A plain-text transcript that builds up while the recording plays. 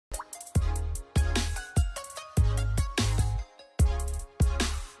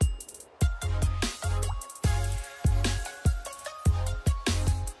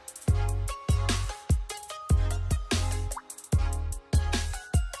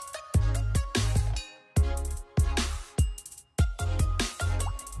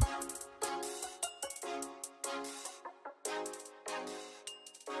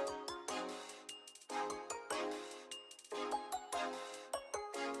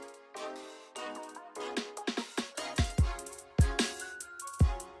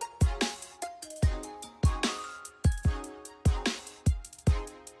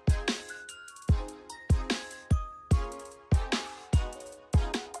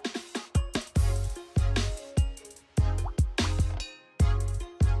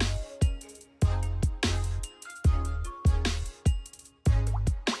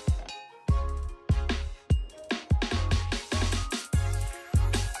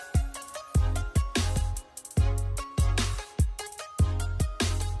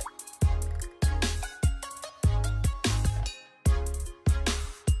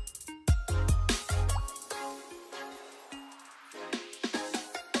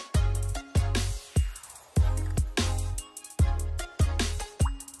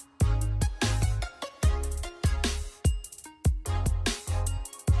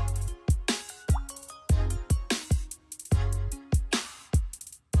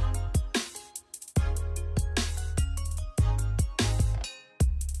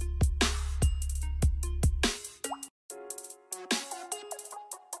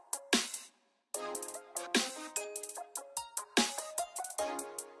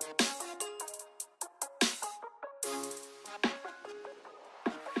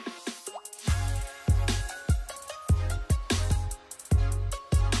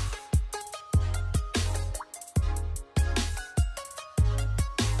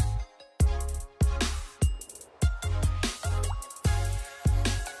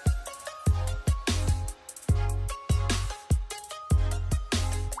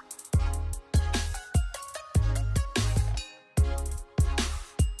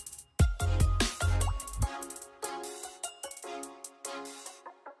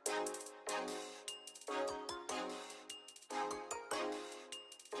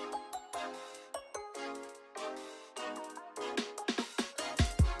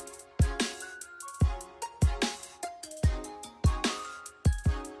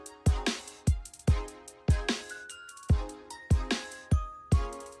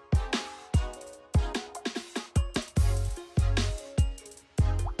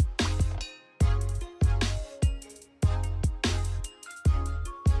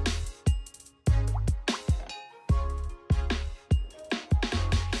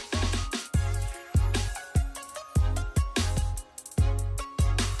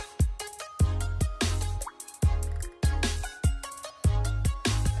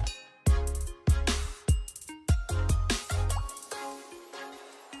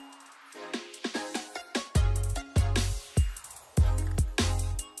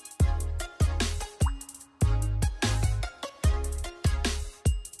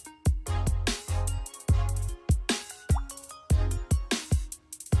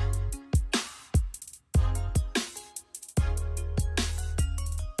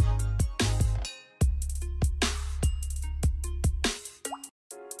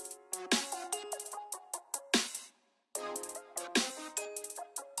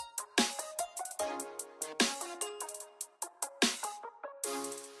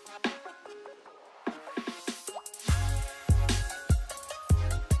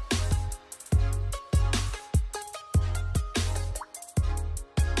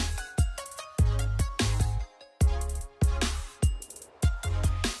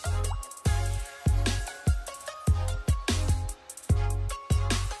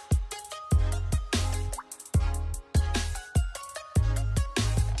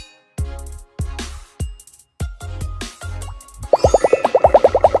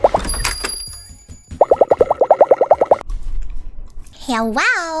Yeah,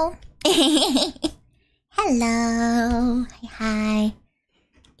 wow. Hello. Hi.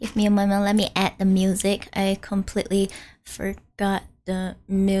 Give me a moment. Let me add the music. I completely forgot the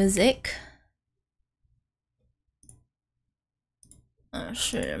music.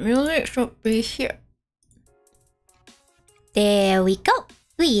 The music should be here. There we go.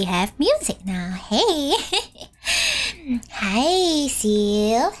 We have music now. Hey. Hi,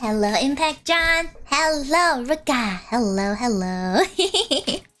 Seal. Hello, Impact John. Hello, Rika. Hello.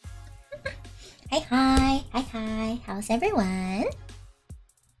 Hi. How's everyone?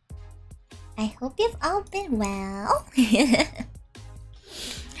 I hope you've all been well.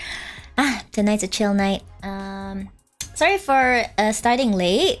 Tonight's a chill night. Sorry for starting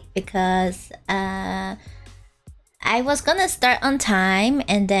late because I was gonna start on time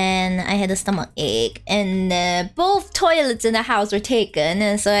and then I had a stomach ache and both toilets in the house were taken,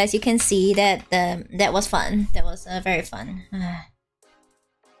 and so as you can see that was fun. That was very fun.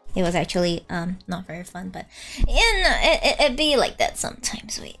 It was actually not very fun, but it be like that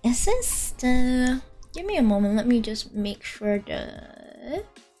sometimes. Wait, is this the... Give me a moment, let me just make sure is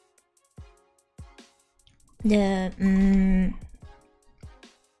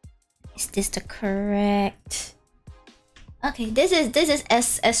this the correct... Okay, this is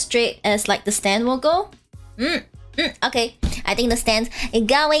as straight as like the stand will go. Okay, I think the stand's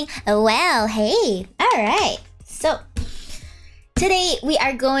going well. Hey, all right. So today we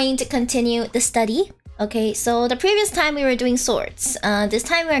are going to continue the study. Okay, so the previous time we were doing swords. This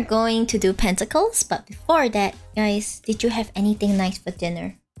time we're going to do pentacles. But before that, guys, did you have anything nice for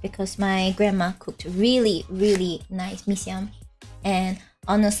dinner? Because my grandma cooked really nice mee siam, and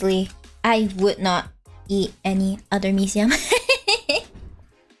honestly, I would not eat any other mee siam.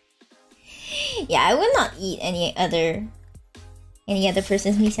 Yeah, I would not eat any other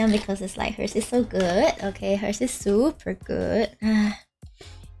person's mee siam because it's like hers is so good. Okay, hers is super good.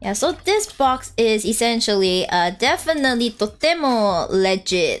 Yeah, so this box is essentially definitely totemo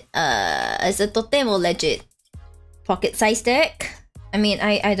legit. It's a totemo legit pocket size deck. I mean,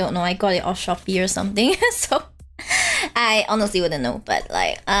 I don't know. I got it off Shopee or something, so I honestly wouldn't know. But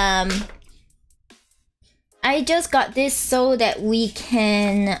like, I just got this so that we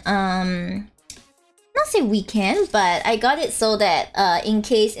can, not say we can, but I got it so that in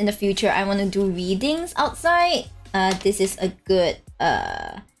case in the future I want to do readings outside, this is a good,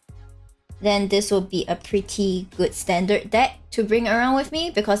 then this will be a pretty good standard deck to bring around with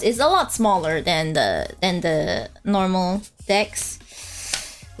me because it's a lot smaller than the normal decks,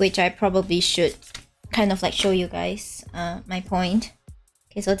 which I probably should kind of like show you guys my point.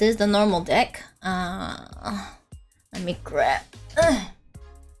 Okay, so this is the normal deck. Let me grab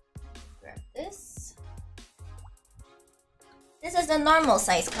this. This is the normal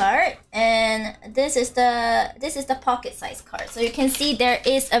size card, and this is the pocket size card. So you can see there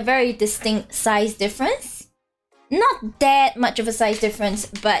is a very distinct size difference. Not that much of a size difference,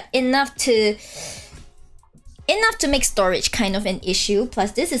 but enough to make storage kind of an issue.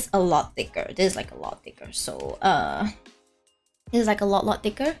 Plus, this is a lot thicker. This is like a lot thicker. So this is like a lot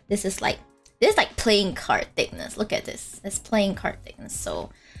thicker. This is like playing card thickness. Look at this. It's playing card thickness. So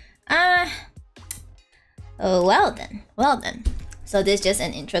oh, well then. So this is just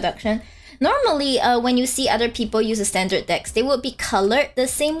an introduction. Normally, when you see other people use a standard decks, they will be colored the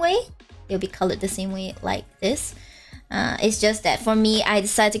same way. They'll be colored the same way like this. It's just that for me, I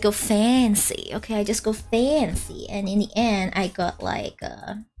decided to go fancy. Okay, I just go fancy, and in the end, I got like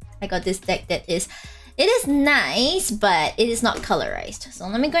I got this deck that is. It is nice, but it is not colorized. So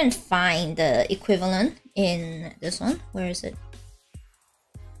let me go and find the equivalent in this one. Where is it?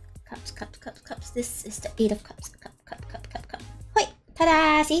 Cups. This is the 8 of cups. Cup. Wait,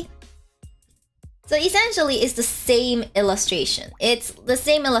 ta-da! See? So essentially, it's the same illustration. It's the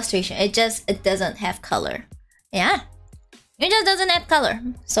same illustration. It doesn't have color. Yeah, it just doesn't have color.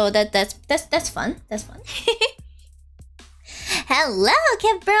 So that's fun. That's fun. Hello,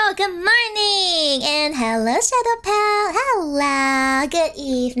 Kibro, good morning! And hello, Shadow Pal, hello, good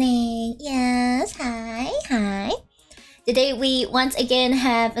evening. Yes, hi. Today we once again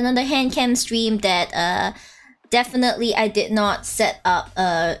have another Handcam stream that definitely I did not set up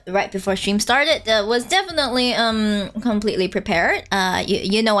right before stream started. Was definitely completely prepared.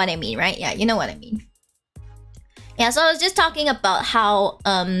 You know what I mean, right? Yeah, you know what I mean. Yeah, so I was just talking about how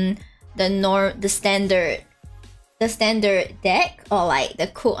the standard deck, or like the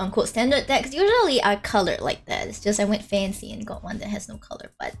quote-unquote standard decks, usually are colored like that. It's just I went fancy and got one that has no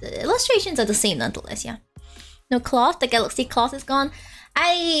color, but the illustrations are the same nonetheless. Yeah, no cloth. The galaxy cloth is gone.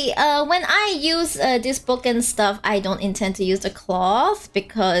 When I use this book and stuff, I don't intend to use the cloth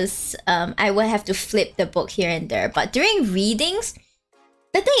because I will have to flip the book here and there. But during readings,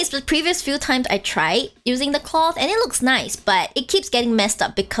 The thing is, the previous few times I tried using the cloth and it looks nice, but it keeps getting messed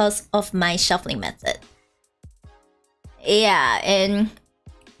up because of my shuffling method. Yeah, and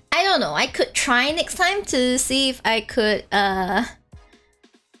I don't know. I could try next time to see if I could, yeah,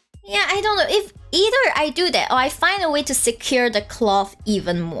 I don't know. If either I do that or I find a way to secure the cloth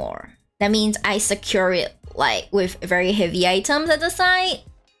even more. That means I secure it like with very heavy items at the side.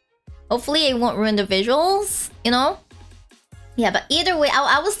 Hopefully it won't ruin the visuals, you know? Yeah, but either way,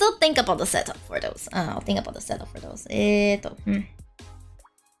 I will still think about the setup for those. I'll think about the setup for those.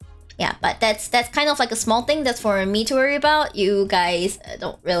 Yeah, but that's kind of like a small thing that's for me to worry about. You guys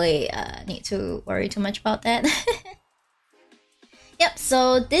don't really need to worry too much about that. Yep,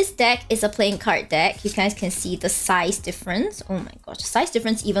 so this deck is a playing card deck. You guys can see the size difference. Oh my gosh, the size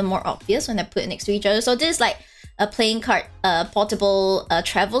difference even more obvious when I put it next to each other. So this is like a playing card portable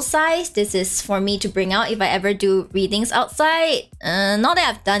travel size. This is for me to bring out if I ever do readings outside. Not that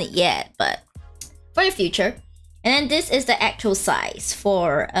I've done it yet, but for the future. And then this is the actual size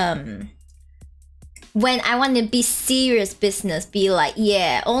for when I want to be serious business, be like,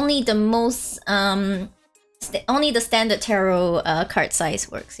 yeah, only the most only the standard tarot card size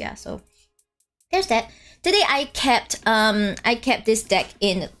works. Yeah, so there's that. Today I kept this deck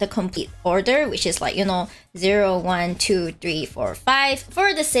in the complete order, which is like, you know, 0, 1, 2, 3, 4, 5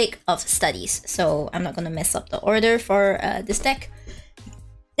 for the sake of studies. So I'm not gonna mess up the order for this deck.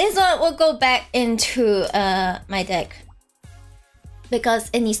 This one will go back into my deck because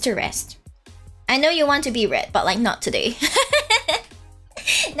it needs to rest. I know you want to be read, but like not today.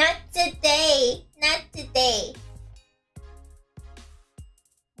 Not today. Not today.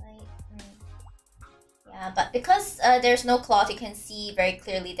 Yeah, but because there's no cloth, you can see very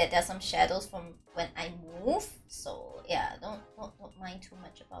clearly that there's some shadows from when I move. So yeah, don't mind too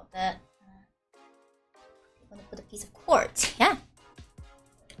much about that. I'm gonna put a piece of quartz. Yeah.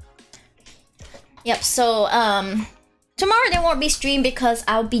 Yep. So tomorrow there won't be stream because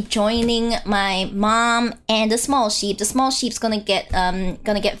I'll be joining my mom and the small sheep. The small sheep's gonna get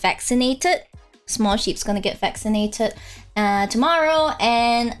vaccinated. Small sheep's gonna get vaccinated tomorrow,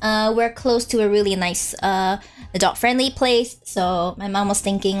 and we're close to a really nice dog-friendly place. So my mom was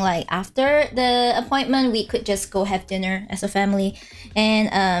thinking like after the appointment we could just go have dinner as a family, and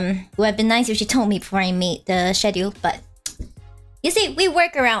it would have been nice if she told me before I made the schedule, but you see, we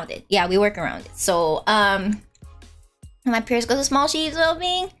work around it. Yeah, we work around it. So my prayers go to small sheep's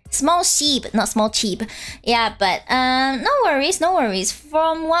well-being. Small sheep, not small cheap. Yeah, but no worries, no worries.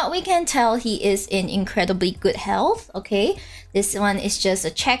 From what we can tell, he is in incredibly good health. Okay, this one is just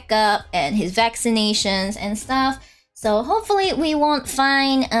a checkup and his vaccinations and stuff. So hopefully we won't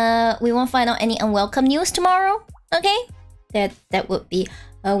find out any unwelcome news tomorrow. Okay, that would be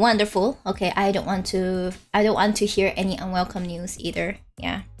wonderful. Okay, I don't want to hear any unwelcome news either.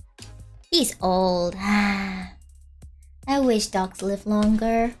 Yeah, he's old. I wish dogs live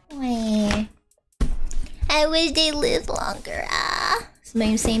longer. Wait. I wish they live longer.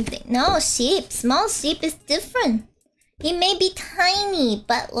 Same thing. No, sheep. Small sheep is different. He may be tiny,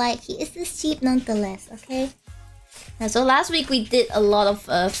 but like he is a sheep nonetheless. Okay. So last week we did a lot of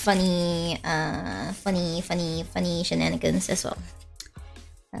funny shenanigans as well.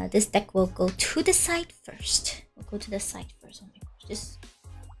 This deck will go to the side first. We'll go to the side first. Oh my gosh,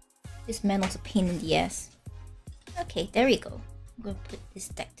 this man was a pain in the ass. Okay, there we go. I'm gonna put this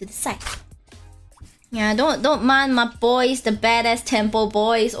deck to the side. Yeah, don't mind my boys, the badass temple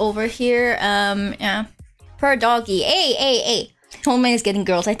boys over here. Yeah, per doggy. Hey. Homie is getting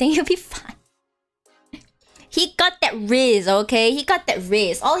girls. I think he'll be fine. He got that riz, okay? He got that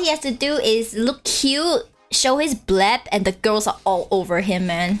riz. All he has to do is look cute, show his bleb, and the girls are all over him,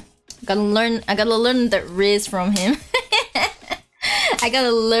 man. I gotta learn that riz from him. I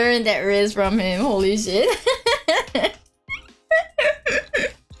gotta learn that riz from him. Holy shit.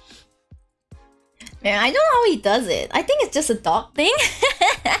 Man, I don't know how he does it. I think it's just a dog thing.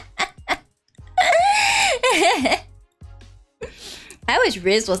 I wish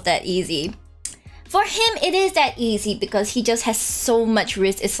Riz was that easy. For him, it is that easy because he just has so much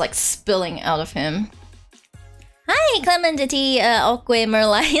Riz. It's like spilling out of him. Hi, Clementity, Okwe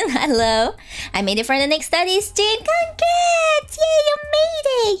Merlion. Hello. I made it for the next study stream. Congrats! Yay, you made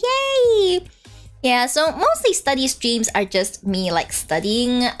it! Yay! Yeah, so mostly study streams are just me like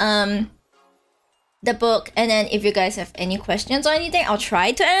studying the book, and then if you guys have any questions or anything, I'll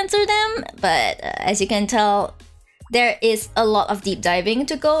try to answer them. But as you can tell, there is a lot of deep diving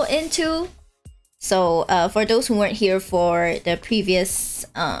to go into. So for those who weren't here for the previous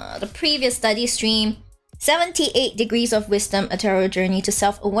study stream, 78 Degrees of Wisdom, A Tarot Journey to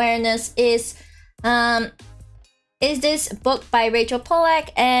Self-Awareness is is this book by Rachel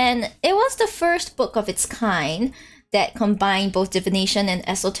Pollack, and it was the first book of its kind that combined both divination and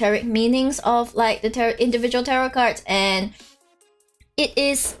esoteric meanings of like the individual tarot cards, and it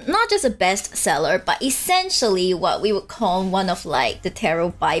is not just a bestseller, but essentially what we would call one of like the tarot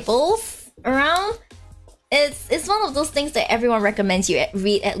bibles around. It's one of those things that everyone recommends you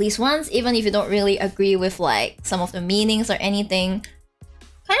read at least once, even if you don't really agree with like some of the meanings or anything.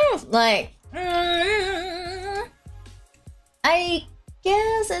 Kind of like, I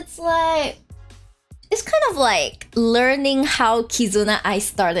guess it's like, it's kind of like learning how Kizuna I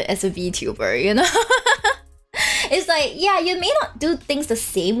started as a VTuber, you know? It's like, yeah, you may not do things the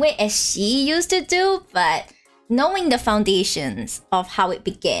same way as she used to do, but knowing the foundations of how it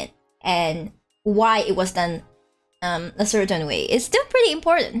began and why it was done a certain way is still pretty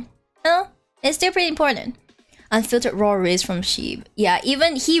important. You know? It's still pretty important. Unfiltered raw riz from Shib. Yeah,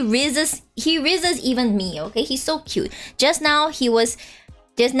 even he rizzes even me, okay? He's so cute. Just now he was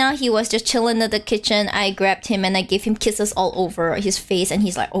just chilling in the kitchen. I grabbed him and I gave him kisses all over his face, and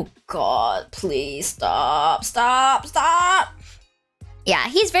he's like, oh god, please stop. Yeah,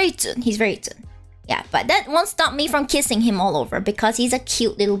 he's very zun. Yeah, but that won't stop me from kissing him all over because he's a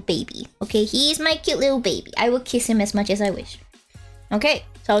cute little baby. Okay, he's my cute little baby. I will kiss him as much as I wish. Okay,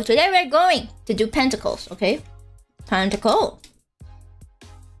 so today we're going to do Pentacles, okay? Pentacle.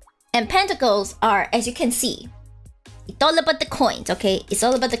 And Pentacles are, as you can see, it's all about the coins, okay? It's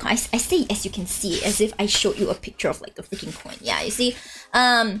all about the coins. I say as you can see, as if I showed you a picture of like the freaking coin. Yeah, you see,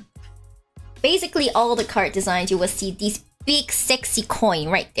 basically all the card designs, you will see these big sexy coin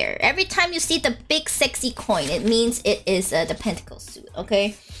right there. Every time you see the big sexy coin, it means it is the Pentacle suit,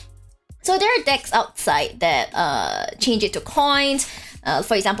 okay? So there are decks outside that change it to coins.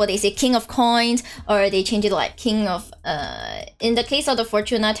 For example, they say King of Coins, or they change it to like King of... in the case of the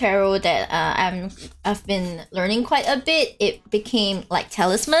Fortuna Tarot that I've been learning quite a bit, it became like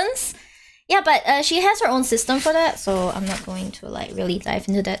talismans. Yeah, but she has her own system for that, so I'm not going to like really dive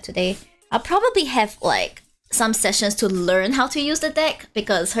into that today. I'll probably have like some sessions to learn how to use the deck,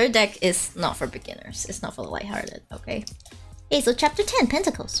 because her deck is not for beginners. It's not for the lighthearted, okay? Okay, so chapter 10,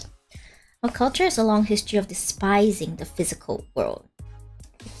 Pentacles. Our culture has a long history of despising the physical world.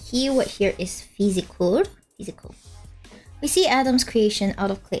 The keyword here is physical. We see Adam's creation out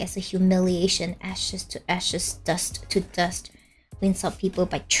of clay as a humiliation, ashes to ashes, dust to dust. We insult people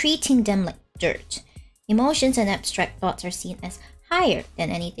by treating them like dirt. Emotions and abstract thoughts are seen as higher than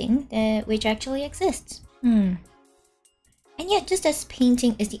anything which actually exists. And yet, just as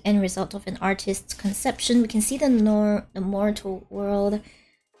painting is the end result of an artist's conception, we can see the mortal world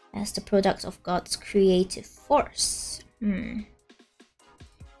as the product of God's creative force.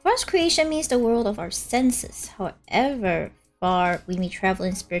 For us, creation means the world of our senses. However far we may travel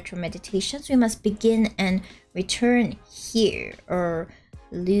in spiritual meditations, we must begin and return here, or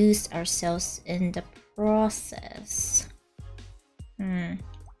lose ourselves in the process.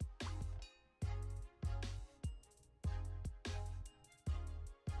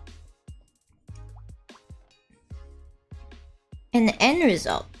 An end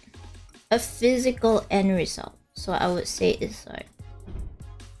result, a physical end result. So I would say it's like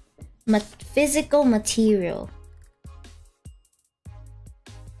physical material.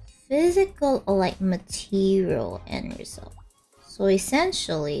 Physical or like material end result. So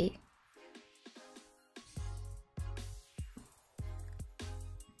essentially,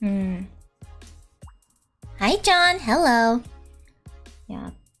 Hi John, hello.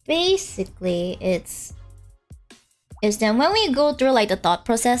 Yeah, basically it's that when we go through like the thought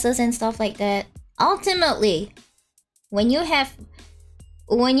processes and stuff like that, ultimately when you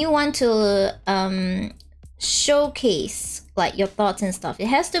want to showcase like your thoughts and stuff, it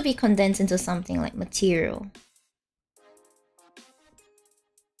has to be condensed into something like material.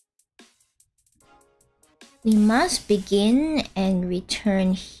 We must begin and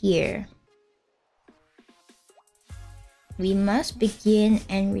return here. We must begin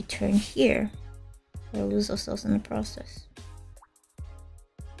and return here. We'll lose ourselves in the process.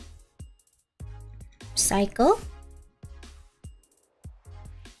 Cycle.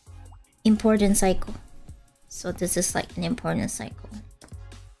 Important cycle. So this is like an important cycle.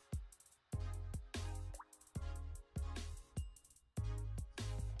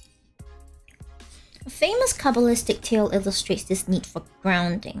 A famous Kabbalistic tale illustrates this need for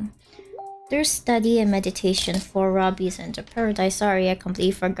grounding. Through study and meditation, 4 rabbis enter paradise. Sorry, I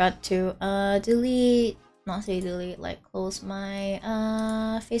completely forgot to close my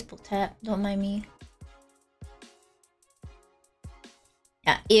Facebook tab. Don't mind me.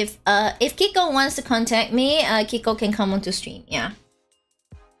 Yeah, if Kiko wants to contact me, Kiko can come onto stream. Yeah,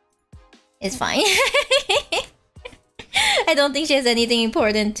 it's fine. I don't think she has anything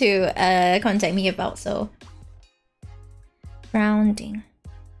important to contact me about, so. Grounding.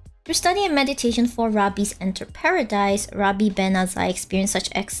 Through study and meditation, 4 rabbis enter paradise. Rabbi Ben Azai experienced such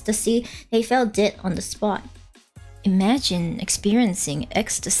ecstasy, they fell dead on the spot. Imagine experiencing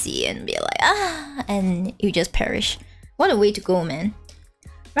ecstasy and be like, ah, and you just perish. What a way to go, man.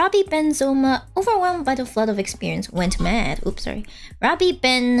 Rabbi Ben Zoma, overwhelmed by the flood of experience, went mad. Oops, sorry. Rabbi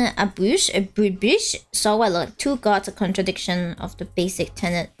Ben Abush saw what looked like 2 gods, a contradiction of the basic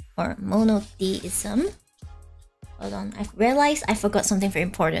tenet or monotheism. Hold on, I've realized I forgot something very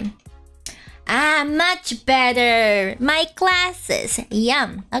important. Ah, much better! My glasses!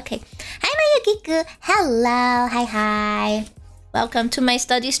 Yum! Okay. Hi, Mayukiku! Hello! Hi! Welcome to my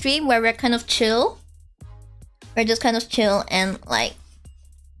study stream where we're kind of chill. We're just kind of chill and like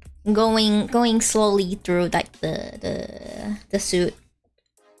going slowly through like the suit.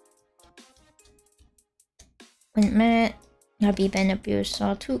 When met, Rabbi Ben Abush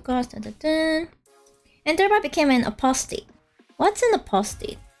saw 2 gods, and thereby became an apostate. What's an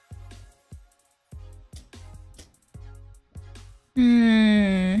apostate?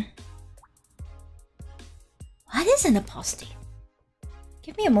 What is an apostate?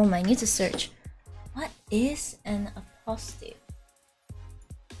 Give me a moment, I need to search. What is an apostate?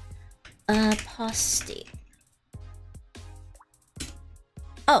 Apostate.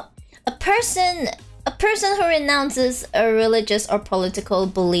 Oh, a person who renounces a religious or political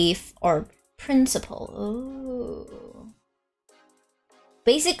belief or principle. Oh.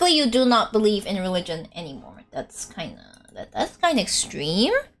 Basically, you do not believe in religion anymore. That's kind of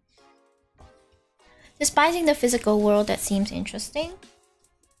extreme. Despising the physical world, that seems interesting.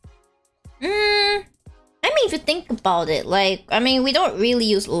 I mean, if you think about it, like, I mean, we don't really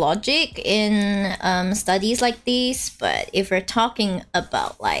use logic in studies like these, but if we're talking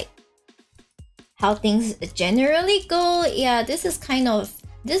about like how things generally go, yeah, this is kind of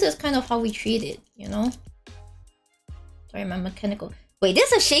how we treat it, you know? Sorry, my mechanical. Wait,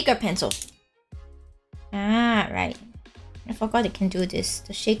 this is a shaker pencil. Ah, right. I forgot it can do this.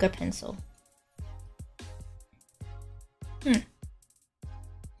 The shaker pencil.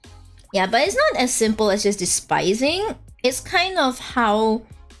 Yeah, but it's not as simple as just despising. It's kind of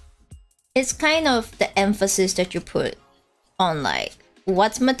the emphasis that you put on like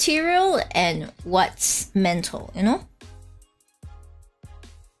what's material and what's mental, you know?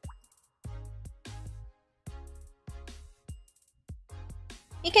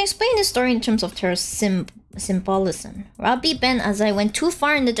 You can explain this story in terms of tarot symbolism. Rabbi Ben Azai went too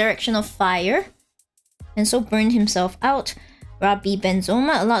far in the direction of fire and so burned himself out. Rabbi Ben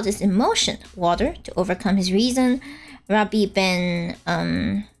Zoma allowed his emotion, water, to overcome his reason. Rabbi Ben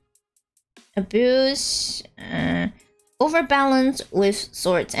Abuse, overbalanced with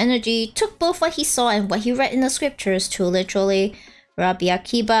sword's energy, took both what he saw and what he read in the scriptures too literally. Rabbi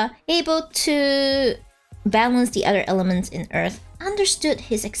Akiba, able to balance the other elements in earth, understood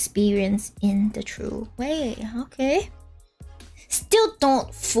his experience in the true way. Okay. Still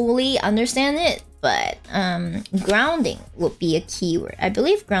don't fully understand it, but grounding would be a keyword. I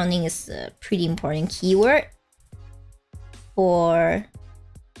believe grounding is a pretty important keyword for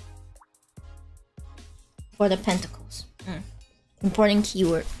the Pentacles. Important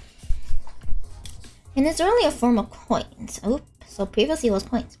keyword. And it's really a form of coins. Oh, so previously it was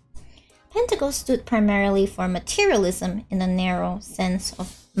coins. Pentacles stood primarily for materialism in the narrow sense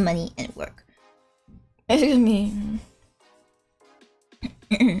of money and work. Excuse me.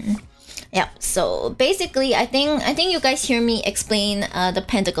 Yeah, so basically I think you guys hear me explain the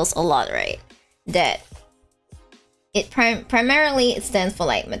Pentacles a lot, right? That it primarily it stands for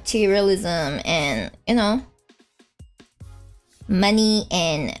like materialism and, you know, money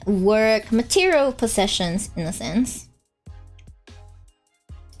and work, material possessions in a sense.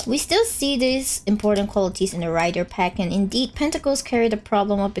 We still see these important qualities in the rider pack, and indeed Pentacles carry the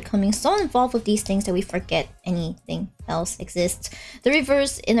problem of becoming so involved with these things that we forget anything else exists. The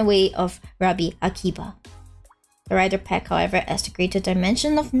reverse in a way of Rabbi Akiba. The rider pack, however, adds the greater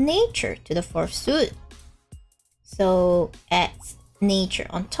dimension of nature to the 4th suit. So adds nature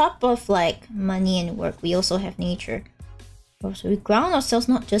on top of like money and work. We also have nature. So we ground ourselves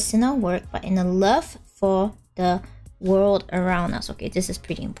not just in our work, but in a love for the world around us. Okay, this is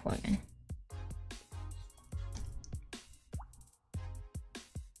pretty important.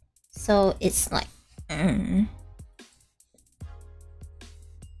 So it's like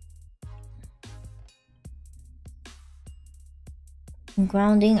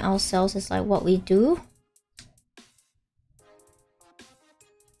grounding ourselves is like what we do.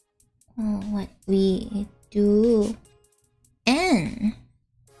 What we do and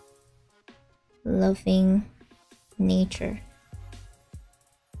loving nature.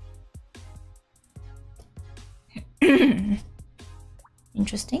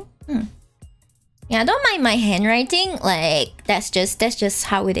 Interesting. Yeah, I don't mind my handwriting. Like that's just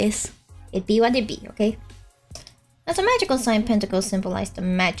how it is. It be what it be, okay? As a magical sign, Pentacles symbolize the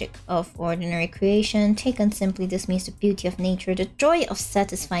magic of ordinary creation. Taken simply, this means the beauty of nature, the joy of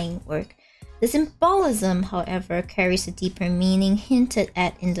satisfying work. The symbolism, however, carries a deeper meaning hinted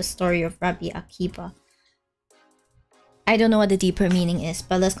at in the story of Rabbi Akiba. I don't know what the deeper meaning is,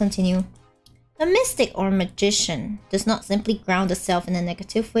 but let's continue. A mystic or magician does not simply ground the self in a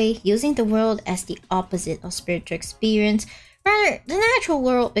negative way, using the world as the opposite of spiritual experience. Rather, the natural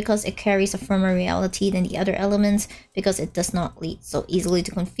world, because it carries a firmer reality than the other elements, because it does not lead so easily to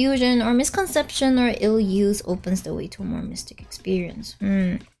confusion or misconception or ill use, opens the way to a more mystic experience.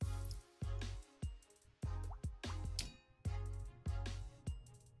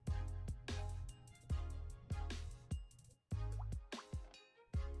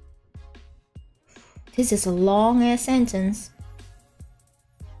 This is a long-ass sentence.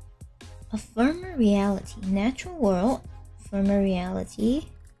 A firmer reality. Natural world. Firmer reality.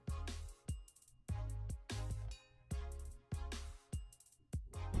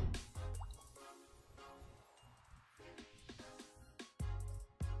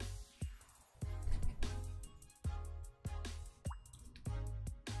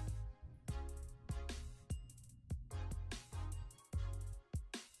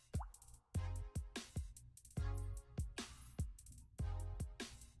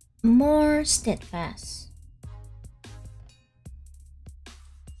 More steadfast.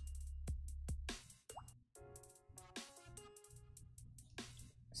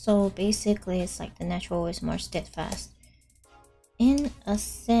 So basically it's like the natural is more steadfast. In a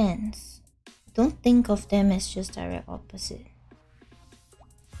sense, don't think of them as just direct opposite.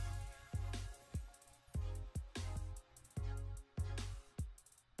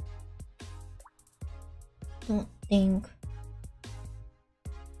 Don't think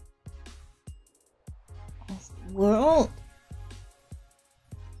of world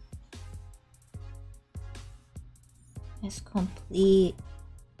as complete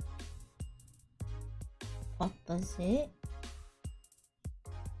opposite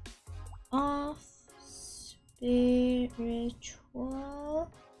of spiritual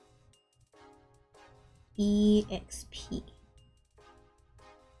EXP.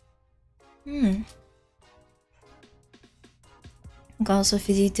 Got so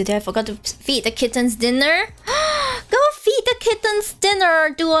busy today. I forgot to feed the kittens dinner. Go feed the kittens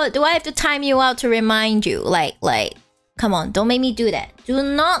dinner. Do I have to time you out to remind you? Like, come on, don't make me do that. Do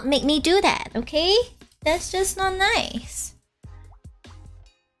not make me do that, okay? That's just not nice.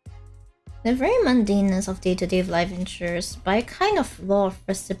 The very mundaneness of day-to-day life ensures, by a kind of law of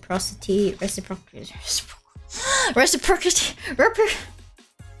reciprocity,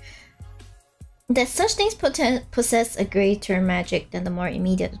 that such things possess a greater magic than the more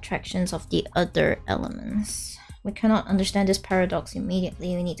immediate attractions of the other elements. We cannot understand this paradox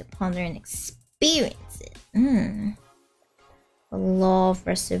immediately. We need to ponder and experience it. The law of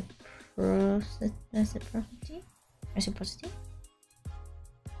reciprocity?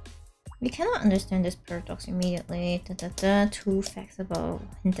 We cannot understand this paradox immediately. Two facts about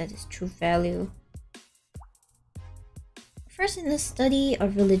that is true value. First, in the study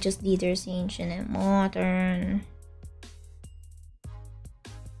of religious leaders, ancient and modern,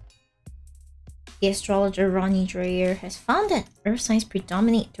 the astrologer Ronnie Dreyer has found that earth signs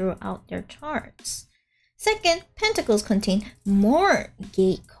predominate throughout their charts. Second, Pentacles contain more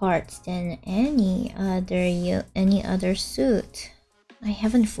gate cards than any other suit. I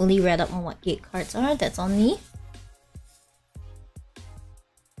haven't fully read up on what gate cards are. That's on me.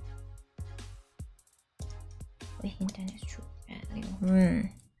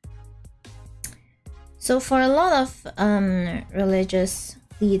 So for a lot of religious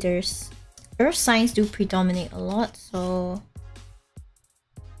leaders, earth signs do predominate a lot. So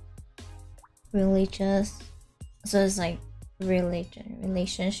religious, so it's like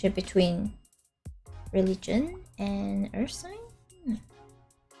relationship between religion and earth sign.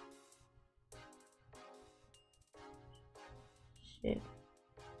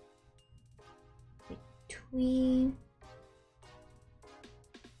 Between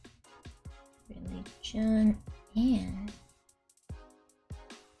religion and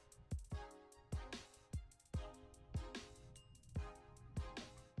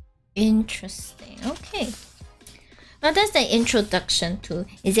interesting. Okay, well, that's the introduction to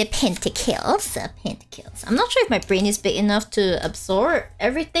Pentacles. Pentacles. I'm not sure if my brain is big enough to absorb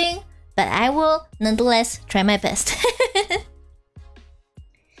everything, but I will nonetheless try my best.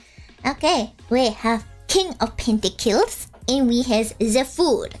 Okay, we have King of Pentacles, and we has the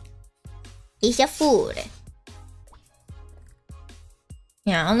Fool. It's a Fool.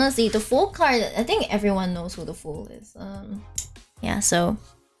 Yeah, honestly, the Fool card, I think everyone knows who the Fool is. Yeah, so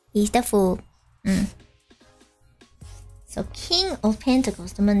he's the Fool. So King of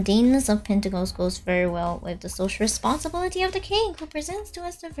Pentacles, the mundaneness of Pentacles goes very well with the social responsibility of the King, who presents to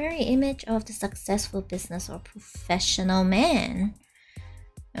us the very image of the successful business or professional man.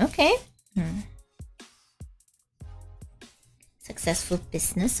 Okay. Successful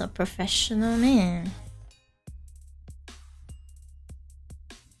business or professional man.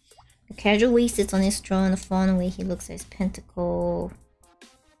 The casual way he sits on his throne, the fond way he looks at his pentacle.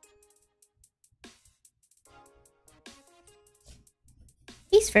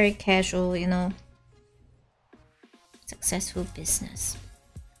 He's very casual, you know. Successful business.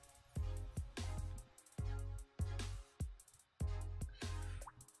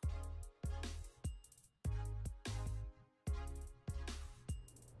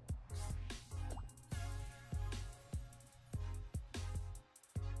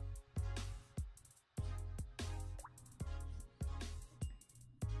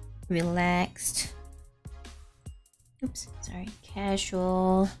 Relaxed. Oops, sorry.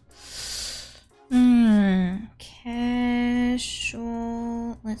 Casual.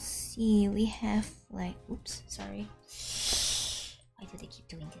 Casual. Let's see. We have like, oops, sorry. Why do they keep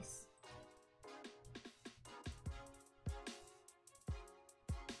doing this?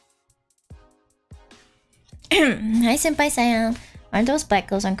 Hi, Senpai Sayang. Aren't those black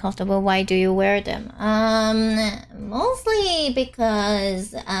clothes uncomfortable? Why do you wear them? Mostly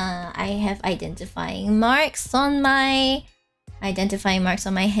because I have identifying marks on my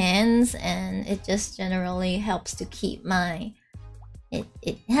hands, and it just generally helps to keep my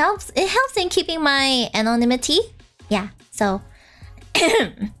it helps in keeping my anonymity. Yeah, so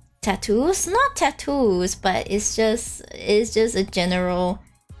tattoos, not tattoos, but it's just a general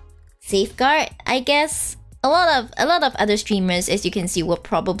safeguard, I guess. A lot of other streamers, as you can see, will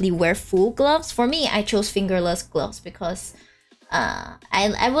probably wear full gloves. For me, I chose fingerless gloves because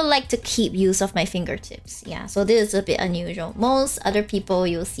I would like to keep use of my fingertips. Yeah, so this is a bit unusual. Most other people,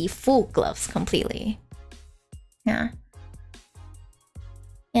 you'll see full gloves completely. Yeah.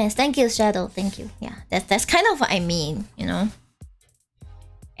 Yes, thank you, Shadow. Thank you. Yeah, that's kind of what I mean, you know.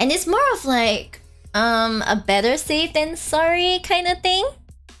 And it's more of like a better safe than sorry kind of thing.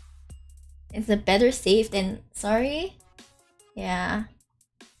 It's a better safe than sorry. Yeah.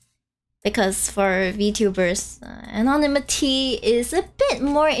 Because for VTubers, anonymity is a bit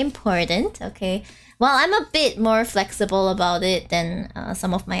more important, okay? Well, I'm a bit more flexible about it than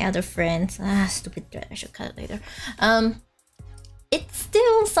some of my other friends. Stupid thread, I should cut it later. It's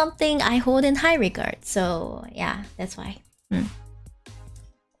still something I hold in high regard, so yeah, that's why.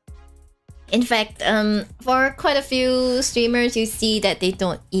 In fact, for quite a few streamers, you see that they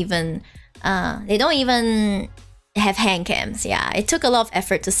don't even have hand cams. Yeah, it took a lot of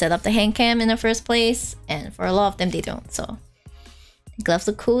effort to set up the hand cam in the first place, and for a lot of them they don't. So the gloves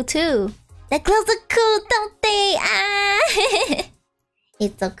look cool too. The gloves look cool, don't they?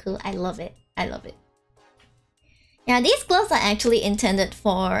 It's so cool. I love it. I love it. Yeah, these gloves are actually intended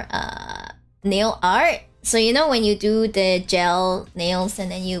for nail art. So you know when you do the gel nails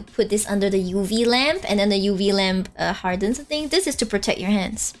and then you put this under the UV lamp, and then the UV lamp hardens the thing. This is to protect your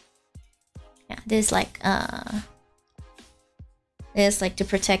hands. Yeah, this is like to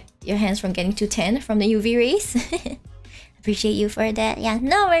protect your hands from getting too tan from the UV rays. Appreciate you for that. Yeah,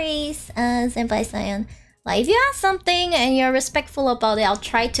 no worries, Senpai Sion. Like, if you ask something and you're respectful about it, I'll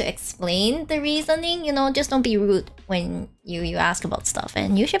try to explain the reasoning. You know, just don't be rude when you ask about stuff,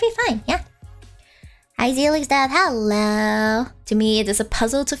 and you should be fine. Yeah. Hi, Zelix Dad. Hello. To me, it is a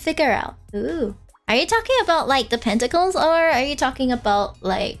puzzle to figure out. Ooh. Are you talking about like the pentacles, or are you talking about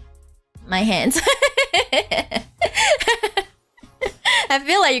like my hands? I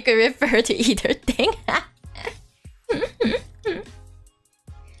feel like you could refer to either thing.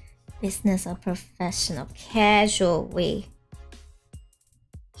 Business or professional, casual way.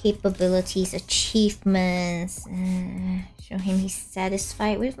 Capabilities, achievements. Show him he's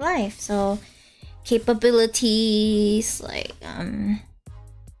satisfied with life. So capabilities like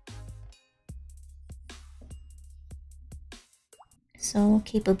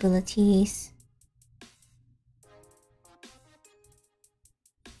capabilities,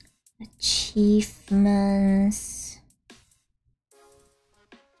 achievements,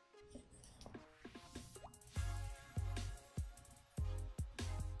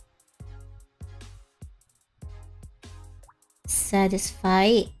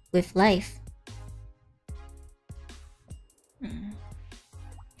 satisfied with life.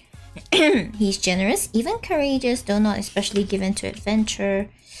 He's generous, even courageous, though not especially given to adventure.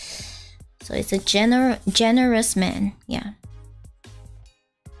 So it's a generous man, yeah.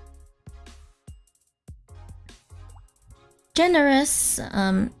 Generous,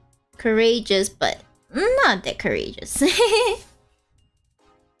 courageous, but not that courageous.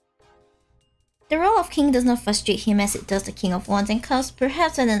 The role of king does not frustrate him as it does the King of Wands and Cups.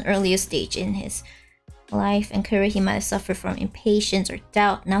 Perhaps at an earlier stage in his life and career he might have suffered from impatience or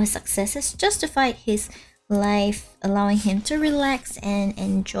doubt. Now his success has justified his life, allowing him to relax and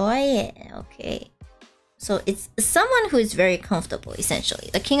enjoy it. Okay. So it's someone who is very comfortable, essentially.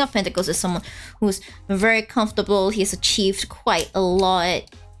 The King of Pentacles is someone who's very comfortable. He's achieved quite a lot.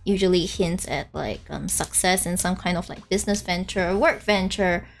 Usually hints at like success in some kind of like business venture or work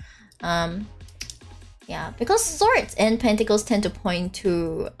venture. Yeah, because swords and pentacles tend to point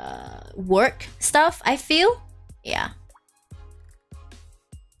to work stuff, I feel. Yeah.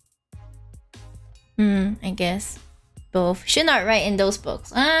 I guess. Both. Should not write in those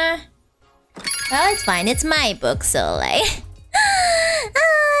books. Well, it's fine. It's my book, so like...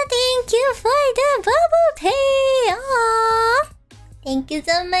 thank you for the bubble tea! Aww. Thank you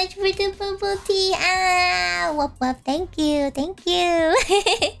so much for the bubble tea! Whoop whoop. Thank you. Thank you.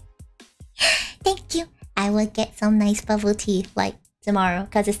 Thank you. I will get some nice bubble tea like tomorrow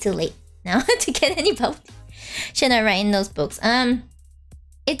because it's too late now to get any bubble tea. Should I write in those books?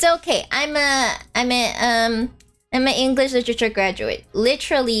 It's okay. I'm an English literature graduate.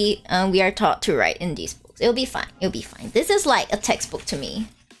 Literally, we are taught to write in these books. It'll be fine. It'll be fine. This is like a textbook to me.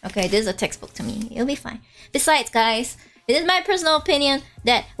 Okay, this is a textbook to me. It'll be fine. Besides, guys, it is my personal opinion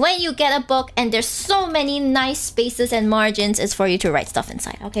that when you get a book and there's so many nice spaces and margins, it's for you to write stuff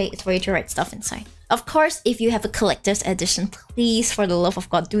inside. Okay, it's for you to write stuff inside. Of course, if you have a collector's edition, please, for the love of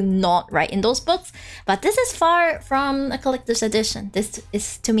God, do not write in those books. But this is far from a collector's edition. This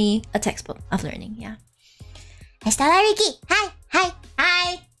is, to me, a textbook of learning, yeah. Hasta la Ricky! Hi! Hi!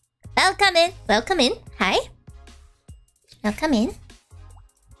 Hi! Welcome in! Welcome in! Hi! Welcome in.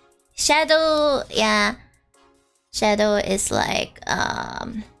 Shadow, yeah. Shadow is like,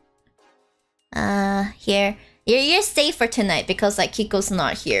 here. You're safe for tonight because, like, Kiko's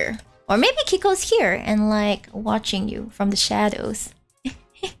not here. Or maybe Kiko's here and, like, watching you from the shadows.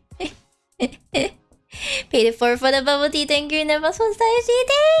 Paid it for the bubble tea. Thank you, Never Thank you,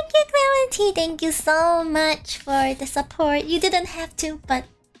 Clementy. Thank you so much for the support. You didn't have to, but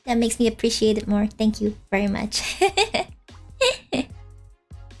that makes me appreciate it more. Thank you very much.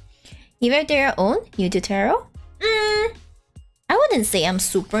 You read their own? You do tarot? I wouldn't say I'm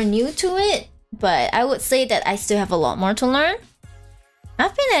super new to it, but I would say that I still have a lot more to learn.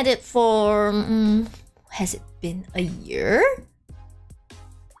 I've been at it for... has it been a year?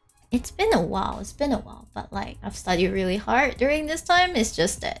 It's been a while. It's been a while. But like, I've studied really hard during this time. It's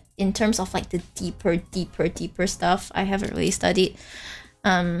just that in terms of like the deeper stuff, I haven't really studied.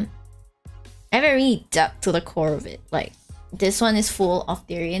 I haven't really dug to the core of it. Like, this one is full of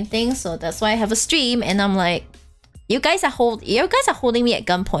theory and things. So that's why I have a stream. And I'm like, you guys are holding me at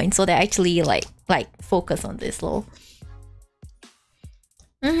gunpoint. So they actually like focus on this, lol.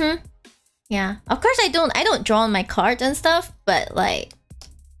 Yeah, of course I don't draw on my cards and stuff, but like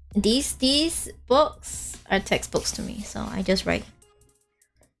these books are textbooks to me, so I just write.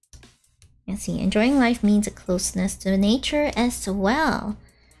 Let's see, enjoying life means a closeness to nature as well.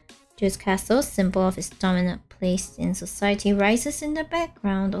 Jude's castle, symbol of his dominant place in society, rises in the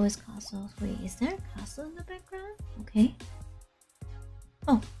background. Oh, his castle. Wait, is there a castle in the background? Okay.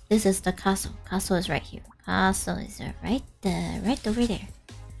 Oh, this is the castle. Castle is right here. Castle is right over there.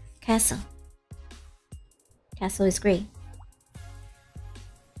 Castle. Castle is great.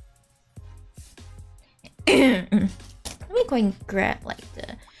 Let me go and grab like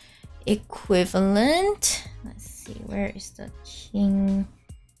the equivalent. Let's see, where is the King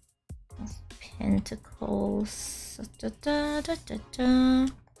of Pentacles?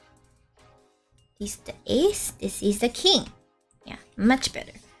 He's the ace. This is the king. Yeah, much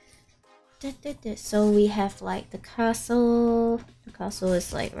better. So we have like the castle. The castle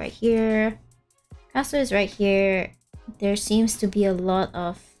is like right here. Castle is right here. There seems to be a lot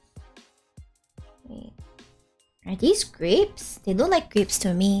of... Wait. Are these grapes? They look like grapes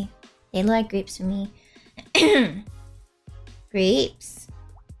to me. They look like grapes to me. Grapes.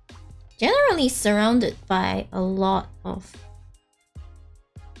 Generally surrounded by a lot of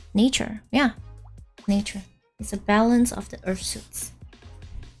nature. Yeah. Nature. It's a balance of the earth suits.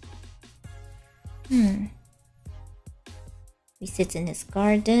 He sits in his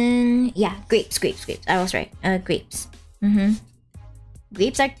garden. Yeah, grapes. I was right. Grapes.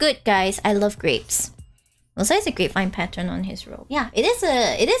 Grapes are good, guys. I love grapes. Also, it's a grapevine pattern on his robe. Yeah, it is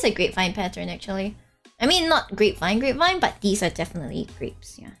a grapevine pattern actually. I mean, not grapevine, but these are definitely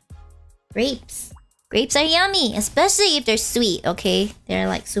grapes. Yeah, grapes. Grapes are yummy, especially if they're sweet. Okay, they're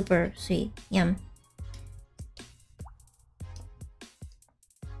like super sweet. Yum.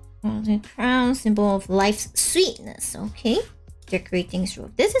 The crown, symbol of life's sweetness. Okay, decorating his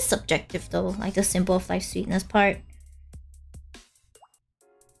robe. This is subjective though, like the symbol of life's sweetness part.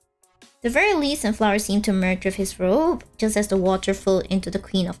 The very leaves and flowers seem to merge with his robe, just as the water flowed into the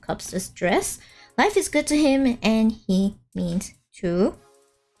Queen of Cups' dress. Life is good to him, and he means to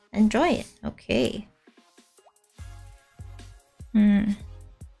enjoy it. Okay.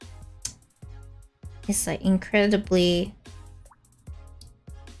 It's like incredibly...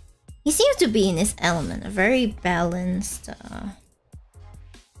 He seems to be in his element, a very balanced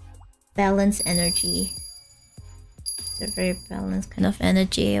energy. It's a very balanced kind of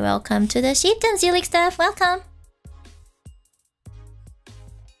energy. Welcome to the Shibdom Rules stuff. Welcome.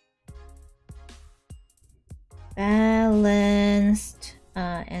 Balanced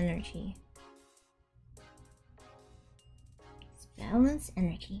energy. It's balanced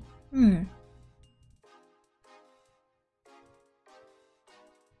energy.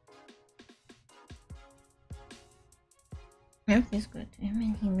 Life is good to him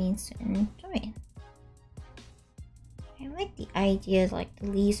and he means to enjoy it. I like the idea like the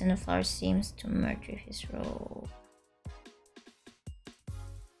leaves and the flowers seems to merge with his robe.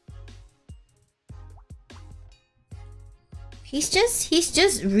 He's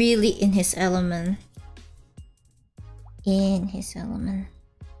just really in his element. In his element.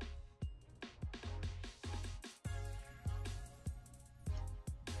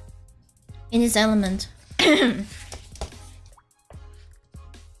 In his element. Can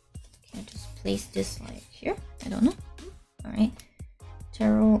I just place this like here? I don't know. Alright.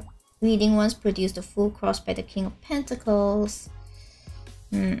 Tarot reading once produced a full cross by the King of Pentacles.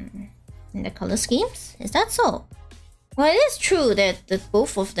 In the color schemes? Is that so? Well, it is true that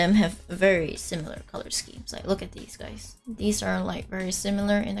both of them have very similar color schemes. Like, look at these guys. These are like very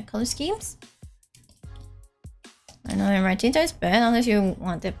similar in the color schemes. I know I'm writing is bad unless you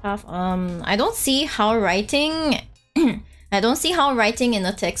want that path. I don't see how writing I don't see how writing in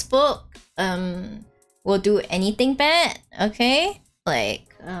a textbook will do anything bad, okay?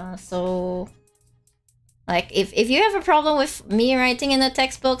 Like so like if you have a problem with me writing in the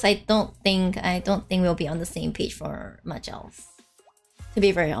textbooks, I don't think we'll be on the same page for much else. To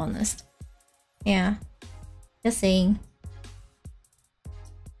be very honest. Yeah. Just saying.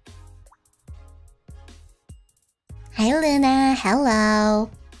 Hi Luna, hello.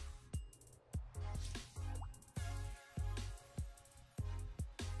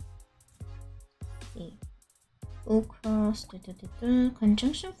 Full cross,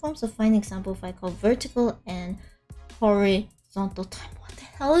 conjunction forms a fine example if I call vertical and horizontal time. What the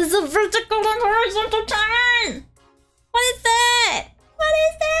hell is a vertical and horizontal time? What is that? What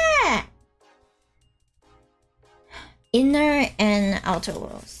is that? Inner and outer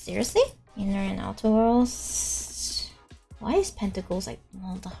worlds. Seriously? Inner and outer worlds. Why is Pentacles like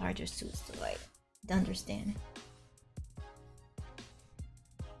one of the harder suits to like understand?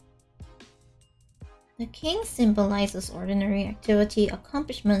 The king symbolizes ordinary activity,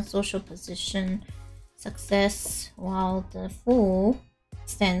 accomplishment, social position, success, while the fool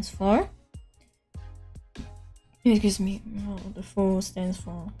stands for... Excuse me. No, the fool stands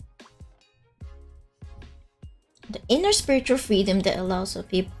for... the inner spiritual freedom that allows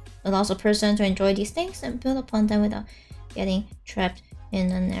a person to enjoy these things and build upon them without getting trapped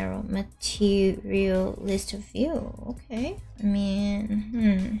in a narrow materialistic view. Okay. I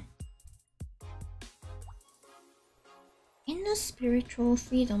mean, inner spiritual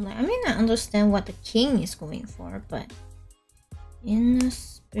freedom. Like, I mean, I understand what the king is going for, but inner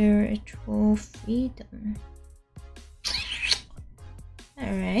spiritual freedom.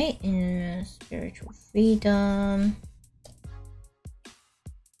 Alright, inner spiritual freedom.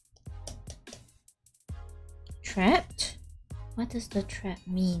 Trapped? What does the trap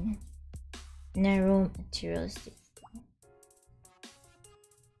mean? Narrow materialistic.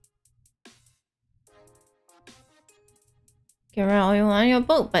 Can write all you want on your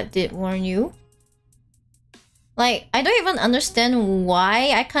book, but did warn you. Like, I don't even understand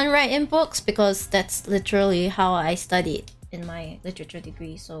why I can't write in books, because that's literally how I studied in my literature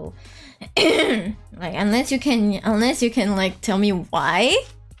degree. So like, unless you can like tell me why,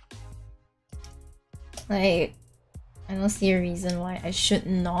 like, I don't see a reason why I should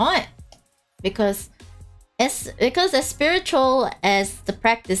not. Because as spiritual as the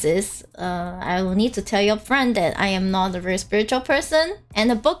practice is, I will need to tell you up front that I am not a very spiritual person,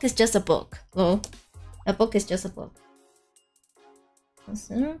 and a book is just a book. So A book is just a book.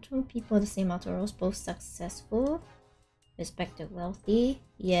 Consider two people the same outer roles, both successful, respected, wealthy,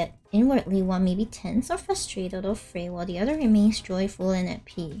 yet inwardly one may be tense or frustrated or afraid, while the other remains joyful and at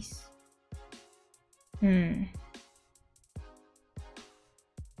peace.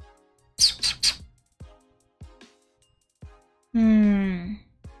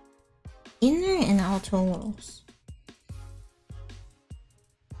 Inner and outer worlds.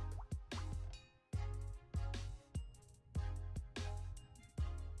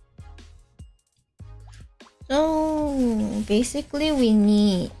 So basically we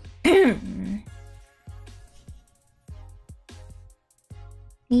need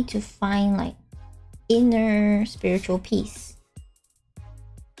to find like inner spiritual peace.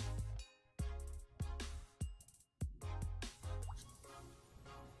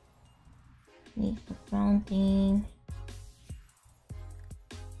 Need for grounding.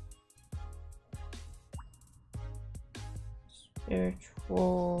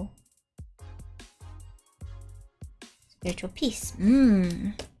 Spiritual peace.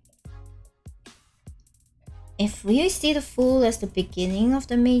 If we see the Fool as the beginning of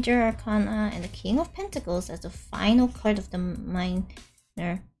the major arcana and the King of Pentacles as the final card of the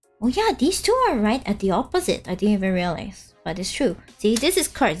minor. Oh yeah, these two are right at the opposite. I didn't even realize, but it's true. See, this is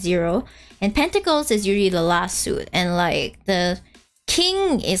card 0 and Pentacles is usually the last suit, and like the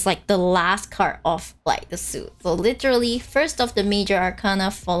King is like the last card of like the suit. So literally first of the major arcana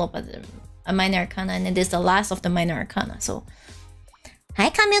followed by the minor arcana, and it is the last of the minor arcana. So hi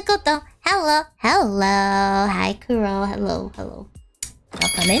Kamikoto, hello, hello, hi Kuro, hello, hello.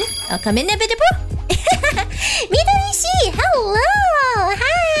 Welcome in, Midori-shi, hello,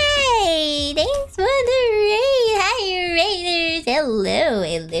 hi, thanks for the raid, hi Raiders, hello,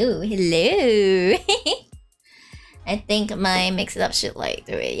 hello, hello. I think my mix it up should like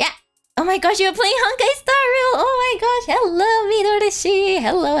the way, yeah. Oh my gosh, you're playing Honkai Star Rail, oh my gosh, hello Midori-shi,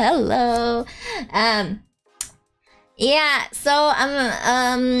 hello, hello. Yeah, so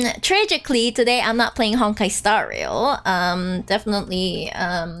tragically today I'm not playing Honkai Star Rail. Definitely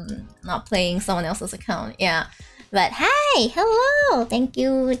not playing someone else's account. Yeah. But hi, hello. Thank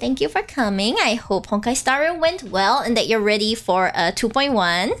you for coming. I hope Honkai Star Rail went well and that you're ready for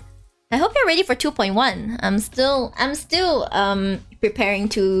 2.1. I hope you're ready for 2.1. I'm still preparing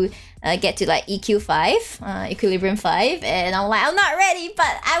to get to like EQ5, Equilibrium 5, and I'm like, I'm not ready,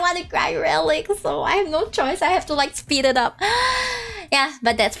 but I want to grind Relic, so I have no choice. I have to like speed it up. Yeah,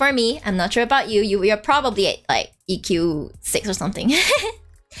 but that's for me. I'm not sure about you. You're probably at like EQ6 or something.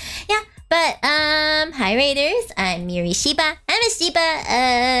 Yeah, but hi Raiders. I'm Miyori Shiba.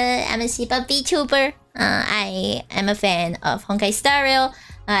 I'm a Shiba VTuber. I am a fan of Honkai Star Rail.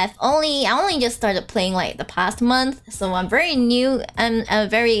 I only just started playing like the past month, so I'm very new. I'm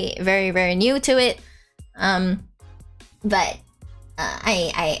very new to it. But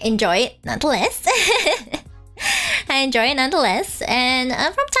I enjoy it nonetheless. I enjoy it nonetheless, and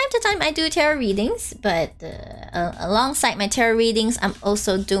from time to time I do tarot readings. But alongside my tarot readings, I'm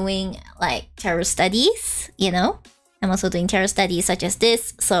also doing like tarot studies. You know, I'm also doing tarot studies such as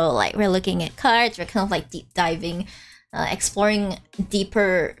this. So like we're looking at cards. We're kind of like deep diving. Exploring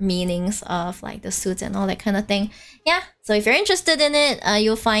deeper meanings of like the suits and all that kind of thing. Yeah, so if you're interested in it,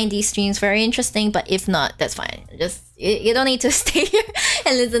 you'll find these streams very interesting, but if not, that's fine. Just you don't need to stay here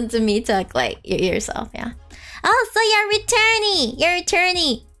and listen to me talk like yourself. Yeah. Oh, so you're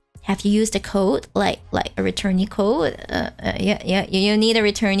returning. Have you used a code like a returnee code? Yeah, you need a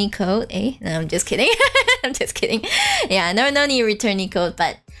returnee code, eh? No, I'm just kidding. I'm just kidding. Yeah, no need a returnee code,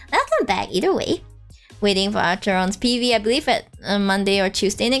 but welcome back either way. Waiting for Acheron's PV, I believe at Monday or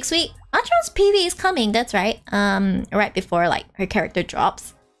Tuesday next week. Acheron's PV is coming, that's right. Right before like her character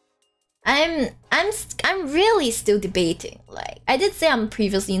drops. I'm really still debating. Like I did say I'm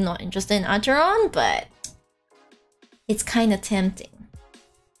previously not interested in Acheron, but it's kind of tempting.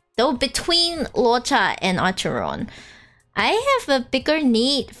 Though between Locha and Acheron, I have a bigger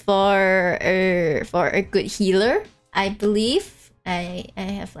need for a good healer, I believe. I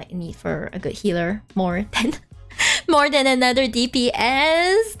have like need for a good healer more than another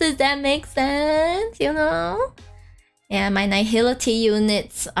DPS. Does that make sense? You know? Yeah, my Nihility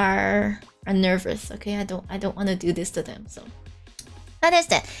units are nervous. Okay, I don't want to do this to them. So that's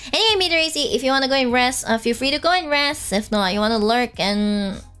that. Anyway, Midori, if you want to go and rest, feel free to go and rest. If not, you want to lurk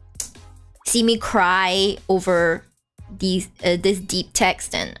and see me cry over these this deep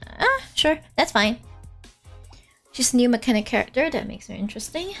text, and sure, that's fine. She's a new mechanic character, that makes her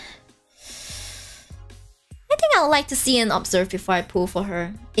interesting. I think I would like to see and observe before I pull for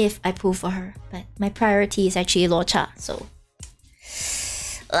her, if I pull for her. But my priority is actually Locha, so...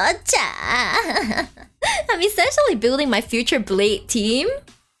 Locha! I'm essentially building my future Blade team.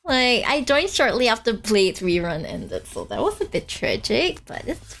 Like, I joined shortly after Blade rerun ended, so that was a bit tragic, but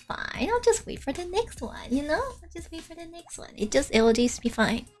it's fine. I'll just wait for the next one, you know? I'll just wait for the next one. It'll just be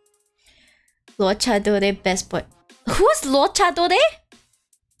fine. Luchadore best boy. Who's Luchadore?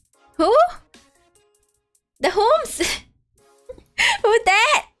 Who? The Holmes? Who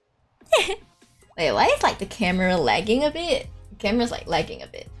that? Wait, why is like the camera lagging a bit? The camera's like lagging a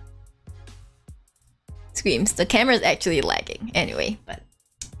bit. Screams, the camera's actually lagging. Anyway, but...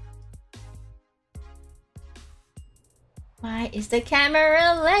 why is the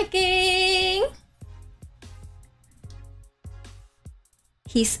camera lagging?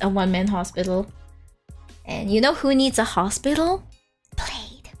 He's a one-man hospital. And you know who needs a hospital?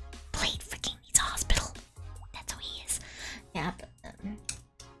 Blade. Blade freaking needs a hospital. That's who he is. Yeah, but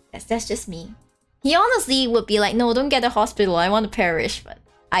that's just me. He honestly would be like, no, don't get a hospital. I want to perish, but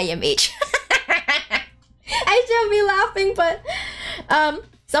IMH. I should be laughing, but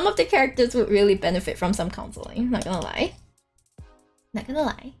some of the characters would really benefit from some counseling. Not gonna lie. Not gonna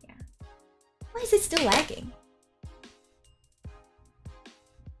lie, yeah. Why is it still lagging?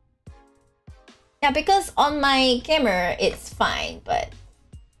 Yeah, because on my camera it's fine, but...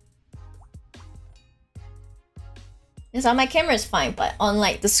 yes, on my camera it's fine, but on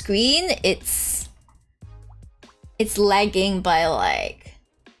like the screen it's lagging by like...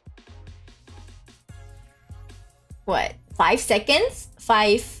 what? 5 seconds?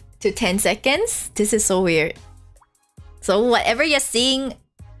 5 to 10 seconds? This is so weird. So whatever you're seeing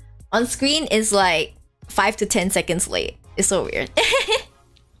on screen is like 5 to 10 seconds late. It's so weird.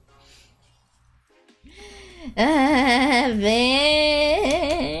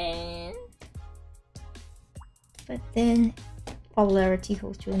 But then polarity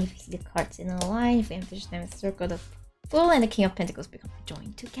holds true if you see the cards in a line. If you emphasize them, circle the Fool and the King of Pentacles become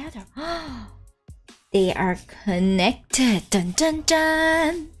joined together. They are connected. Dun dun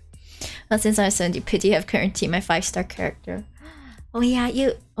dun. Well, since I'm 70 pity, I've guaranteed my 5-star character. Oh yeah,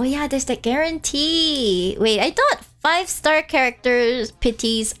 there's that guarantee. Wait, I thought 5-star characters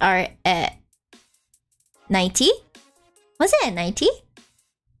pities are at 90? Was it at 90?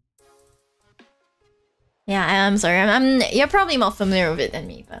 Yeah, I'm sorry. You're probably more familiar with it than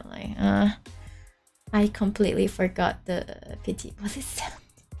me, but like, I completely forgot the pity. Was it 70?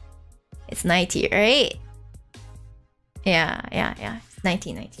 It's 90, right? Yeah. It's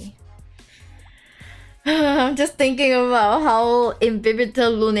 90. I'm just thinking about how Imbibitor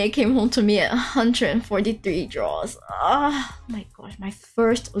Lune came home to me at 143 draws. Oh my gosh, my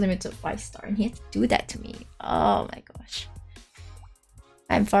first limited 5-star, and he had to do that to me. Oh my gosh.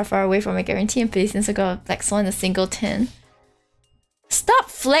 I'm far away from a guarantee and pity since I got a Black Swan and a single 10. Stop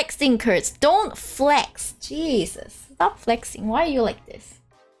flexing, Kurtz. Don't flex. Jesus. Stop flexing. Why are you like this?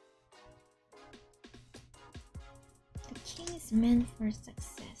 The king is meant for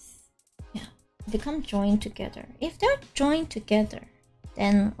success. Yeah. Become joined together. If they're joined together,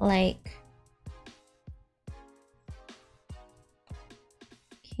 then like...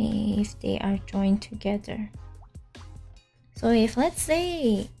 okay, if they are joined together. So if let's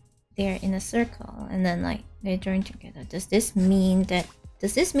say they're in a circle and then like they join together, does this mean that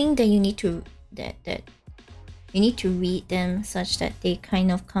you need to you need to read them such that they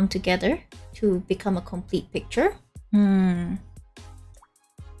kind of come together to become a complete picture?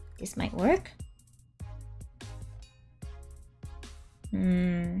 This might work.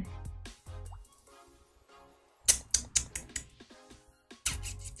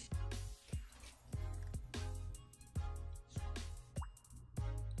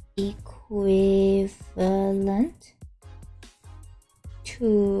 Equivalent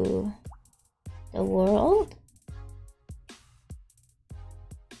to the world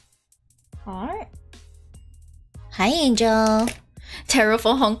heart. Hi Angel. Tarot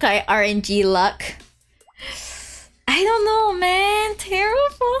for Honkai RNG luck. I don't know, man. Tarot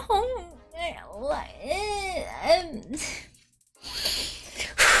for Honkai.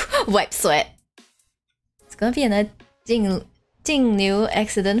 Wipe sweat. It's gonna be another new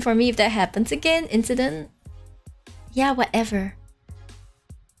accident for me if that happens again. Incident. Yeah, whatever.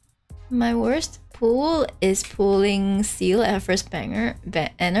 My worst pull is pulling Seal at her first banner.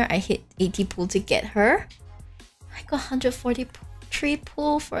 I hit 80 pull to get her. I got 143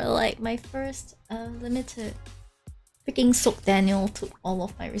 pull for like my first limited. Freaking Soak Daniel took all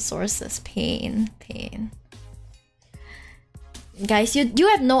of my resources. Pain. Guys, you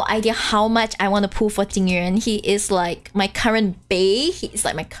have no idea how much I want to pull for Jing Yuan. He is like my current bae. He is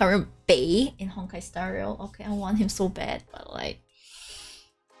like my current bae in Honkai Star Rail. Okay, I want him so bad, but like...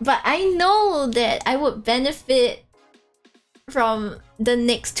 but I know that I would benefit from the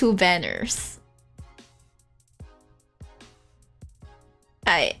next 2 banners.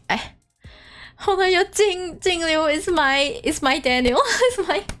 hold on, your Jing Liu is my Daniel. Is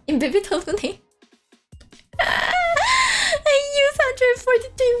my inevitable name. I use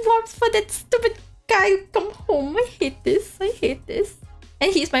 143 warps for that stupid guy who come home. I hate this. I hate this.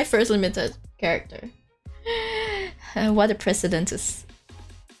 And he's my first limited character. What a precedent is.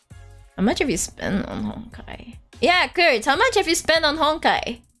 How much have you spent on Honkai? Yeah, Kurt, how much have you spent on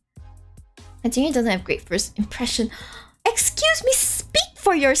Honkai? I think he doesn't have great first impression. Excuse me, speak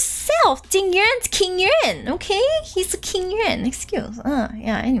for yourself. Jing Yuan's King Yuan, okay? He's a King Yuan. Excuse.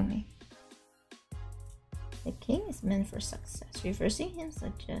 Yeah, anyway. The king is meant for success. Reversing him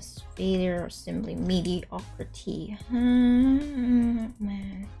suggests failure or simply mediocrity.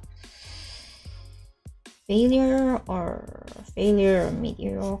 Man. Failure or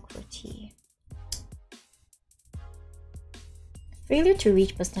mediocrity. Failure to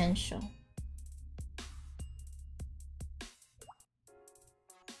reach potential.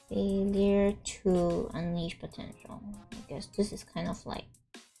 Failure to unleash potential. I guess this is kind of like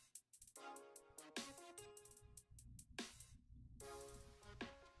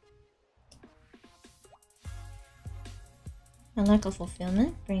a lack of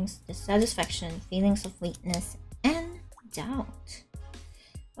fulfillment brings dissatisfaction, feelings of weakness, and doubt.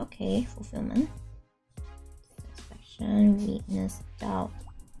 Okay, fulfillment. Satisfaction, weakness, doubt.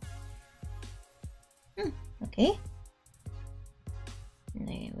 Okay.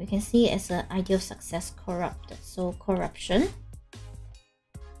 And we can see as an ideal success corrupted. So corruption.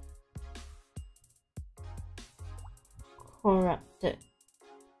 Corrupted.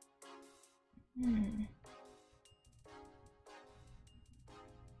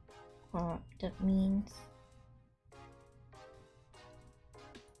 Corrupted means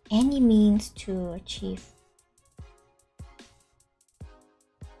any means to achieve.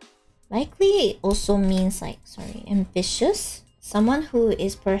 Likely it also means like, sorry, ambitious. Someone who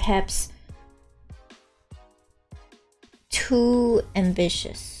is perhaps too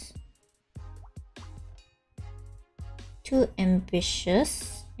ambitious. Too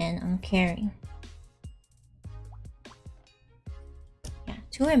ambitious and uncaring. Yeah,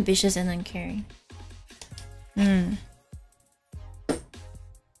 too ambitious and uncaring.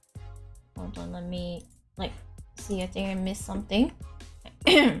 Hold on, let me like see. I think I missed something.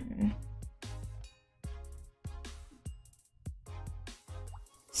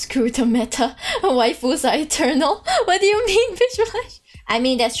 Screw the meta. Waifus are eternal. What do you mean, visualize? I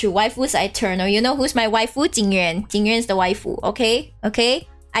mean, that's true. Waifus are eternal. You know who's my waifu? Jing Yuan. Jing Yuan is the waifu. Okay? Okay?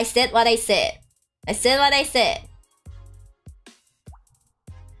 I said what I said. I said what I said.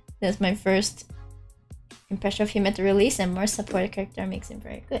 That's my first impression of him at the release, and more supported character makes him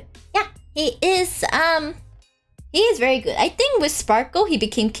very good. Yeah, he is very good. I think with Sparkle, he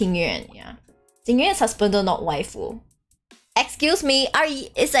became King Yuan. Yeah. Jing Yuan's husband, though, not waifu. Excuse me, are you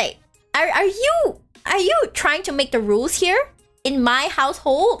trying to make the rules here in my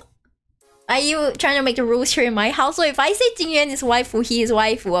household? Are you trying to make the rules here in my household? If I say Jing Yuan is waifu, he is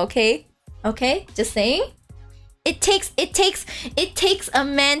waifu, okay? Okay, just saying. It takes a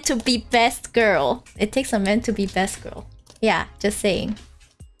man to be best girl. It takes a man to be best girl. Yeah, just saying.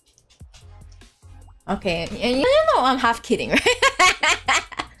 Okay, and you know I'm half kidding, right?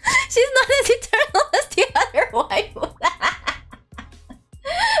 She's not as eternal as the other waifu.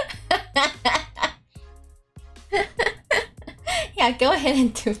 Yeah, go ahead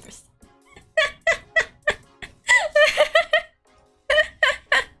and do first.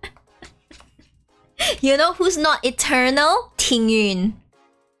 You know who's not eternal? Ting Yun.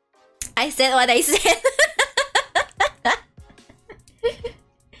 I said what I said.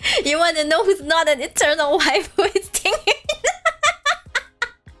 You want to know who's not an eternal wife? Who is Ting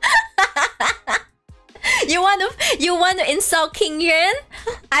Yun? You want to insult King Yuan?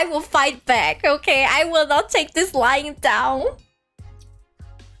 I will fight back, okay? I will not take this lying down.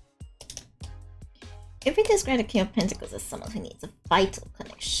 If we describe the King of Pentacles as someone who needs a vital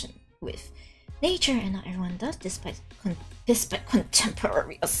connection with nature, and not everyone does, despite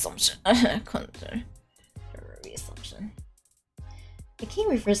contemporary assumption. Contemporary assumption. The king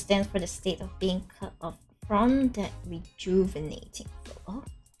reverse stands for the state of being cut off from that rejuvenating flow. Oh,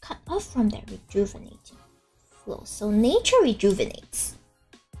 cut off from that rejuvenating flow. So nature rejuvenates.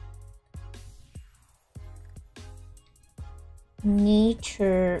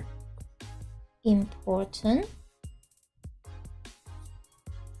 Nature important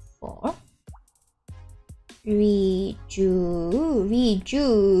for rejuvenation.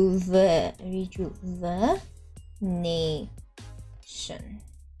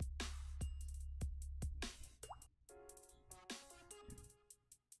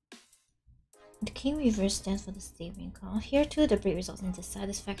 The king reverse stands for the saving call. Here too, the break results in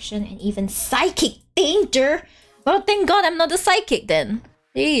dissatisfaction and even psychic danger. Well, thank God I'm not a psychic then.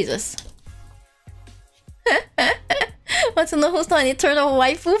 Jesus. Want to know who's not an eternal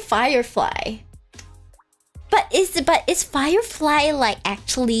waifu? Firefly. But is Firefly like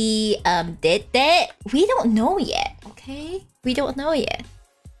actually did that? We don't know yet. Okay, we don't know yet.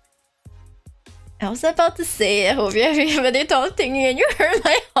 I was about to say, I hope you everybody talking and you hurt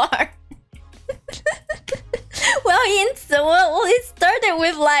my heart. Well, it started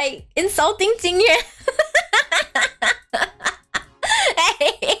with like insulting Jingyuan.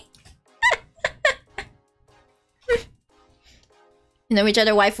 Hey. You know which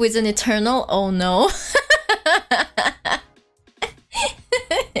other waifu is an eternal? Oh no.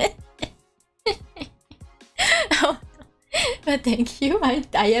 Oh, but thank you. I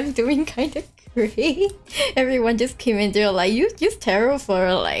am doing kind of great. Everyone just came in there like, use tarot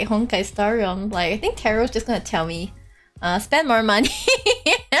for like Honkai Star Realm. Like, I think tarot's just gonna tell me, spend more money.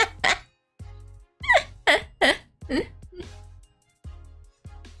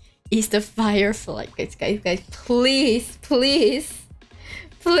 Is the Firefly, guys, please.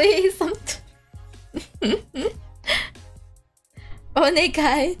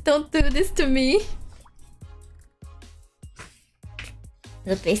 Onegai, don't do this to me.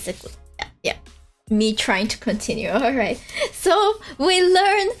 The basically, yeah. Me trying to continue. Alright. So we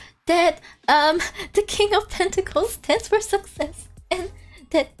learned that the King of Pentacles stands for success, and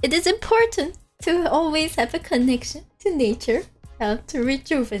that it is important to always have a connection to nature, to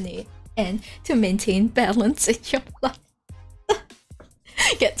rejuvenate, and to maintain balance in your life.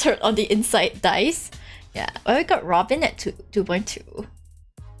 Get turned on the inside dice. Yeah, well, we got Robin at 2.2.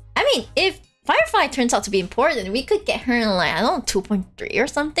 I mean, if Firefly turns out to be important, we could get her in like, I don't know, 2.3 or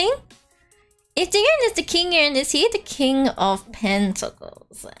something. If Jingyuan is the king, and is he the King of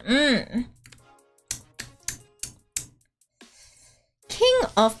Pentacles? King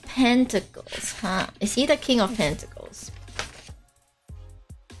of Pentacles, huh? Is he the King of Pentacles?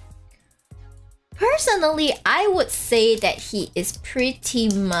 Personally, I would say that he is pretty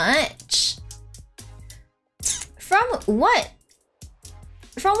much... From what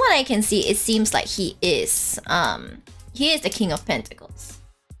I can see, it seems like he is the King of Pentacles.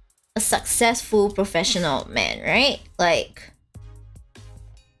 A successful professional man, right? Like,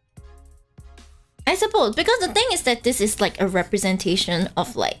 I suppose, because the thing is that this is like a representation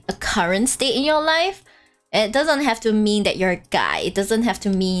of like a current state in your life. It doesn't have to mean that you're a guy. It doesn't have to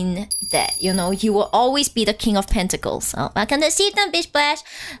mean that, you know, you will always be the King of Pentacles. Oh, welcome to Shibdom, Bitch Splash.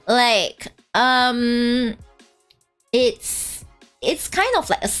 Like, it's kind of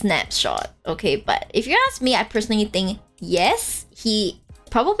like a snapshot, okay? But if you ask me, I personally think yes, he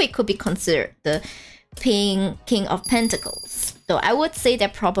probably could be considered the King of Pentacles. So I would say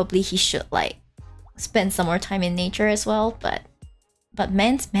that probably he should like spend some more time in nature as well. But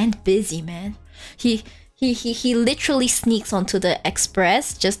man's busy, man. He literally sneaks onto the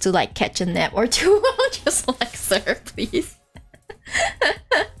express just to like catch a nap or two. Just like, sir, please.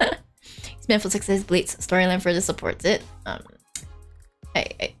 It's meant for success. Blade's storyline further supports it.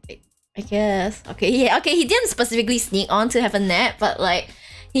 I guess. Okay, yeah, okay, he didn't specifically sneak on to have a nap, but like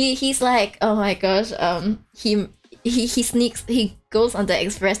he's like, oh my gosh, he goes on the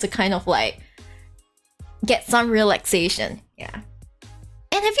express to kind of like get some relaxation. Yeah.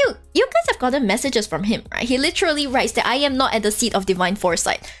 And have you guys have gotten messages from him, right? He literally writes that I am not at the seat of divine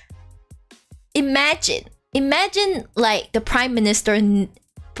foresight. Imagine like the Prime Minister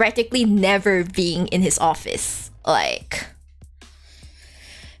practically never being in his office. Like,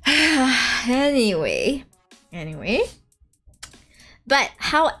 anyway. But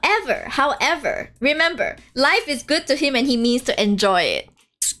however, remember, life is good to him and he means to enjoy it.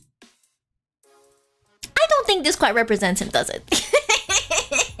 I don't think this quite represents him, does it?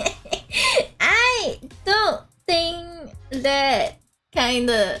 I don't think that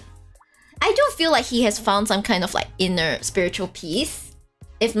kinda... I do feel like he has found some kind of like inner spiritual peace.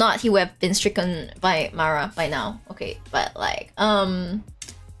 If not, he would have been stricken by Mara by now. Okay, but like, but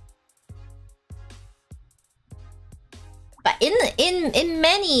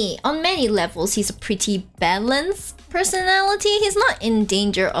on many levels, he's a pretty balanced personality. He's not in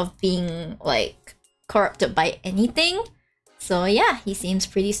danger of being like corrupted by anything. So yeah, he seems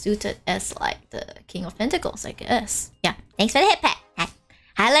pretty suited as like the King of Pentacles, I guess. Yeah, thanks for the hit pat.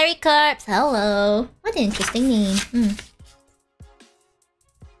 Hi Larry Corpse, hello. What an interesting name.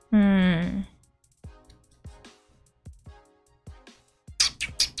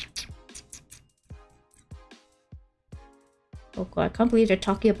 Oh god, I can't believe they're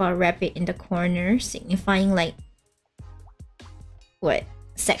talking about a rabbit in the corner, signifying like... What?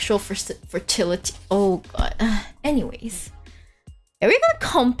 sexual fertility. Oh god. Anyways, are we gonna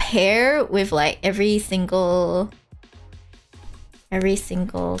compare with like every single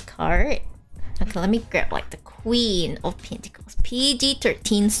card? Okay, let me grab like the Queen of Pentacles.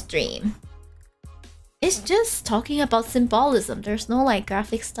 PG-13 stream. It's just talking about symbolism. There's no like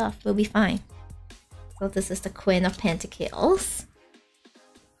graphic stuff. We'll be fine. So this is the Queen of Pentacles.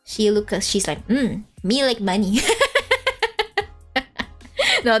 She's like, me like money.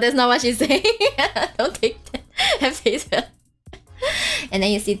 No, that's not what she's saying. Don't take that at face value. And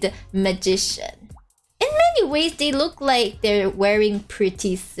then you see the Magician. In many ways, they look like they're wearing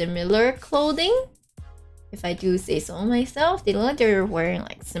pretty similar clothing. If I do say so myself, they look like they're wearing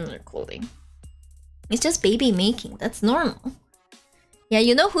like similar clothing. It's just baby making. That's normal. Yeah,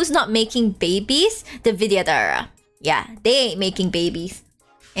 you know who's not making babies? The Vidyadhara. Yeah, they ain't making babies.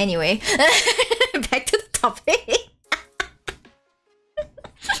 Anyway, back to the topic.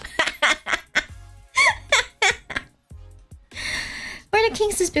 Where the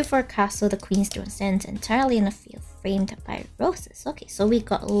king sits before a castle, the queen's throne stands entirely in a field framed by roses. Okay, so we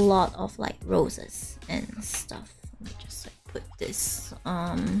got a lot of like roses and stuff. Let me just like put this.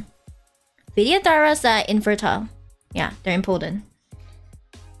 Vidyadharas are infertile. Yeah, they're impotent.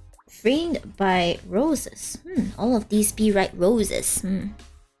 Framed by roses. All of these be right roses.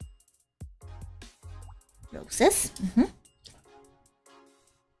 Roses.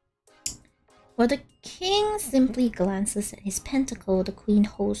 While the king simply glances at his pentacle, the queen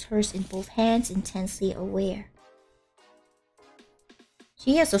holds hers in both hands, intensely aware.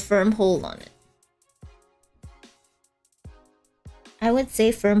 She has a firm hold on it. I would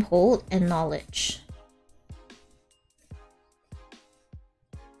say firm hold and knowledge.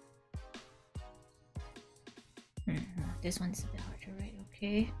 This one's a bit hard to write,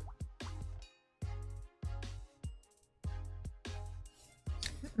 okay.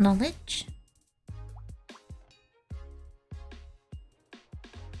 Knowledge.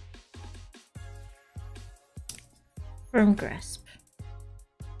 Firm grasp.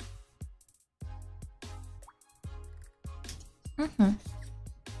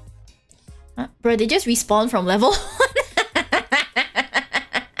 Bro, they just respawn from level 1.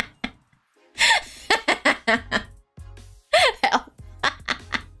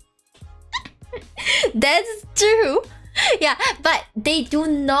 That's true. Yeah, but they do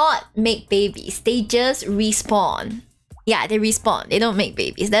not make babies. They just respawn. Yeah, they respawn. They don't make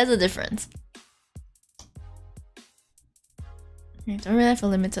babies. That's the difference. You don't really have a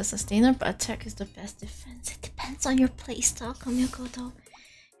limited sustainer, but attack is the best defense. It depends on your playstyle, Kamikoto.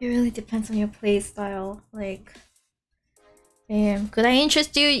 It really depends on your playstyle. Like, damn. Could I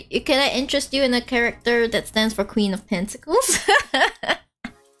interest you? Can I interest you in a character that stands for Queen of Pentacles?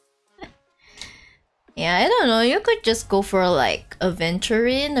 Yeah, I don't know. You could just go for like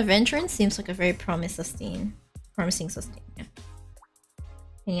Aventurine. Aventurine seems like a very promising sustain. Yeah.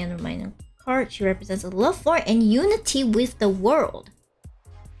 And reminder card. She represents a love for and unity with the world.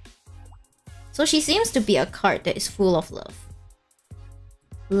 So she seems to be a card that is full of love.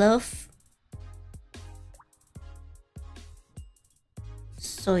 Love.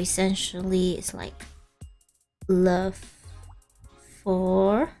 So essentially, it's like love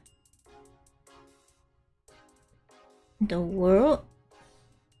for the world.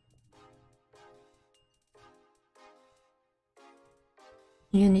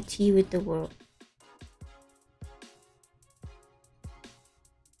 Unity with the world.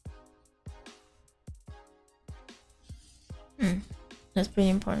 That's pretty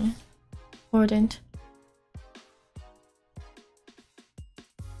important. The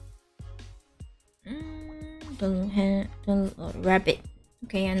rabbit.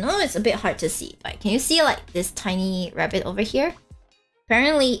 Okay, I know it's a bit hard to see, but can you see like this tiny rabbit over here?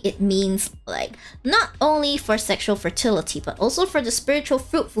 Apparently it means like not only for sexual fertility, but also for the spiritual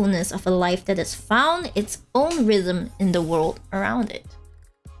fruitfulness of a life that has found its own rhythm in the world around it.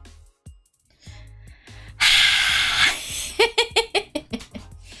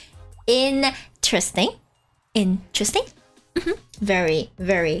 Interesting. Very,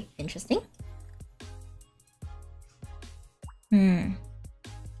 very interesting. I'm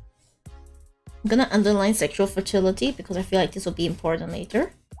gonna underline sexual fertility because I feel like this will be important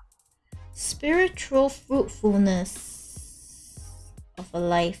later. Spiritual fruitfulness of a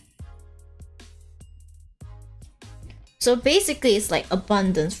life. So basically it's like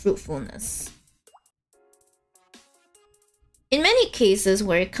abundance, fruitfulness. In many cases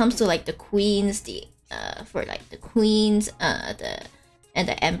where it comes to like the queens, and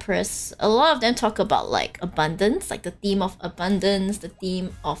the empress, a lot of them talk about like abundance, like the theme of abundance, the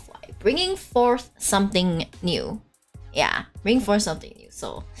theme of like bringing forth something new, Yeah, bring forth something new.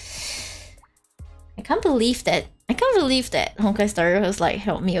 So I can't believe that Honkai Star has like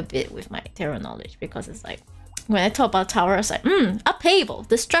helped me a bit with my tarot knowledge, because it's like when I talk about tower, it's like upheaval,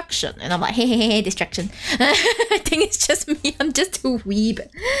 destruction, and I'm like hey destruction. I think it's just me. I'm just too weeb.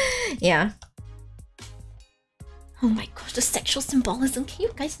 Yeah. Oh my gosh, the sexual symbolism. Can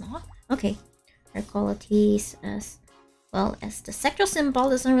you guys not? Okay. Her qualities as well as the sexual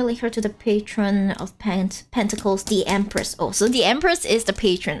symbolism relate her to the patron of Pentacles, the Empress. Oh, so the Empress is the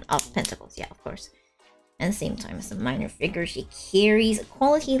patron of Pentacles. Yeah, of course. At the same time as a minor figure, she carries a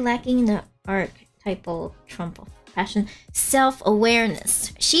quality lacking in the archetypal trump of passion,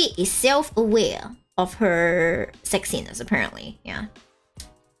 self-awareness. She is self-aware of her sexiness, apparently. Yeah.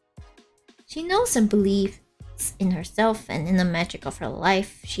 She knows and believes in herself and in the magic of her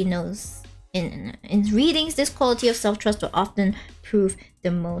life. She knows in readings, this quality of self-trust will often prove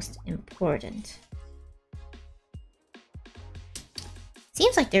the most important.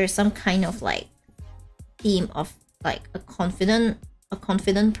 Seems like there is some kind of like theme of like a confident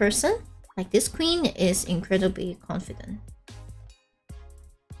person. Like this queen is incredibly confident.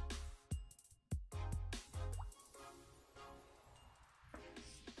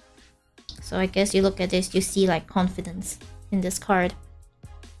 So I guess you look at this, you see like confidence in this card.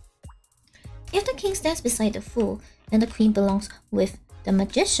 If the king stands beside the fool, then the queen belongs with the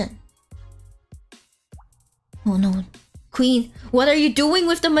magician. Oh no, queen, what are you doing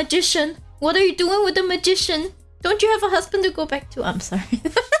with the magician? What are you doing with the magician? Don't you have a husband to go back to? I'm sorry.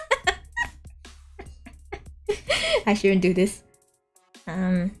 I shouldn't do this.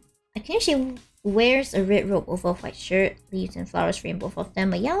 I think she wears a red robe over a white shirt, leaves and flowers frame both of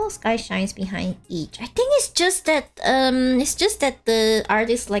them. A yellow sky shines behind each. I think it's just that the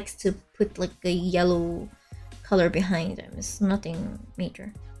artist likes to put like a yellow color behind them. It's nothing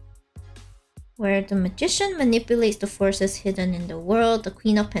major. Where the magician manipulates the forces hidden in the world, the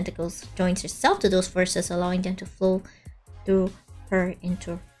Queen of Pentacles joins herself to those forces, allowing them to flow through her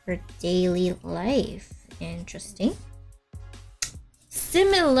into her daily life. Interesting.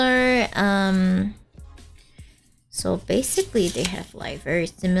 Similar, so basically they have like very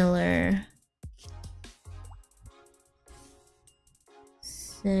similar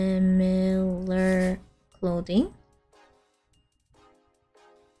clothing.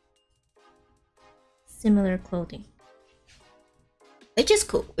 Similar clothing. Which is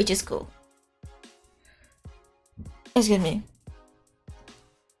cool, Excuse me.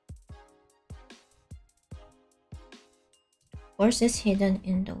 Forces hidden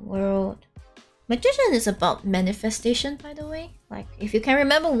in the world. Magician is about manifestation, by the way. Like if you can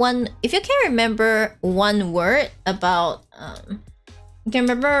remember one word about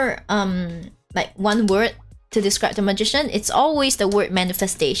like one word to describe the magician, it's always the word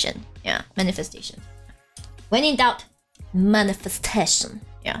manifestation. Yeah, manifestation. When in doubt, manifestation.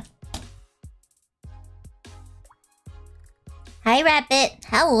 Yeah. Hi Rabbit,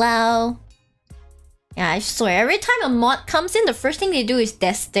 hello. Yeah, I swear, every time a mod comes in, the first thing they do is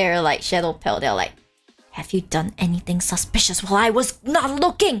they stare like Shadow Pell. They're like, have you done anything suspicious while I was not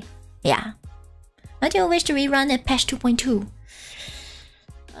looking? Yeah. What do you wish to rerun at patch 2.2?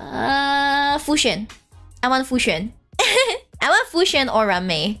 Fuxian. I want Fuxian. I want Fuxian or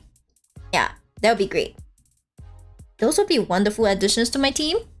Ranmei. Yeah, that would be great. Those would be wonderful additions to my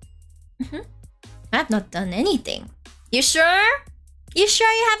team. I've not done anything. You sure? You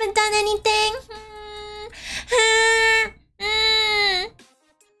sure you haven't done anything?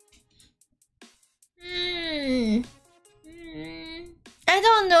 I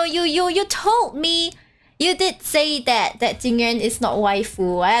don't know. You told me. You did say that Jingyuan is not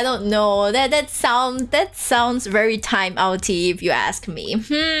waifu. I don't know. That sounds very timeouty if you ask me.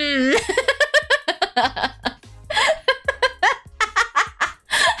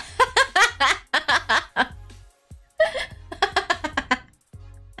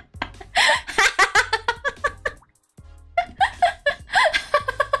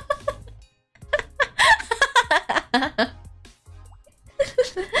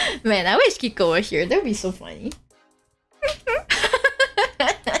 Man, I wish Kiko were here. That'd be so funny.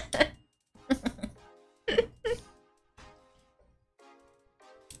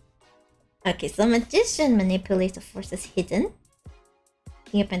 Okay, so magician manipulates the forces hidden.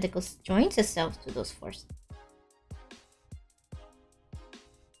 King of Pentacles joins herself to those forces.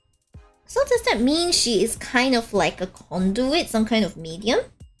 So does that mean she is kind of like a conduit, some kind of medium?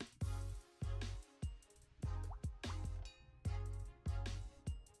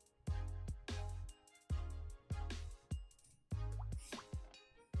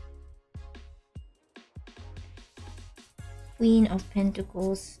 Queen of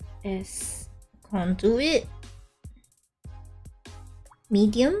Pentacles as conduit.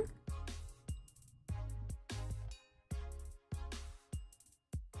 medium.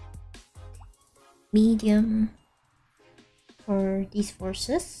 Medium for these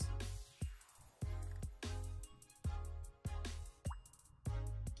forces.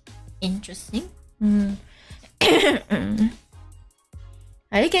 Interesting.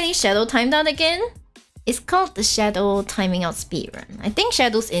 Are you getting Shadow timed out again? It's called the Shadow timing out speedrun. I think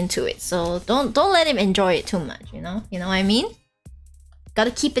Shadow's into it, so don't let him enjoy it too much, you know? You know what I mean?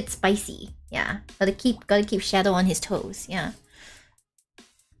 Gotta keep it spicy. Yeah. Gotta keep Shadow on his toes, yeah.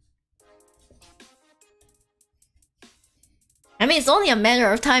 I mean, it's only a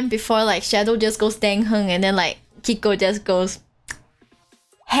matter of time before like Shadow just goes dang hung and then like Kiko just goes,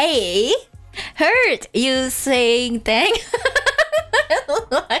 hey, heard you saying dang.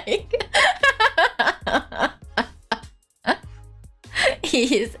 Like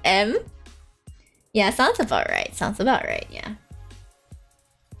he's M. Yeah, sounds about right. Sounds about right, yeah.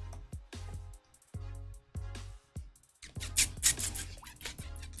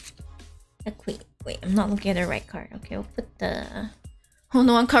 A queen. Wait, I'm not looking at the right card. Okay, we'll put the... Oh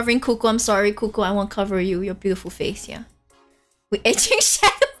no, I'm covering Kuku. I'm sorry, Kuku. I won't cover you. Your beautiful face, yeah. We're etching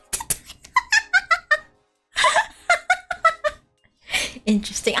shadow.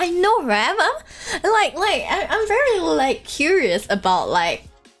 Interesting. I know, right? I'm very like curious about like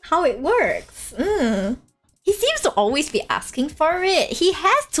how it works. He seems to always be asking for it. He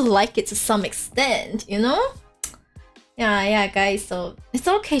has to like it to some extent, you know? Yeah, guys. So it's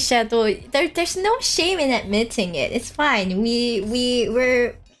okay, Shadow. There's no shame in admitting it. It's fine.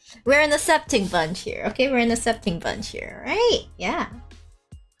 We're an accepting bunch here. Okay, we're an accepting bunch here, right? Yeah.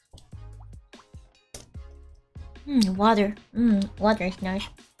 Water. Water is nice.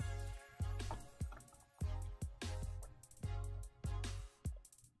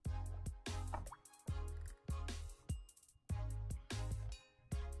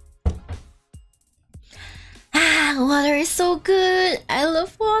 Water is so good. I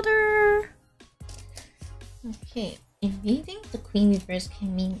love water. Okay, invading the Queen reverse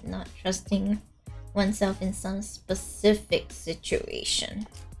can mean not trusting oneself in some specific situation.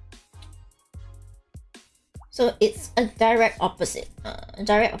 So it's a direct opposite.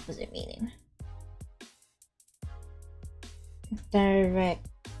 Direct opposite meaning. Direct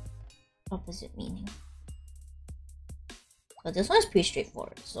opposite meaning. So this one's pretty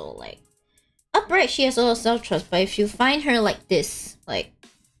straightforward. So like, upright, she has a lot of self-trust, but if you find her like this, like,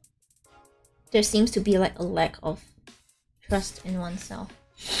 there seems to be like a lack of trust in oneself.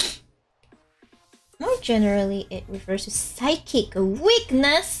 More generally, it refers to psychic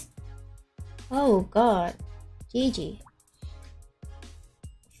weakness. Oh god. GG.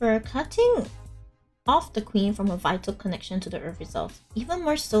 For cutting off the Queen from a vital connection to the Earth results, even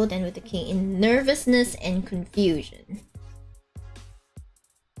more so than with the King, in nervousness and confusion.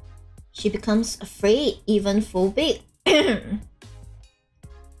 She becomes afraid, even phobic.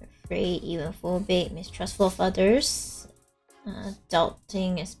 Afraid, even phobic, mistrustful of others,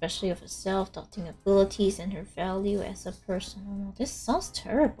 doubting especially of herself, doubting abilities and her value as a person. Oh, this sounds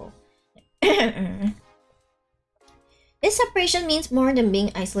terrible. This separation means more than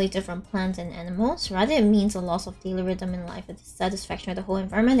being isolated from plants and animals. Rather, it means a loss of daily rhythm in life, a dissatisfaction with the whole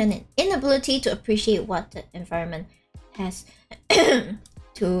environment, and an inability to appreciate what the environment has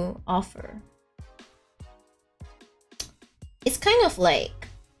to offer. It's kind of like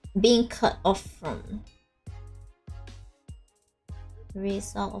being cut off from... the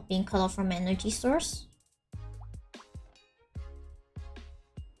result of being cut off from energy source.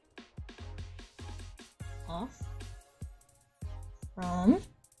 Off from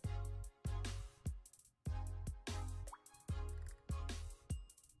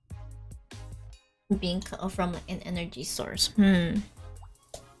being cut off from an energy source.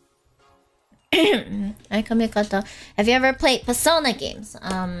 Have you ever played Persona games?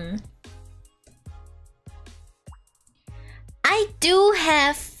 I do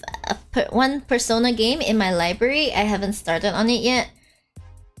have one Persona game in my library. I haven't started on it yet.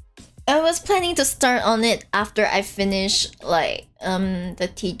 I was planning to start on it after I finish like the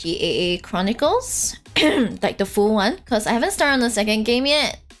TGAA Chronicles, like the full one, because I haven't started on the second game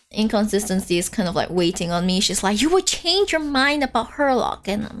yet. Inconsistency is kind of like waiting on me. She's like, you would change your mind about Herlock,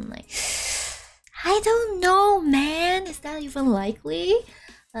 and I'm like, I don't know, man. Is that even likely?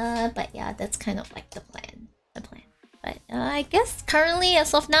 But yeah, that's kind of like the plan. But I guess currently,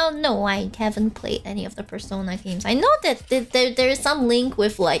 as of now, no, I haven't played any of the Persona games. I know that there is some link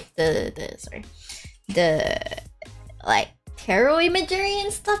with like the like tarot imagery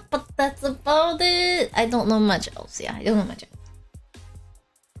and stuff, but that's about it. I don't know much else. Yeah, I don't know much else.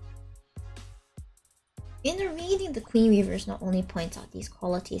 In the reading, the Queen Weavers not only points out these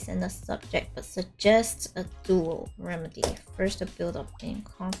qualities in the subject, but suggests a dual remedy. First, to build up in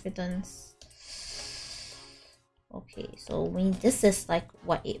confidence. Okay, so when this is like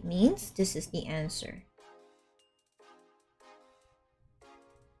what it means, this is the answer.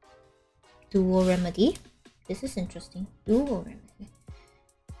 Dual remedy. This is interesting. Dual remedy.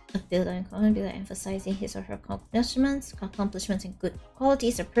 A builder and builder emphasizing his or her accomplishments and good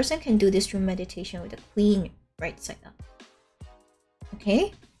qualities. A person can do this through meditation with the Queen right side up.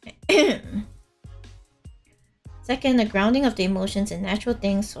 Okay. Second, the grounding of the emotions in natural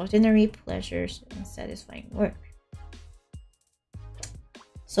things, ordinary pleasures, and satisfying work.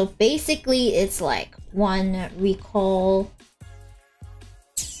 So basically, it's like one recall.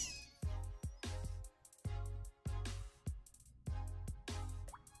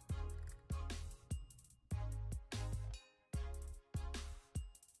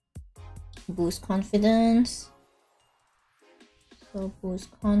 Boost confidence. So boost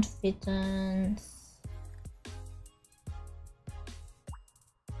confidence.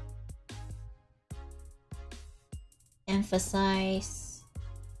 Emphasize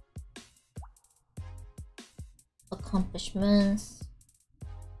accomplishments.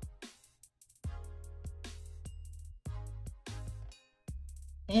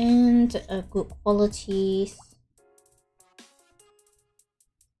 And good qualities.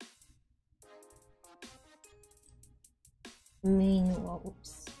 Meanwhile,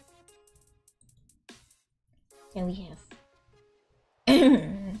 oops. Then we have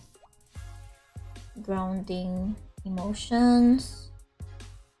grounding emotions.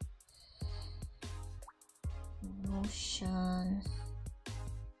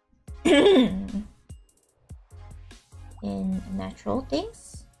 In natural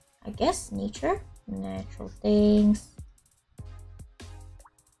things, I guess, nature, natural things.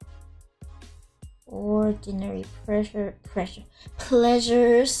 Ordinary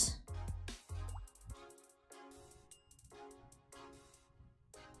pleasures.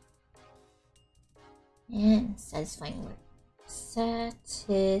 And satisfying work.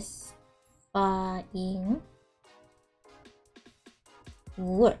 Satisfying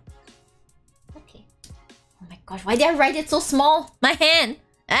work. Okay. Oh my gosh, why did I write it so small? My hand!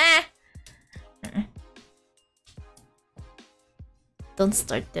 Ah! Don't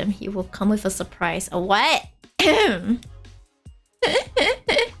start them. He will come with a surprise. A what?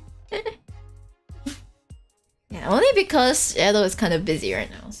 Yeah, only because Shadow is kind of busy right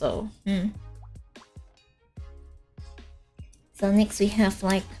now, so... So next we have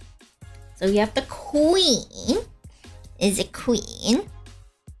like... So we have the Queen. Is a Queen.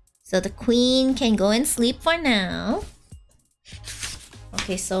 So the Queen can go and sleep for now.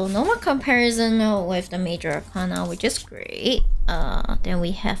 Okay, so no more comparison with the Major Arcana, which is great. Then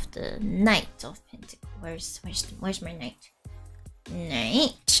we have the Knight of Pentacles. Where's my Knight?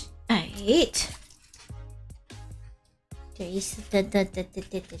 Knight. Alright. There is the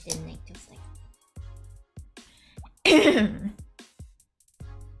Knight of like.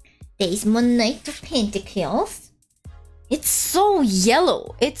 There is more Knight of Pentacles. It's so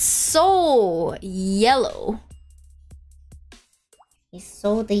yellow. It's so yellow. It's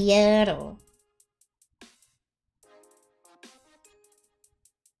so the yellow.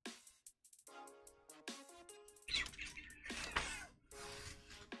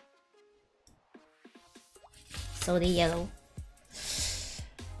 So the yellow.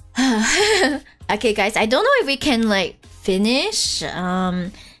 Okay, guys, I don't know if we can like finish.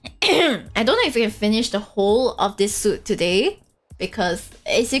 I don't know if we can finish the whole of this suit today, because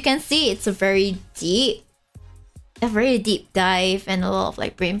as you can see, it's a very deep dive and a lot of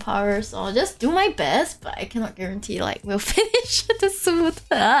like brain power. So I'll just do my best, but I cannot guarantee like we'll finish the suit.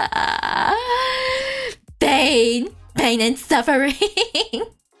 Pain and suffering.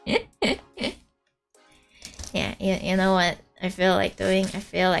 Yeah, you know what I feel like doing? I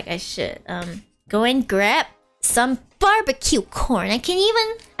feel like I should go and grab some barbecue corn. I can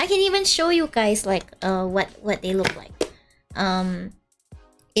even show you guys like what they look like.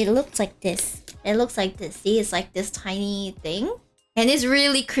 It looks like this. It looks like this. See, it's like this tiny thing, and it's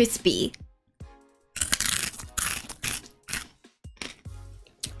really crispy.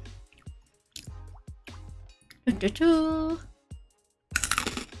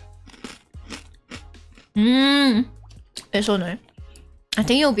 It's so nice. I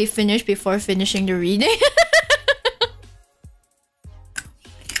think it'll be finished before finishing the reading.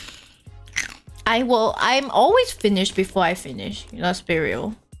 I'm always finished before I finish. Let's be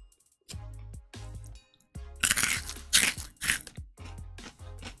real.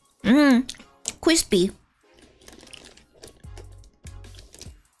 Crispy.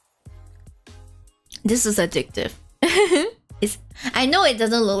 This is addictive. I know it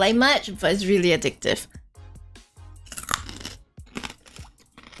doesn't look like much, but it's really addictive.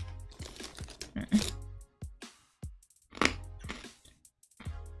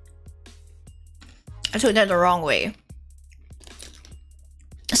 I took that the wrong way.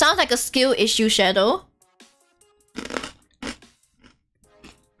 Sounds like a skill issue, Shadow.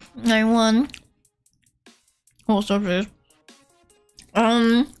 91. Also this.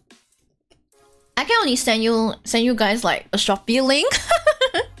 I can only send you guys like a Shopee link.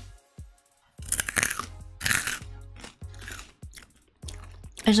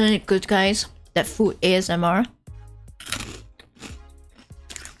 Isn't it good, guys? That food ASMR.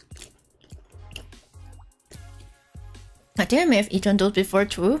 I think I may have eaten those before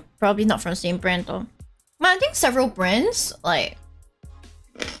too. Probably not from the same brand though. But I think several brands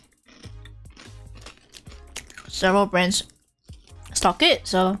stock it,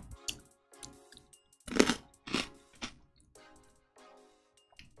 so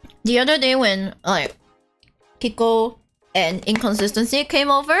the other day when like Kiko and Inconsistency came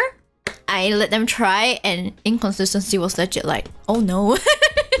over, I let them try and Inconsistency was legit like, oh no.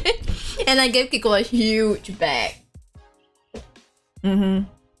 And I gave Kiko a huge bag. I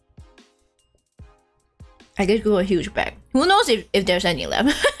gave Kiko a huge bag. Who knows if there's any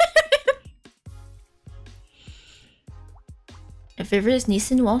left. My favorite is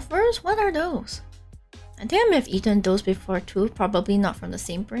Nissin waffles? What are those? I think I may have eaten those before too. Probably not from the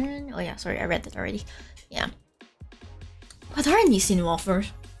same brand. Oh yeah, sorry, I read that already. Yeah. What are Nissin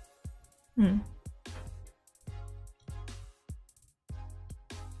waffles?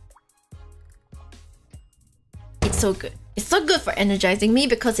 It's so good. It's so good for energizing me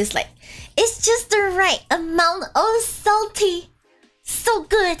because it's like, it's just the right amount of salty. So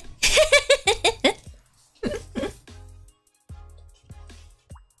good.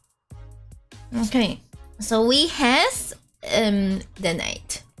 Okay, so we has the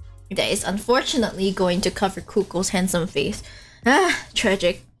knight that is unfortunately going to cover Kuko's handsome face. Ah,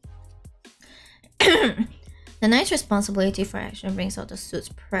 tragic. The knight's responsibility for action brings out the suit's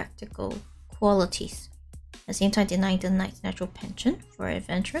practical qualities. At the same time, denying the knight's natural penchant for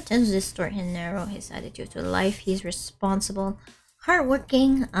adventure tends to distort and narrow his attitude to life. He's responsible,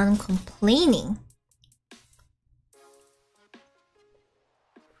 hardworking, uncomplaining.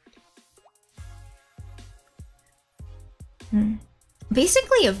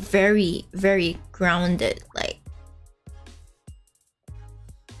 Basically a very, very grounded, like...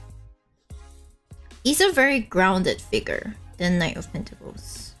 He's a very grounded figure, the Knight of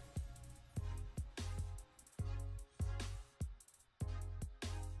Pentacles.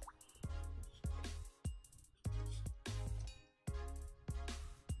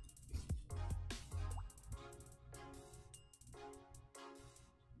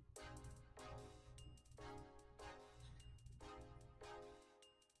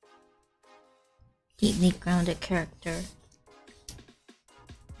 Deeply grounded character.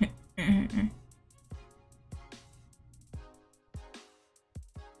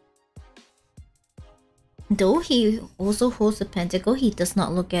 Though he also holds the pentacle, he does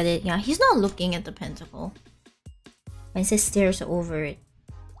not look at it. Yeah, he's not looking at the pentacle. He just stares over it.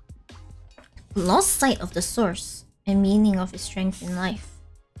 Lost sight of the source and meaning of his strength in life.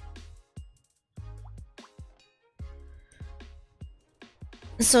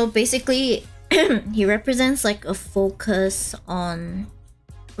 So basically, he represents like a focus on...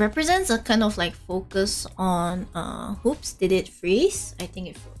 Represents a kind of like focus on... Oops, did it freeze? I think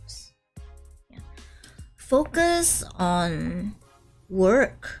it froze. Yeah. Focus on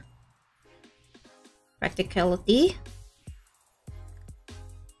work. Practicality.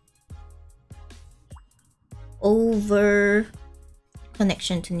 Over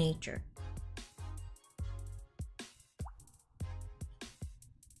connection to nature.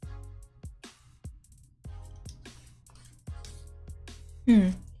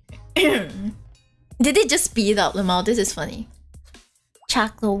 Did it just speed up, Lamau? This is funny.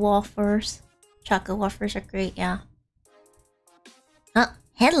 Chocolate waffles. Chocolate waffles are great, yeah.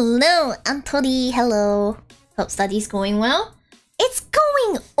 Hello, Anthony. Hello. Hope study's going well. It's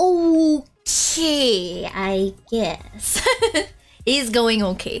going okay, I guess. It's going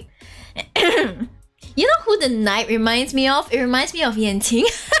okay. You know who the knight reminds me of? It reminds me of Yanting.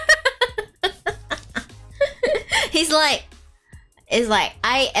 He's like... It's like,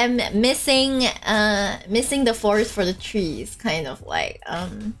 I am missing the forest for the trees, kind of like,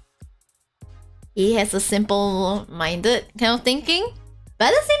 he has a simple-minded kind of thinking, but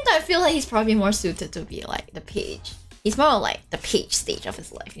at the same time, I feel like he's probably more suited to be like the page. He's more like the page stage of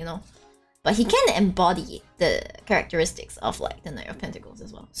his life, you know? But he can embody the characteristics of like the Knight of Pentacles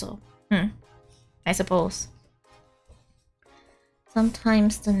as well, so, I suppose.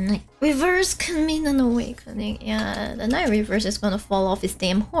 Sometimes the night reverse can mean an awakening. Yeah, the night reverse is gonna fall off his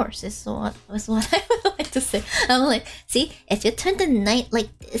damn horse. Is what I would like to say. I'm like, see, if you turn the night like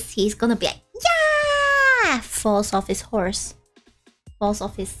this, he's gonna be like, yeah, falls off his horse, falls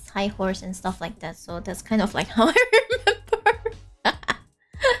off his high horse and stuff like that. So that's kind of like how I remember.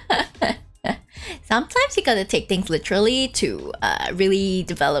 Sometimes you gotta take things literally to really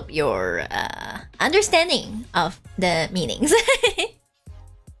develop your understanding of the meanings.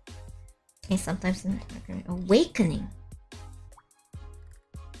 And sometimes an awakening.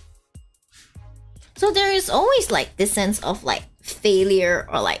 So there is always like this sense of like failure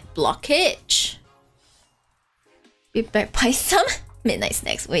or like blockage. Be back by some midnight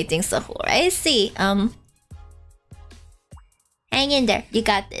snacks waiting sahur. I see. Hang in there. You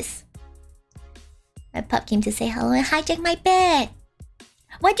got this. My pup came to say hello and hijack my bed.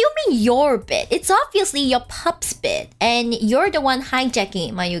 What do you mean your bed? It's obviously your pup's bed. And you're the one hijacking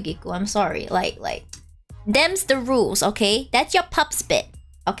it, Mayugiku. I'm sorry. Like, them's the rules, okay? That's your pup's bed,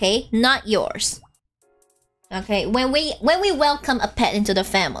 okay? Not yours. Okay? When we welcome a pet into the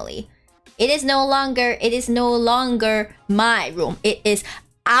family, it is no longer my room. It is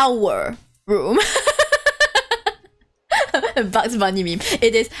our room. Bugs Bunny meme.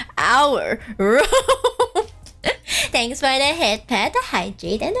 It is our room. Thanks for the head pat, the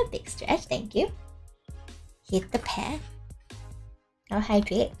hydrate, and the big stretch. Thank you. Hit the pad. I'll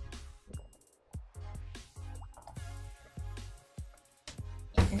hydrate.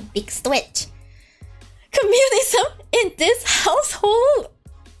 And big stretch. Communism in this household.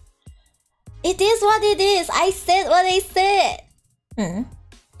 It is what it is. I said what I said.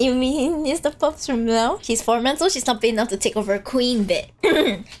 You mean it's the pup's room now? She's 4 months old, she's not big enough to take over a queen bed.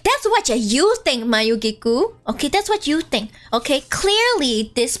 That's what you think, Mayugiku. Okay, that's what you think. Okay,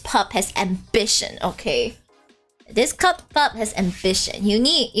 clearly this pup has ambition, okay? This pup has ambition. You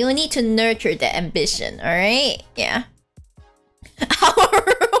need to nurture the ambition, alright? Yeah. Our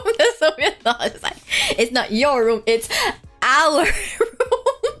room, that's so weird. It's like, it's not your room, it's our room.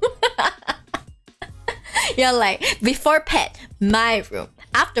 You're like, before pet, my room.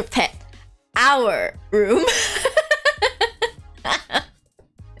 After pet, our room.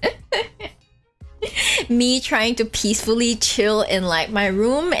 Me trying to peacefully chill in like my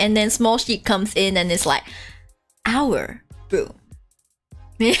room, and then small sheep comes in and it's like, our room.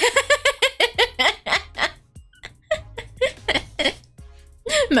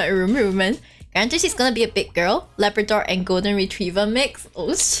 My room, man. Granted, she's gonna be a big girl, Labrador and Golden Retriever mix.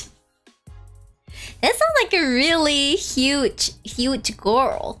 Oh shit. That sounds like a really huge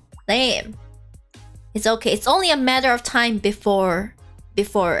girl. Damn. It's okay. It's only a matter of time before it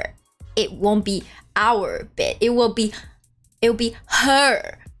won't be our bed. It will be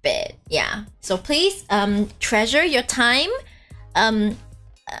her bed. Yeah. So please treasure your time. Being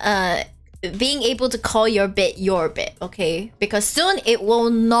able to call your bed, okay? Because soon it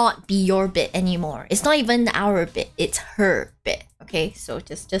will not be your bed anymore. It's not even our bed. It's her bed. Okay? So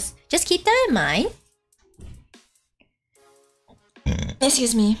just keep that in mind.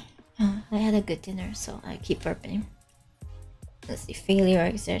 Excuse me. I had a good dinner, so I keep burping. Let's see. Failure or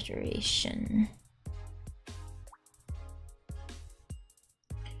exaggeration.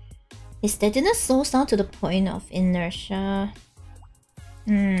 His steadiness slows down to the point of inertia.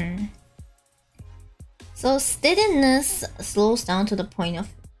 So steadiness slows down to the point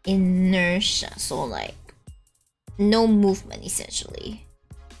of inertia. So like no movement essentially.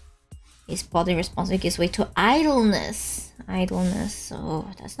 His body response gives way to idleness. So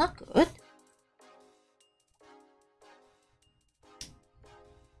that's not good.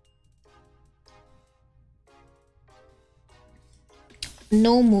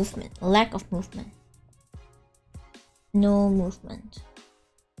 No movement. Lack of movement. No movement.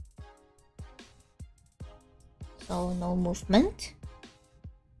 So no movement.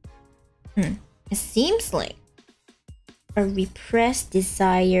 It seems like a repressed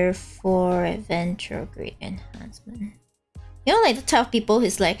desire for retrograde enhancement. You know, like the type of people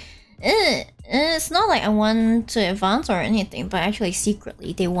who's like, it's not like I want to advance or anything, but actually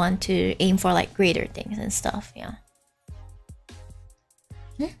secretly they want to aim for like greater things and stuff. Yeah.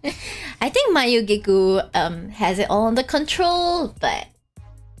 I think Mayugiku has it all under control, but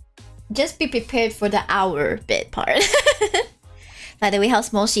just be prepared for the hour bit part. By the way, how's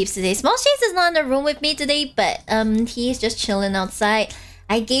Small Sheeps today? Small Sheeps is not in the room with me today, but he's just chilling outside.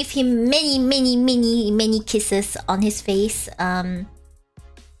 I gave him many kisses on his face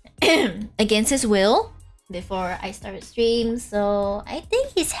against his will before I started stream, so I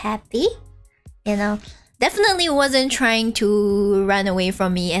think he's happy. You know, Definitely wasn't trying to run away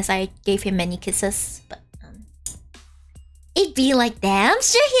from me as I gave him many kisses, but it be like that. I'm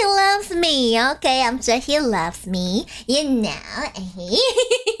sure he loves me. Okay, I'm sure he loves me. You know.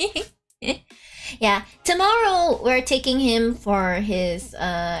 Yeah, tomorrow we're taking him for his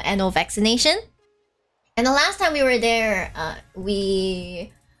annual vaccination. And the last time we were there, how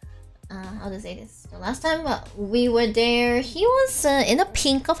to say this? The last time we were there, he was in a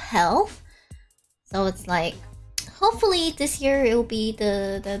pink of health. So it's like, hopefully this year it'll be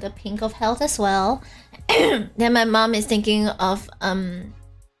the pink of health as well. Then my mom is thinking of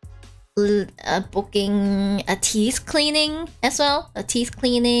booking a teeth cleaning as well. A teeth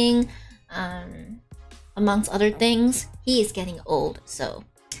cleaning, amongst other things. He is getting old, so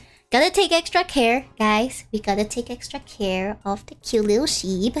gotta take extra care, guys. We gotta take extra care of the cute little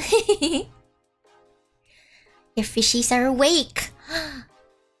sheep. Your fishies are awake.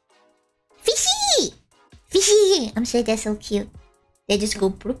 Fishy! Fishy! I'm sure they're so cute. They just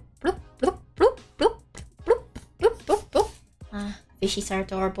go bloop, bloop, bloop, bloop, bloop, bloop, bloop, bloop, bloop. Ah, fishies are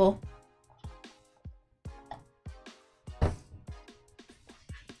adorable.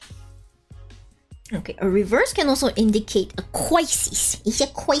 Okay, a reverse can also indicate a crisis. It's a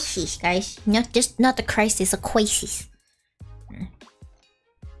crisis, guys. Not a crisis, a crisis.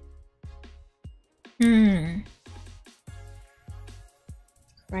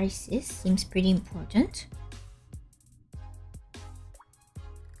 Crisis seems pretty important.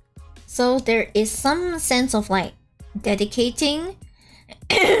 So there is some sense of like dedicating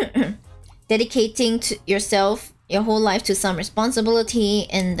to yourself, your whole life, to some responsibility,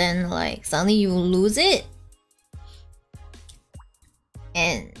 and then like suddenly you lose it,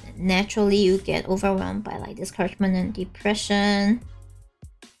 and naturally you get overwhelmed by like discouragement and depression.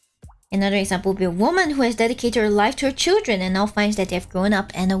 Another example would be a woman who has dedicated her life to her children and now finds that they've grown up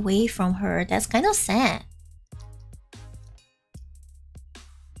and away from her. That's kind of sad.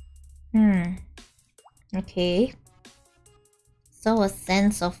 Okay. So a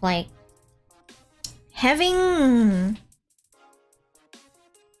sense of like having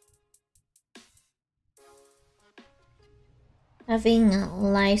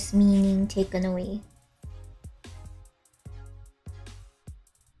life's meaning taken away.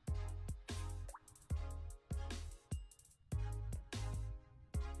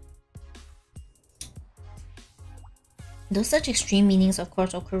 Though such extreme meanings of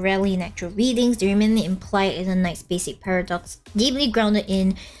course occur rarely in actual readings, they remain implied in the knight's basic paradox. Deeply grounded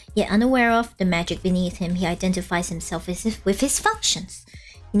in, yet unaware of, the magic beneath him, he identifies himself with his functions.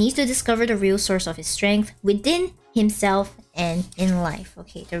 He needs to discover the real source of his strength within himself and in life.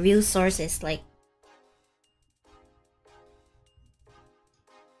 Okay, the real source is like...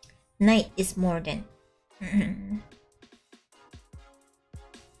 Knight is more than...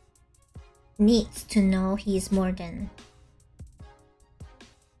 needs to know he is more than...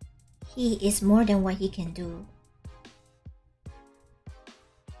 He is more than what he can do.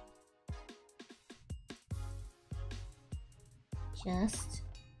 Just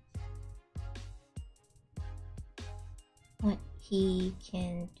what he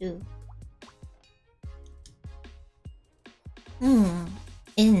can do.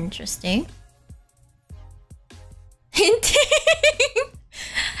 Interesting.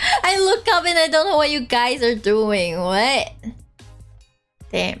 I look up and I don't know what you guys are doing. What?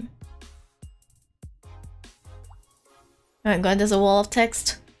 Damn. Oh my god, there's a wall of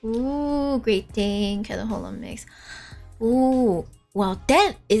text. Ooh, great thing. Can I hold on mix? Ooh, wow,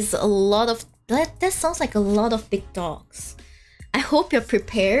 that is a lot of... That sounds like a lot of big dogs. I hope you're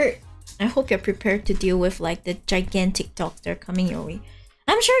prepared. I hope you're prepared to deal with like the gigantic dogs that are coming your way.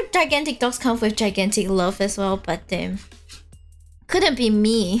 I'm sure gigantic dogs come with gigantic love as well, but couldn't be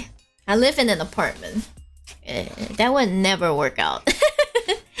me. I live in an apartment. That would never work out.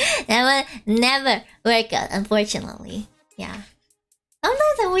 That would never work out, unfortunately. Yeah.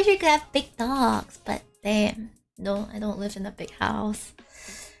 Sometimes I wish we could have big dogs, but damn. No, I don't live in a big house.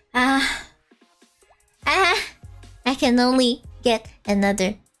 I can only get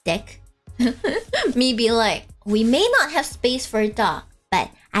another deck. Me be like, we may not have space for a dog,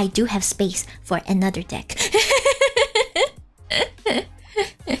 but I do have space for another deck.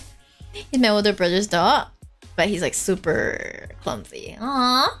 He's my older brother's dog, but he's like super clumsy.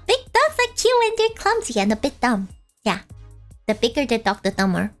 Aww, big dogs are cute when they're clumsy and a bit dumb. Yeah, the bigger the dog, the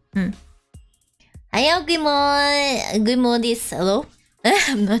dumber. Hiya, good morning, hello.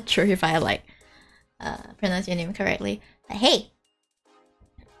 I'm not sure if I like pronounce your name correctly, but hey,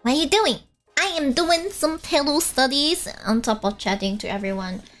 what are you doing? I am doing some tarot studies on top of chatting to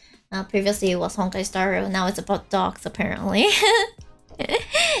everyone. Previously it was Honkai Star Rail, now it's about dogs apparently.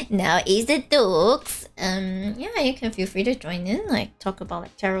 Now it's the dogs. yeah, you can feel free to join in, like talk about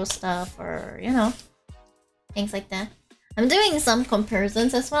like tarot stuff or you know, things like that. I'm doing some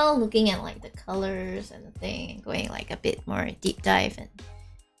comparisons as well, looking at like the colors and the thing, going like a bit more deep dive and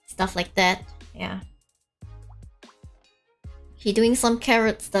stuff like that. Yeah. You're doing some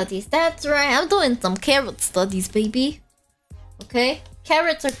carrot studies. That's right, I'm doing some carrot studies, baby. Okay?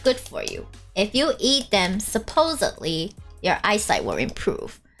 Carrots are good for you. If you eat them, supposedly, your eyesight will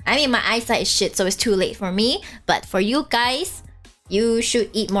improve. I mean, my eyesight is shit, so it's too late for me. But for you guys, you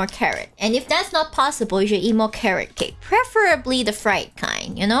should eat more carrot. And if that's not possible, you should eat more carrot cake. Preferably the fried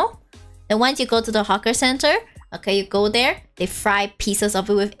kind, you know? And once you go to the hawker center, okay, you go there, they fry pieces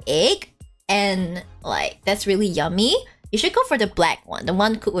of it with egg. And like, that's really yummy. You should go for the black one, the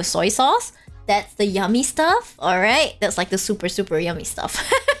one cooked with soy sauce. That's the yummy stuff, alright? That's like the super, super yummy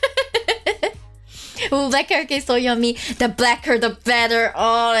stuff. Ooh, black carrot cake is so yummy. The blacker, the better.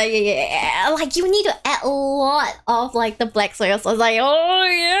 Oh, yeah. Like, you need to add a lot of, like, the black soy sauce. Like, oh,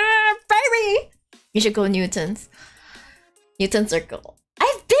 yeah, baby! You should go Newton's. Newton Circle.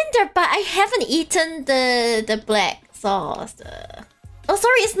 I've been there, but I haven't eaten the black sauce. Oh,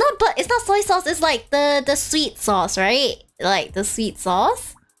 sorry, it's not soy sauce. It's like the sweet sauce, right? Like, the sweet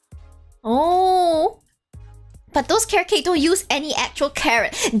sauce. Oh. But those carrot cake don't use any actual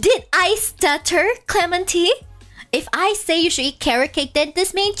carrot. Did I stutter, Clementine? If I say you should eat carrot cake, then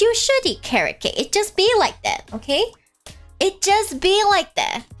this means you should eat carrot cake. It just be like that, okay? It just be like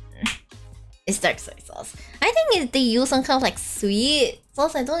that. It's dark soy sauce. I think they use some kind of like sweet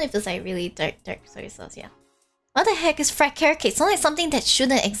sauce. I don't know if it's like really dark soy sauce, yeah. What the heck is fried carrot cake? It's not like something that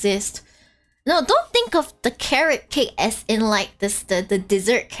shouldn't exist. No, don't think of the carrot cake as in like this the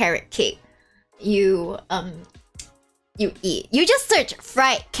dessert carrot cake. You eat. You just search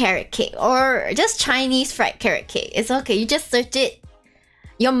fried carrot cake or just Chinese fried carrot cake. It's okay. You just search it.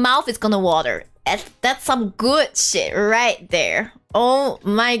 Your mouth is gonna water. That's some good shit right there. Oh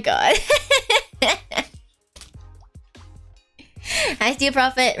my god. Hi, Steel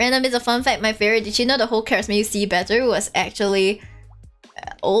Prophet. Random is a fun fact. My favorite. Did you know the whole carrots make you see better was actually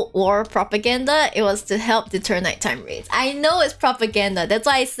old war propaganda? It was to help deter nighttime raids. I know it's propaganda. That's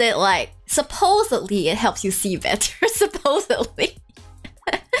why I said like supposedly it helps you see better. Supposedly.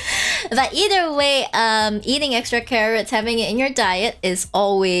 But either way, eating extra carrots, having it in your diet is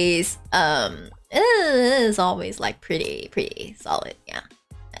always like pretty solid. Yeah.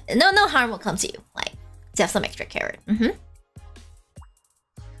 No harm will come to you. Like to have some extra carrot.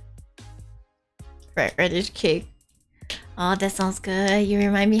 Right, radish cake. Oh, that sounds good. You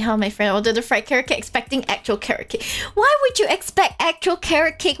remind me how my friend ordered the fried carrot cake expecting actual carrot cake. Why would you expect actual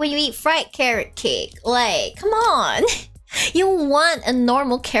carrot cake when you eat fried carrot cake? Like, come on. You want a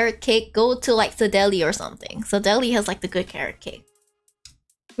normal carrot cake, go to like Sodeli or something. Sodeli has like the good carrot cake.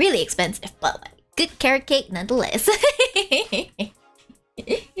 Really expensive, but like good carrot cake nonetheless.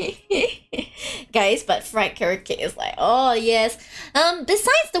 Guys, but fried carrot cake is like, oh yes.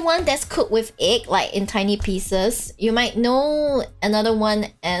 Besides the one that's cooked with egg, like in tiny pieces, you might know another one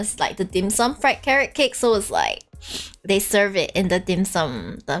as like the dim sum fried carrot cake. So it's like they serve it in the dim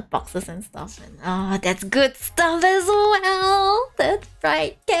sum, the boxes and stuff, and oh, that's good stuff as well. That's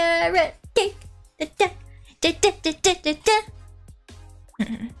fried carrot cake.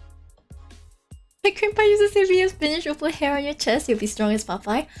 My grandpa uses if you have spinach or put hair on your chest, you'll be strong as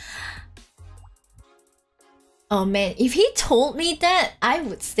Popeye. Oh man, if he told me that, I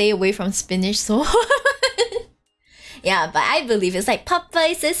would stay away from spinach so hard. Yeah, but I believe it's like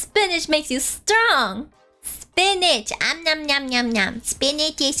Popeye says spinach makes you strong. Spinach, nom nom nom nom.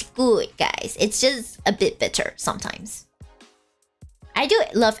 Spinach is good, guys. It's just a bit bitter sometimes. I do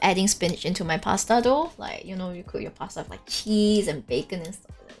love adding spinach into my pasta though. Like, you know, you cook your pasta with like cheese and bacon and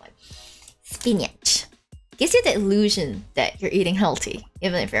stuff. And like spinach gives you the illusion that you're eating healthy,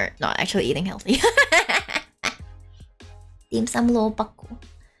 even if you're not actually eating healthy. Dim sum lo baku.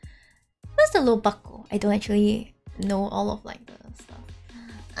 What's the lo baku? I don't actually know all of like the stuff.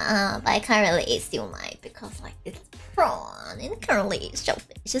 But I can't really eat still my because like it's prawn and currently it's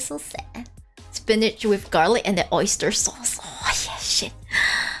shellfish. It's just so sad. Spinach with garlic and the oyster sauce. Oh yeah, shit.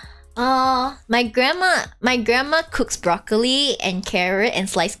 My grandma cooks broccoli and carrot and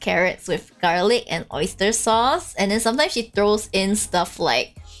sliced carrots with garlic and oyster sauce, and then sometimes she throws in stuff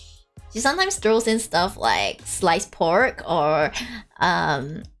like sliced pork or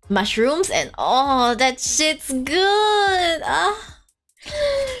mushrooms, and oh, that shit's good.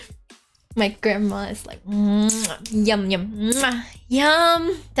 My grandma is like yum yum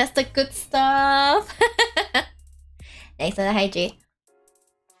yum. That's the good stuff. Thanks for the hydrate.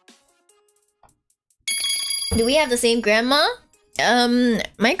 Do we have the same grandma?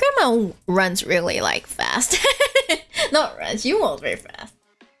 My grandma runs really like fast. Not runs, she walks very fast.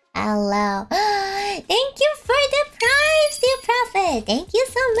 Hello. Thank you for the prize, dear prophet. Thank you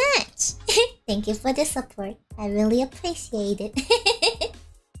so much. Thank you for the support. I really appreciate it.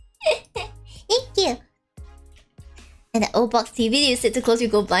 Thank you. And the old box TV, you sit too close, you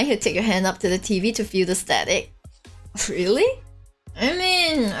go blind, you take your hand up to the TV to feel the static. Really? I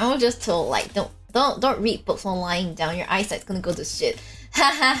mean, I was just told like don't read books while lying down, your eyesight's gonna go to shit.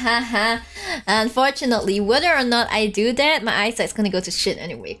 Ha ha ha ha. Unfortunately, whether or not I do that, my eyesight's gonna go to shit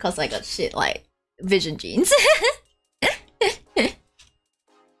anyway, cause I got shit like vision genes.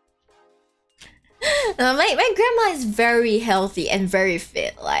 My grandma is very healthy and very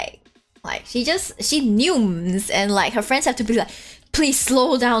fit. Like she neumes, and like her friends have to be like, please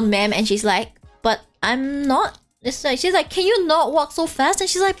slow down, ma'am, and she's like, but I'm not. It's like, she's like, can you not walk so fast? And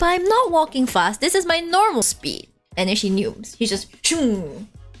she's like, but I'm not walking fast. This is my normal speed. And then she neumes. She's just shoo.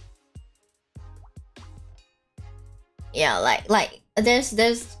 Yeah, like there's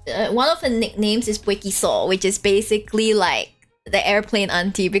one of her nicknames is Wiki Saw, which is basically like the airplane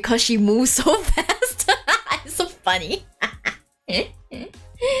auntie because she moves so fast. It's so funny.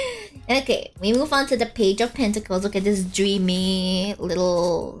 Okay, we move on to the Page of Pentacles. Look at this dreamy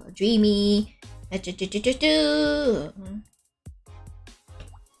little dreamy.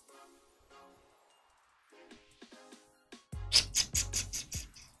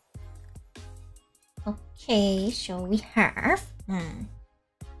 Okay, so we have.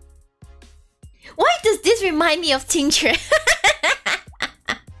 Why does this remind me of Tincture?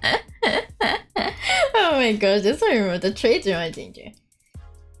 Oh my gosh, that's why I remember the traits remind Tincture.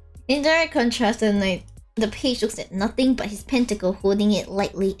 In direct contrast, and like the page looks at nothing but his pentacle holding it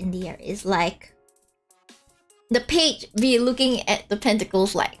lightly in the air. It's like the page be looking at the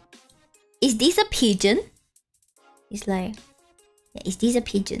pentacles like, is this a pigeon? It's like, yeah, is this a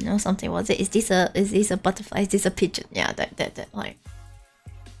pigeon or something? Was it? Is this a butterfly? Is this a pigeon? Yeah, that like,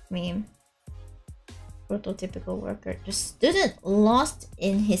 I mean, prototypical worker, the student lost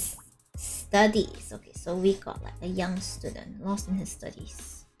in his studies. Okay, so we got like a young student lost in his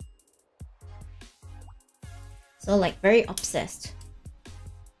studies. So like very obsessed,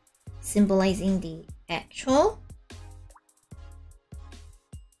 symbolizing the actual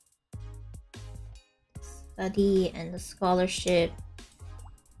study and the scholarship.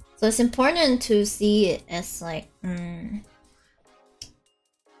 So it's important to see it as like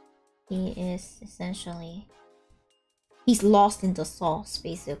he is essentially, he's lost in the sauce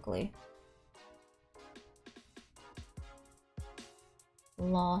basically.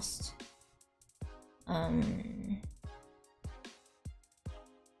 Lost.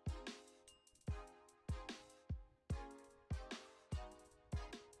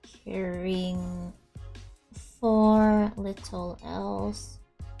 Caring for little else.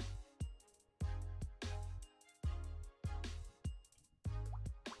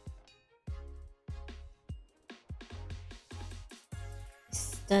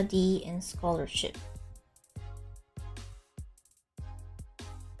 Study and scholarship.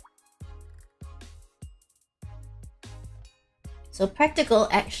 So practical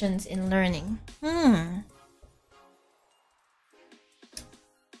actions in learning.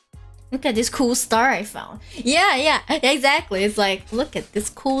 Look at this cool star I found. Yeah, exactly. It's like, look at this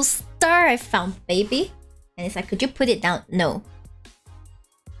cool star I found, baby. And it's like, could you put it down? No.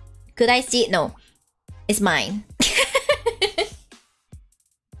 Could I see it? No. It's mine.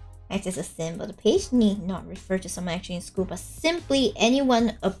 Acts as a symbol. The page need not refer to someone actually in school, but simply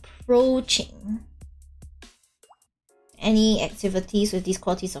anyone approaching any activities with these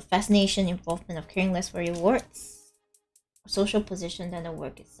qualities of fascination, involvement, of caring less for rewards, social position than the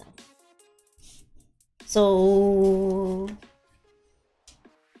work itself. So,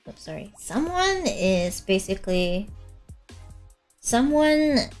 oops, sorry. Someone is basically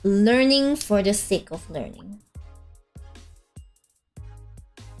someone learning for the sake of learning.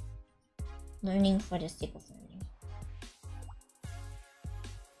 Learning for the sake of learning.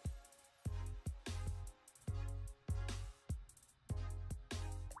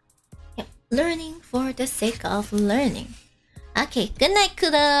 Learning for the sake of learning. Okay, good night,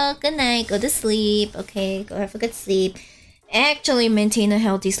 Kudo. Good night. Go to sleep. Okay, go have a good sleep. Actually maintain a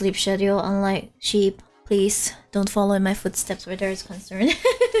healthy sleep schedule, unlike sheep. Please don't follow in my footsteps where there is concern.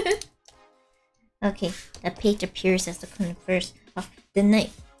 Okay, that page appears as the converse of the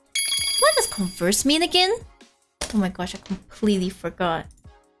night. What does converse mean again? Oh my gosh, I completely forgot.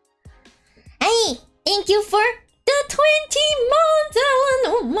 Hey, thank you for the 20 months, Alan.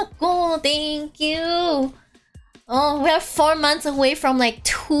 Oh my god, thank you. Oh, we're 4 months away from like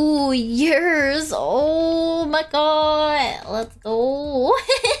 2 years. Oh my god. Let's go.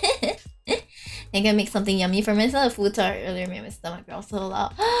 I can make something yummy for myself. Food tart earlier made my stomach growl so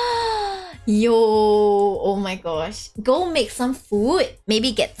loud. Yo, oh my gosh. Go make some food.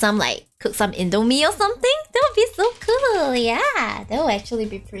 Maybe get some like, cook some Indomie or something. That would be so cool. Yeah, that would actually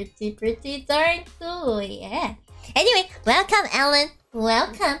be pretty darn cool. Yeah. Anyway, welcome Alan.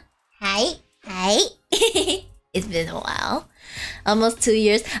 Welcome. Hi. It's been a while. Almost 2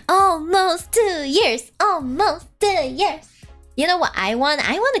 years. Almost 2 years. Almost 2 years. You know what I want?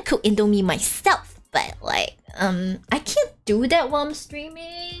 I want to cook Indomie myself, but like, I can't do that while I'm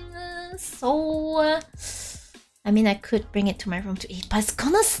streaming. I mean, I could bring it to my room to eat, but it's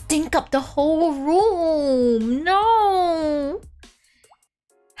gonna stink up the whole room. No.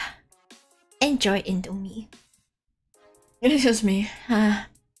 Enjoy Indomie. It's just me.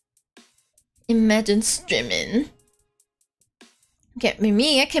 Imagine streaming. Get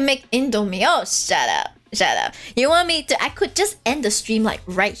me, I can make Indomie. Oh, shut up. You want me to? I could just end the stream like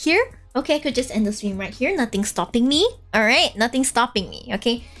right here. Okay, I could just end the stream right here. Nothing stopping me. Alright, nothing stopping me.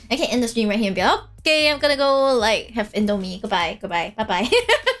 Okay, I can end the stream right here and be like, okay, I'm gonna go like have Indomie. Goodbye, bye.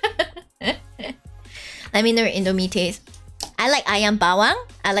 Let me know your Indomie taste. I like ayam bawang.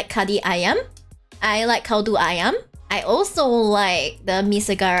 I like kari ayam. I like kaldu ayam. I also like the mee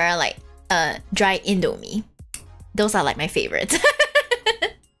segara, like dry Indomie. Those are like my favorites.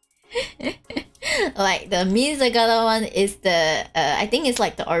 Like the mee segara one is the I think it's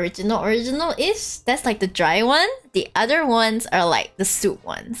like the original-ish. That's like the dry one. The other ones are like the soup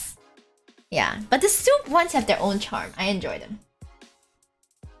ones. Yeah, but the soup ones have their own charm. I enjoy them.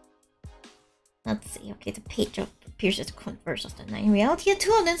 Let's see. Okay, the page appears as converse of the 9. In reality,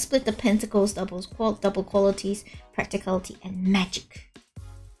 two of them split the Pentacles, double qualities, practicality, and magic.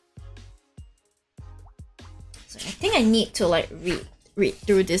 So I think I need to like read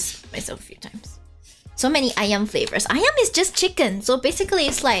through this myself a few times. So many ayam flavors. Ayam is just chicken, so basically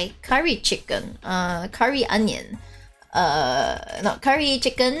it's like curry chicken, curry onion, not curry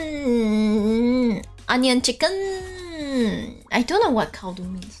chicken, onion chicken. I don't know what kaldu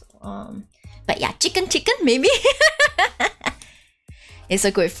means. But yeah, chicken maybe. It's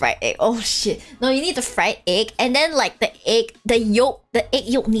a good fried egg. Oh shit! No, you need the fried egg, and then like the egg yolk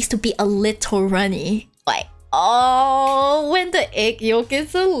needs to be a little runny, like. Oh, when the egg yolk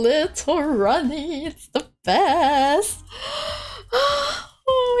is a little runny, it's the best.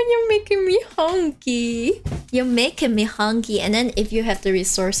 Oh, you're making me hungry. You're making me hungry. And then if you have the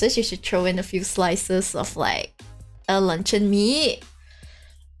resources, you should throw in a few slices of like a luncheon meat.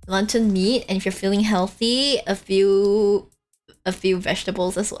 And if you're feeling healthy, a few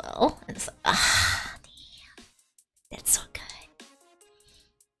vegetables as well. And it's like, damn, that's so good.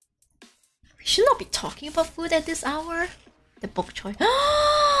 We should not be talking about food at this hour. The book choice.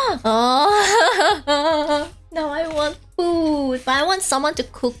 Oh, now I want food. But I want someone to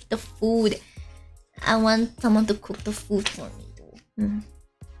cook the food. I want someone to cook the food for me though.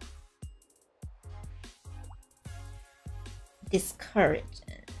 Discouraged.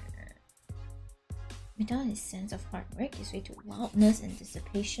 Without his sense of hard work, his way to wildness and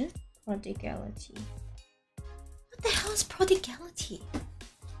dissipation. Prodigality. What the hell is prodigality?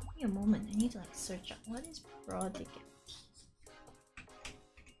 A moment, I need to like search up what is prodigality.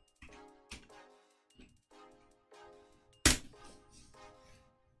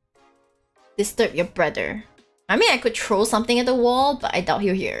 Disturb your brother. I mean, I could throw something at the wall, but I doubt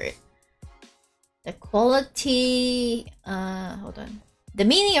he'll hear it. The quality, hold on. The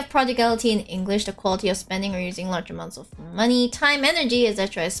meaning of prodigality in English, the quality of spending or using large amounts of money, time, energy,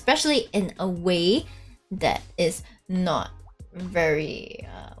 etc., especially in a way that is not very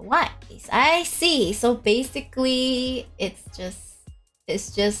wise. I see. So basically it's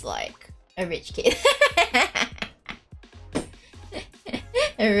just like a rich kid.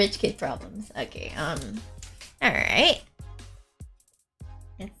 A rich kid problems. Okay, alright.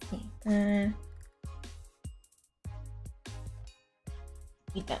 Let's see.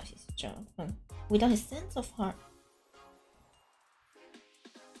 Without his job. Without his sense of heart.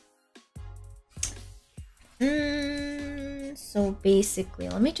 So basically,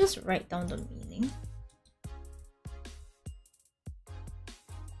 let me just write down the meaning.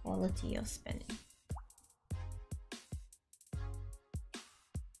 Quality of spending.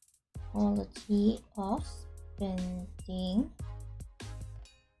 Quality of spending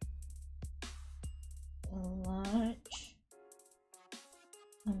large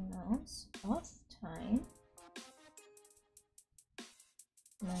amounts of time,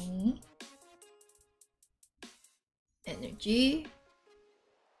 money, energy,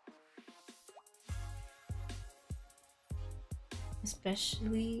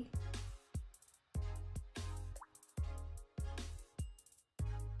 especially.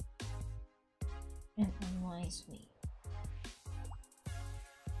 And unwisely.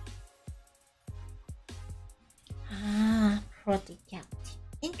 Ah, prodigality.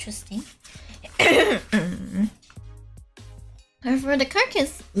 Interesting. However, the card can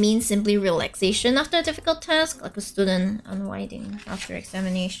mean simply relaxation after a difficult task, like a student unwinding after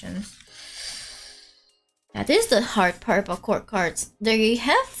examinations. That is the hard part about court cards. They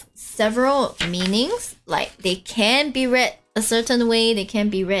have several meanings, like they can be read a certain way, they can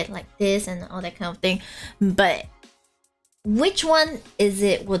be read like this and all that kind of thing, but which one is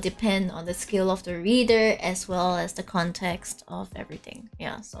it will depend on the skill of the reader as well as the context of everything.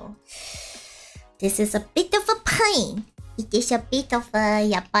 Yeah, so this is a bit of a pain. It is a bit of a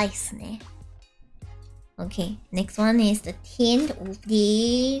yabai desu ne. Okay, next one is the Ten of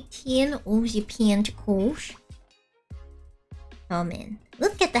the Pentacles. Oh man,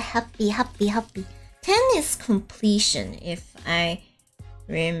 look at the happy. 10 is completion, if I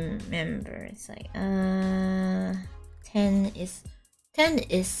remember. It's like 10 is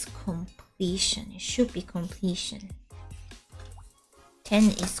completion. It should be completion.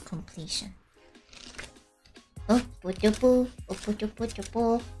 10 is completion. Oh, where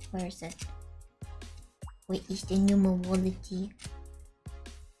is it? Where is the numerology?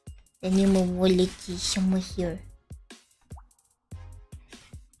 The numerology somewhere here.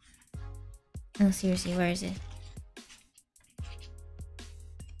 Oh, seriously, where is it?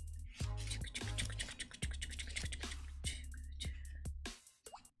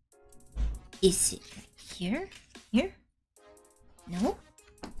 Is it here? Here? No?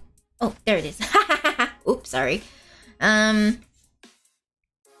 Oh, there it is. Oops, sorry.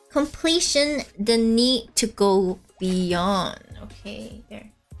 Completion, the need to go beyond. Okay,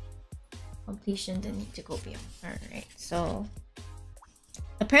 there. Completion, the need to go beyond. Alright, so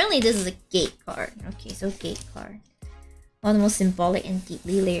apparently this is a gate card. Okay, so gate card. One of the most symbolic and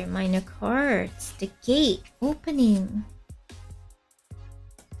deeply layered minor cards. The gate opening.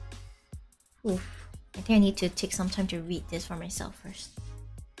 Oof. I think I need to take some time to read this for myself first.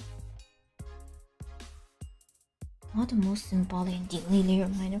 One of the most symbolic and deeply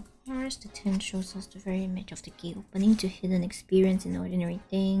layered minor cards. The 10 shows us the very image of the gate opening to hidden experience in ordinary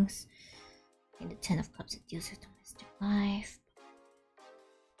things. And the 10 of Cups, it deals with domestic life.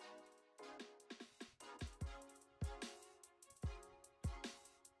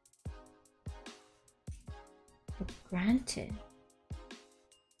 For granted.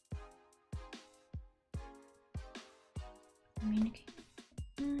 Communicate.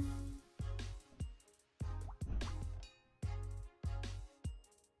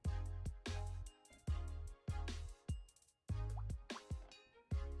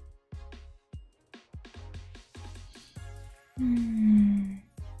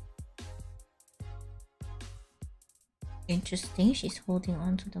 Interesting. She's holding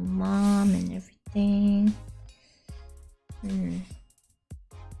on to the mom and everything.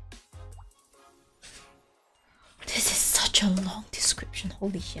 This is such a long description.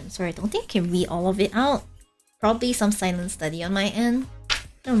 Holy shit. I'm sorry. I don't think I can read all of it out. Probably some silent study on my end.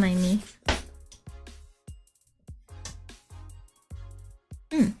 Don't mind me.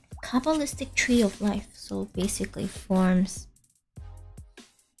 Kabbalistic tree of life. So basically forms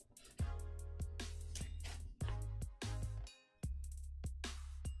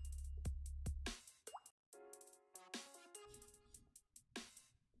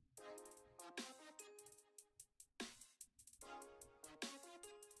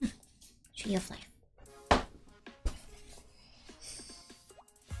tree of life.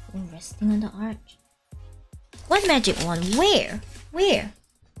 And resting on the arch. What magic wand? Where? Where?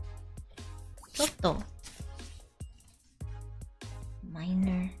 Toto.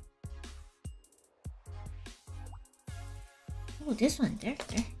 Minor. Oh, this one. There.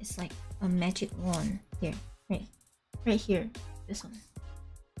 It's like a magic wand. Here. Right here. This one.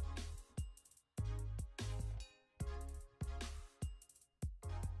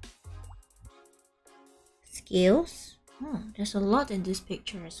 Skills. Oh, there's a lot in this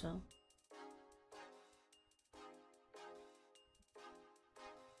picture as well.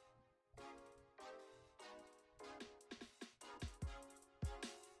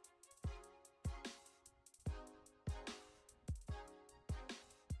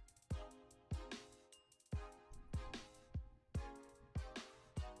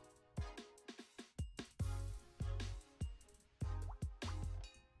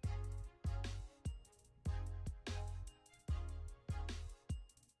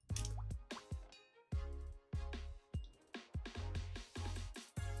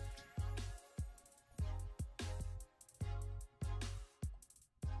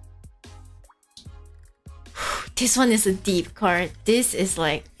 This one is a deep card. This is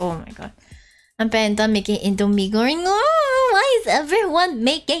like, oh my god. I'm done making Indomie going, oh, why is everyone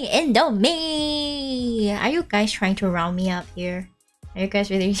making Indomie? Are you guys trying to round me up here? Are you guys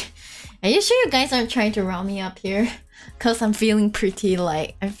really... Are you sure you guys aren't trying to round me up here? Cause I'm feeling pretty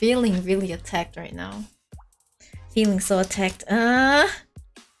like... I'm feeling really attacked right now. Feeling so attacked.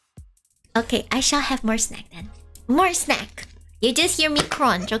 Okay, I shall have more snack then. More snack. You just hear me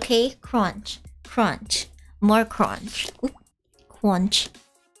crunch, okay? Crunch. Crunch. More crunch. Oop. Crunch.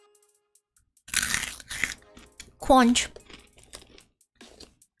 Crunch.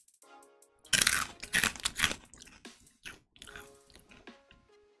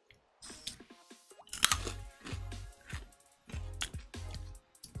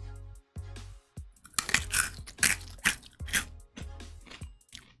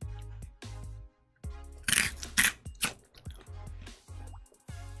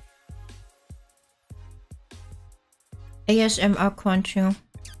 ASMR crunching.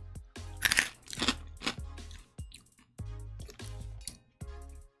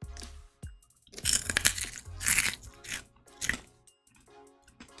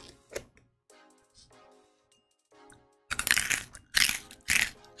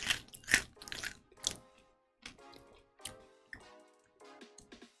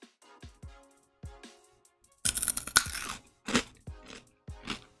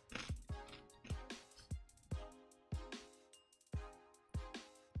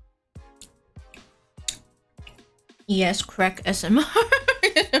 Yes, crack ASMR.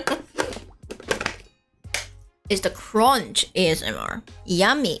 It's the crunch ASMR.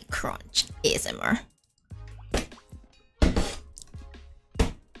 Yummy crunch ASMR.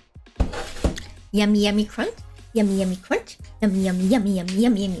 Yummy yummy crunch. Yummy yummy crunch. Yummy yummy yummy yummy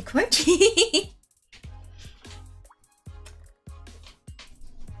yummy yummy crunch.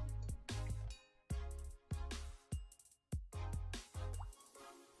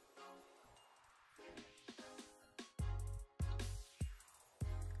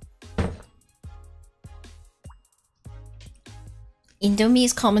 Indomie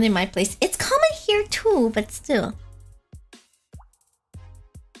is common in my place. It's common here too, but still.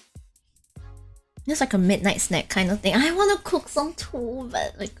 It's like a midnight snack kind of thing. I want to cook some too,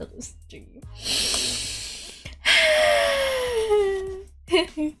 but I gotta stream.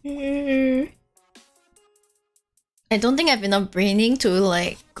 I don't think I have enough braining to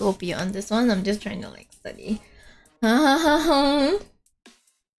like go beyond this one. I'm just trying to like study. I'm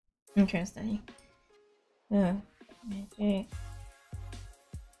trying to study. Yeah. Okay.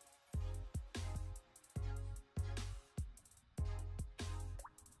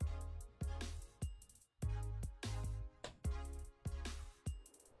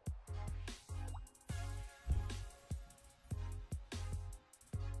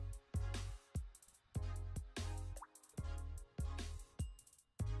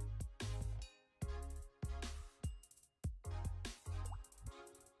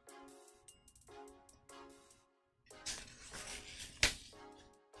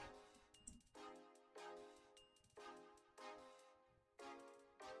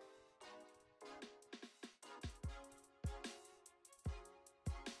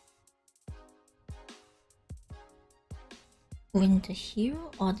 When the hero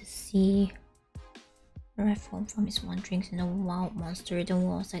Odyssey arrived home from his wanderings in a wild monster, the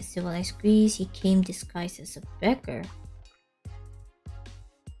outside civilized Greece, he came disguised as a beggar.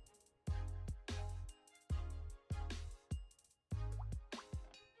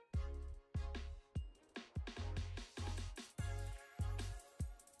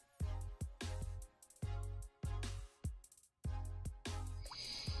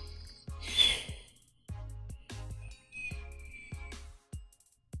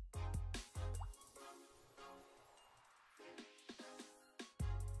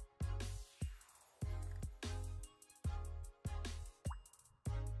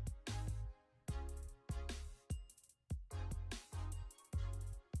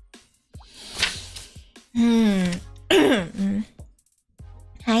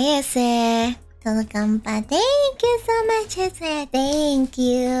 Hi, Ese. Thank you so much, Ese. Thank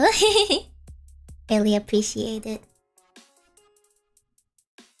you. Really appreciate it.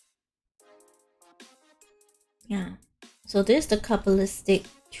 Yeah. So this is the Kabbalistic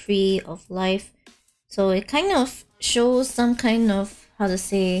tree of life. So it kind of shows some kind of, how to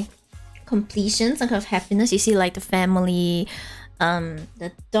say, completion, some kind of happiness. You see like the family,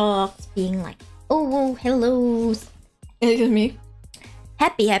 the dogs being like, oh, hello. Excuse me.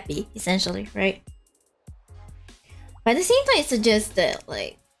 Happy, essentially, right? But at the same time, it suggests that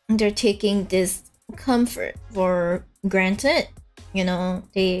like they're taking this comfort for granted. You know,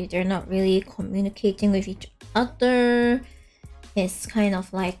 they're not really communicating with each other is kind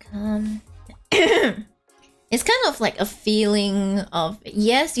of like it's kind of like a feeling of,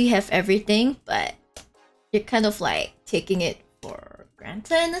 yes, you have everything, but you're kind of like taking it for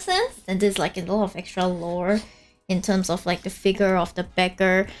granted in a sense. And there's like a lot of extra lore in terms of like the figure of the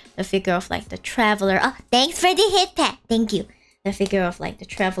beggar, the figure of like the traveler. Oh, thanks for the hit pat. Thank you. The figure of like the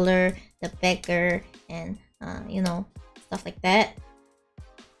traveler, the beggar, and you know, stuff like that.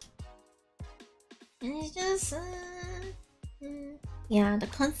 And it's just yeah, the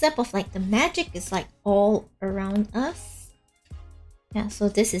concept of like the magic is like all around us. Yeah, so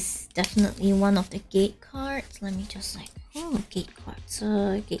this is definitely one of the gate cards. Let me just like, oh, gate cards,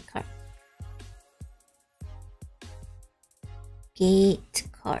 gate card. Gate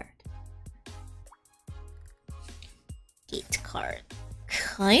card. Gate card.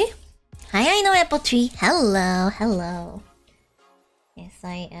 Okay. Hi, I know Apple Tree. Hello, hello. Yes,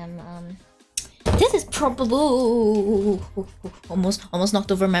 I am this is probably almost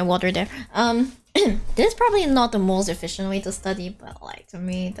knocked over my water there. This is probably not the most efficient way to study, but like to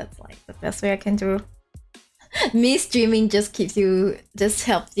me that's like the best way I can do. Me streaming just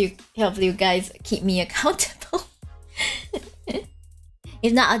helps you guys keep me accountable.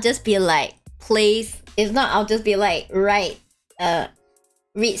 If not, I'll just be like, place. If not, I'll just be like, right,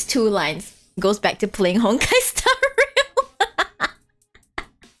 reads 2 lines, goes back to playing Honkai Star Rail.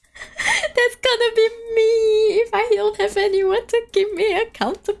 That's gonna be me if I don't have anyone to keep me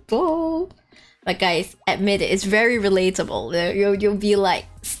accountable. But guys, admit it, it's very relatable. You'll be like,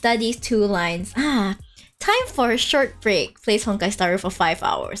 studies 2 lines. Ah, time for a short break. Plays Honkai Star Rail for 5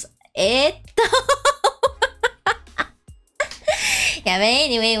 hours. Yeah, but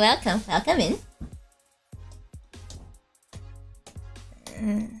anyway, welcome in.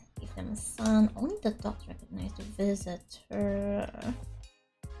 Give them a sun. Only the dogs recognize the visitor.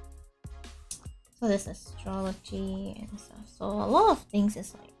 So there's astrology and stuff. So a lot of things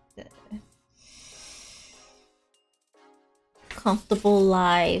is like the comfortable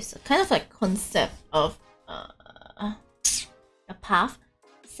lives, kind of like concept of a path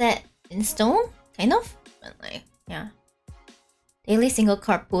set in stone, kind of. But like, yeah. Daily single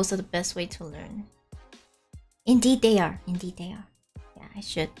card pulls are the best way to learn. Indeed they are. Indeed they are. Yeah,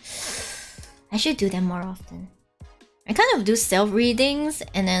 I should do them more often. I kind of do self-readings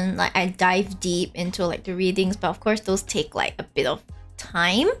and then like I dive deep into like the readings, but of course those take like a bit of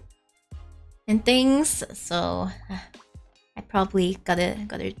time and things. So I probably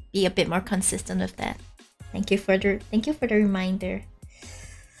gotta be a bit more consistent with that. Thank you for the reminder.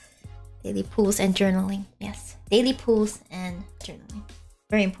 Daily pulls and journaling. Yes, daily pulls and journaling.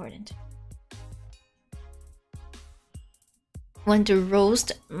 Very important. Want to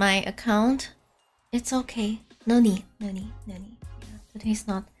roast my account? It's okay. No need. Yeah, today is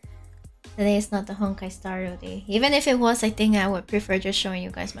not the Honkai Star Rail day. Even if it was, I think I would prefer just showing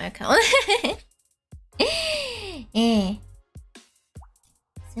you guys my account.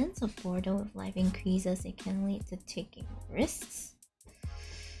 Sense of boredom with life increases. It can lead to taking risks.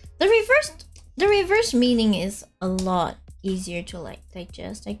 The reverse meaning is a lot easier to like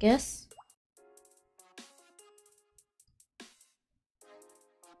digest, I guess.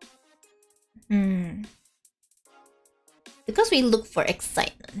 Because we look for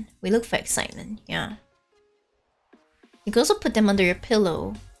excitement. Yeah. You can also put them under your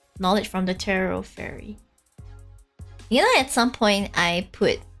pillow. Knowledge from the Tarot Fairy. You know, at some point I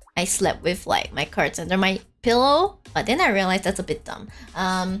slept with like my cards under my pillow, but then I realized that's a bit dumb.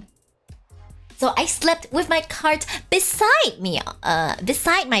 So I slept with my cards beside me,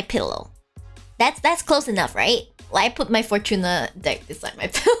 beside my pillow. That's close enough, right? Like I put my Fortuna deck beside my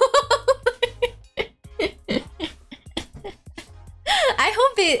pillow.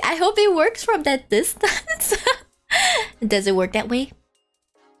 I hope it works from that distance. Does it work that way?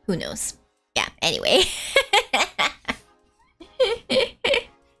 Who knows? Yeah, anyway.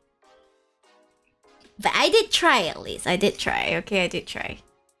 But I did try at least. I did try. Okay, I did try.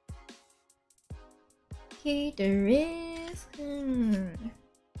 Okay, there is...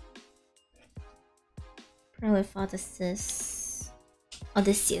 Prolific Odysseus,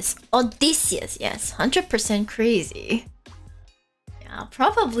 yes. 100% crazy. Yeah, I'll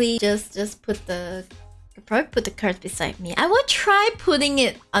probably just put the... I'll probably put the cards beside me. I would try putting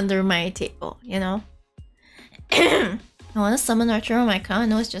it under my table, you know? I want to summon Archer on my account. I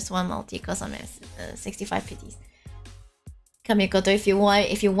know it's just one multi because I'm at 65 PTs. Kamikoto, if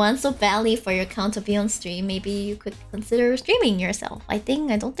you want so badly for your account to be on stream, maybe you could consider streaming yourself. I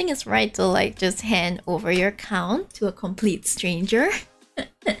don't think it's right to like just hand over your account to a complete stranger.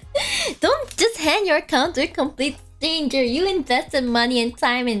 Don't just hand your account to a complete stranger. You invested money and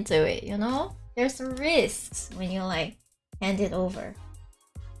time into it, you know? There's risks when you like hand it over.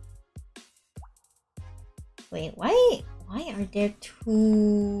 Wait, why are there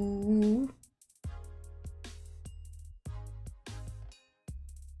two?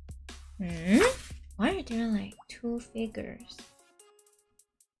 Why are there like two figures?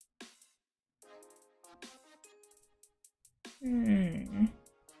 I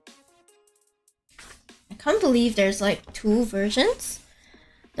can't believe there's like two versions.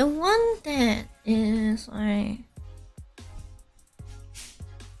 The one that is like...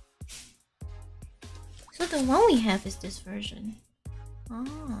 So the one we have is this version.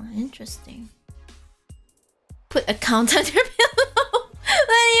 Oh, interesting. Put a count under pillow. What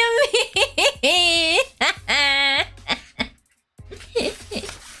do you mean?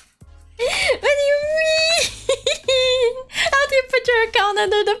 What do you mean? How do you put your account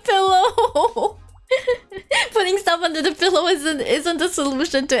under the pillow? Putting stuff under the pillow isn't the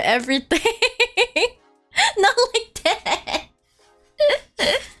solution to everything. Not like that.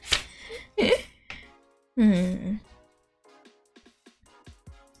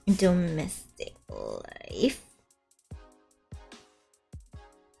 Domestic life.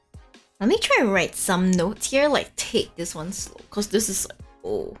 Let me try and write some notes here, like take this one slow, because this is like,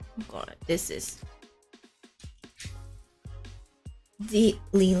 oh god, this is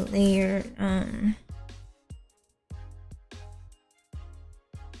deeply layered.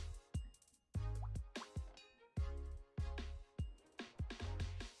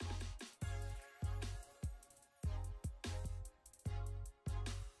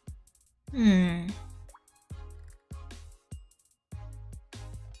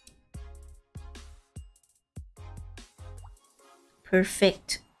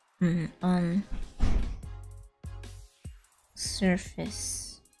 Perfect on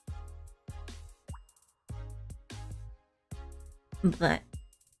surface, but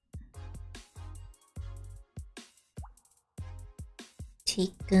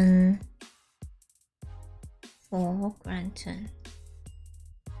taken for granted.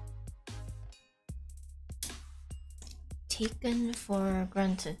 Taken for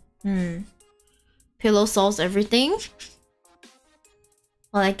granted. Pillow solves everything.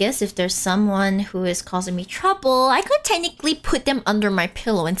 Well, I guess if there's someone who is causing me trouble, I could technically put them under my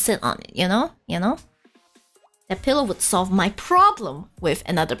pillow and sit on it, you know? That pillow would solve my problem with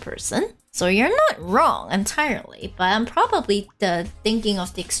another person. So you're not wrong entirely, but I'm probably thinking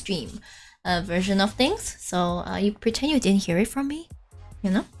of the extreme version of things. So you pretend you didn't hear it from me,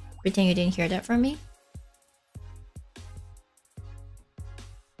 you know? Pretend you didn't hear that from me.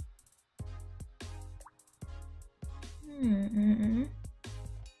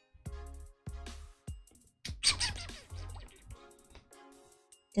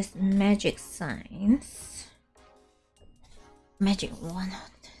 This magic signs. Magic one.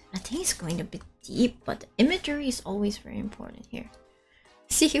 I think it's going to be deep, but the imagery is always very important here.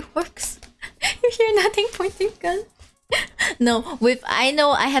 See, it works. You hear nothing, pointing gun. No, I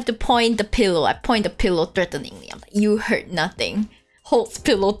know I have to point the pillow. I point the pillow threateningly. I'm like, you heard nothing. Holds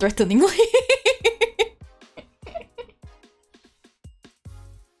pillow threateningly.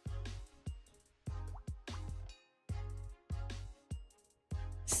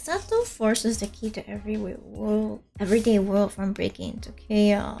 Subtle force is the key to everyday world from breaking into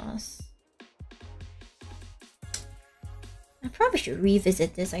chaos. I probably should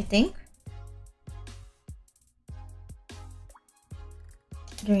revisit this, I think.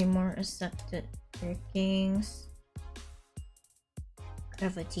 Getting more accepted workings.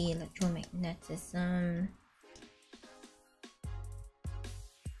 Gravity, electromagnetism.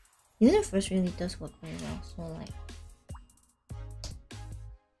 The universe really does work very well, so like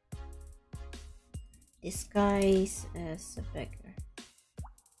disguise as a beggar.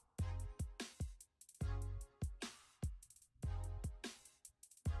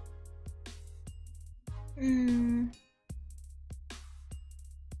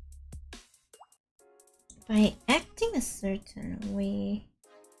 By acting a certain way,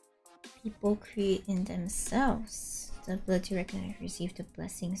 people create in themselves the ability to recognize and receive the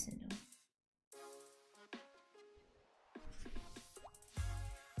blessings and all.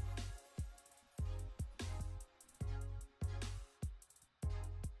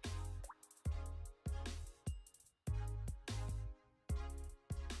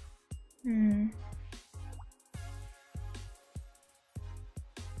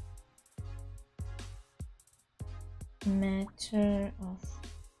 Matter of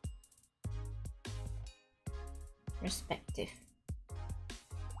perspective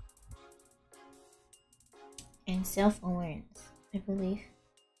and self-awareness, I believe.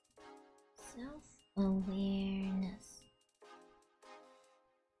 Self-awareness.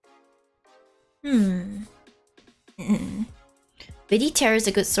 Witty tarot is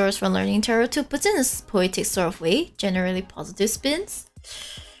a good source for learning tarot too, puts in a poetic sort of way, generally positive spins.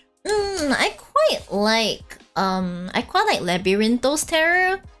 I quite like Labyrinthos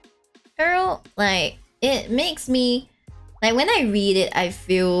tarot. Like, it makes me, like, when I read it, I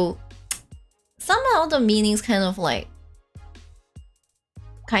feel somehow the meanings kind of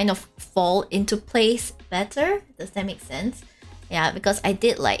fall into place better. Does that make sense? Yeah, because I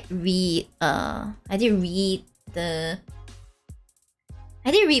did read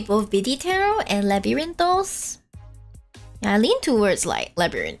both Biddy Tarot and Labyrinthos. Yeah, I lean towards like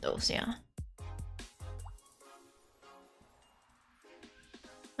Labyrinthos, yeah.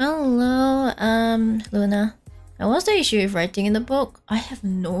 Hello, Luna. And what's the issue with writing in the book? I have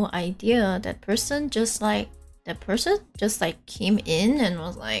no idea. That person just came in and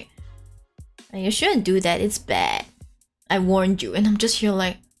was like, you shouldn't do that, it's bad. I warned you. And I'm just here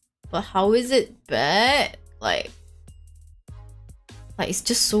like, but how is it bad? Like it's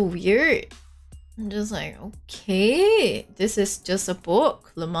just so weird. I'm just like, okay, this is just a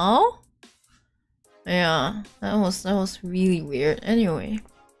book, Lamau. Yeah, that was really weird. Anyway,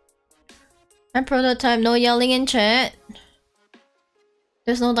 my prototype, no yelling in chat.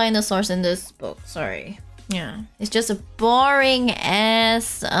 There's no dinosaurs in this book, sorry. Yeah, it's just a boring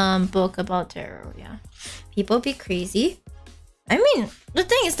ass book about tarot. Yeah, people be crazy. I mean, the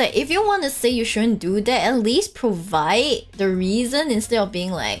thing is that if you want to say you shouldn't do that, at least provide the reason instead of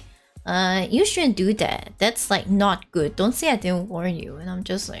being like, you shouldn't do that. That's like not good. Don't say I didn't warn you. And I'm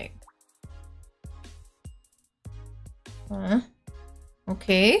just like, huh?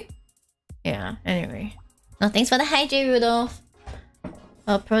 Okay. Yeah, anyway. No, thanks for the hi, J Rudolph.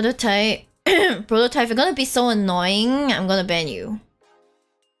 Prototype. Prototype, you're gonna be so annoying, I'm gonna ban you.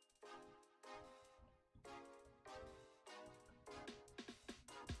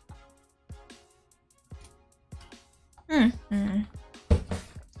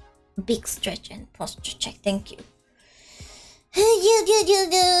 Big stretch and posture check, thank you.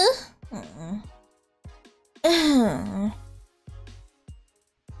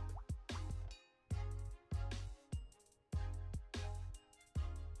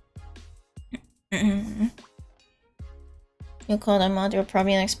 You call them out, you're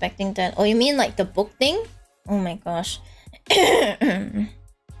probably not expecting that. Oh, you mean like the book thing? Oh my gosh.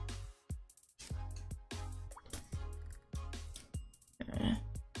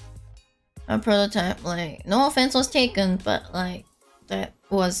 A prototype, like, no offense was taken, but like, that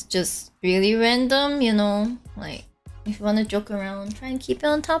was just really random, you know? Like, if you want to joke around, try and keep it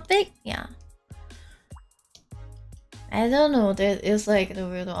on topic, yeah. I don't know, that is like the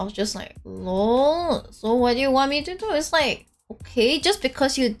weirdo. I was just like, lol, so what do you want me to do? It's like, okay, just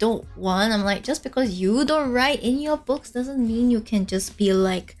because you don't want, I'm like, just because you don't write in your books doesn't mean you can just be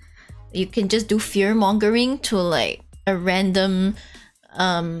like, you can just do fear mongering to like a random,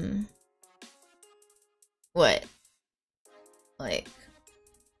 what? Like,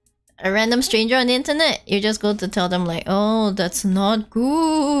 a random stranger on the internet. You just go to tell them like, oh, that's not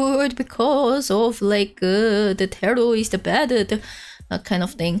good because of like the tarot is the bad, that kind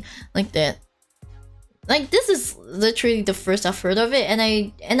of thing, like that. Like, this is literally the first I've heard of it, and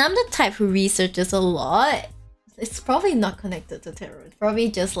I'm the type who researches a lot. It's probably not connected to tarot. It's probably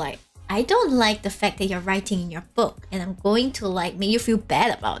just like, I don't like the fact that you're writing in your book, and I'm going to like make you feel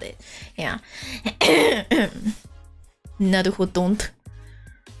bad about it. Yeah. Naruhodon.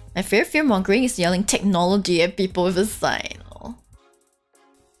 My favorite fear mongering is yelling technology at people with a sign. Oh.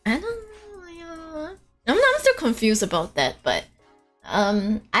 I don't know. Yeah. I'm still confused about that, but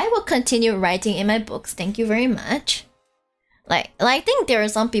I will continue writing in my books. Thank you very much. Like I think there are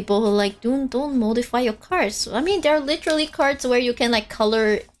some people who like don't modify your cards. I mean, there are literally cards where you can like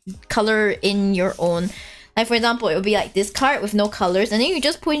color in your own. Like for example, it would be like this card with no colors, and then you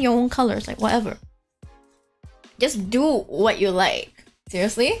just put in your own colors, like whatever. Just do what you like.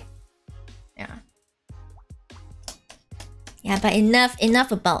 Seriously? Yeah. Yeah, but enough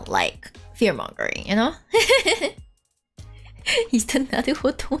about like fear mongering, you know? He's the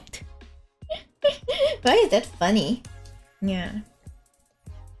Naruhodon. Why is that funny? Yeah.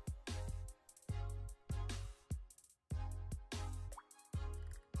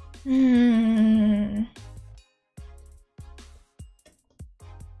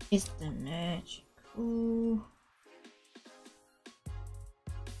 It's the magic. Ooh.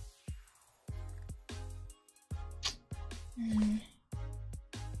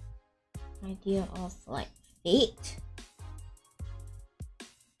 Idea of like fate,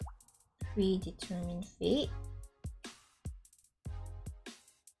 predetermined fate.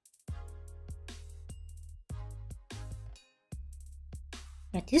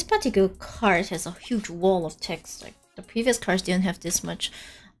 this particular card has a huge wall of text. Like the previous cards didn't have this much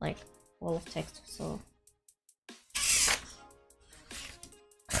like wall of text, so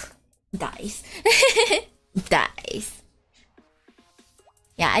dice. Dice.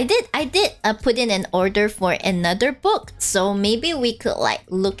 Yeah, I did put in an order for another book, so maybe we could like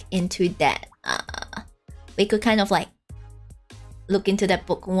look into that. We could kind of like look into that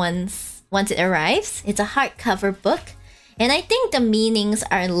book once it arrives. It's a hardcover book, and I think the meanings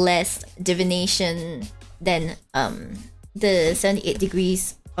are less divination than the 78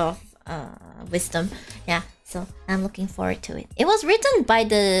 degrees of wisdom. Yeah, so I'm looking forward to it. It was written by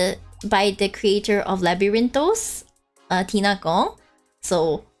the creator of Labyrinthos, Tina Gong.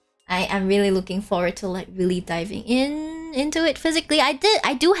 So I am really looking forward to like really diving into it physically. I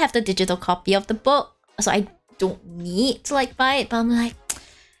do have the digital copy of the book, so I don't need to like buy it, but I'm like,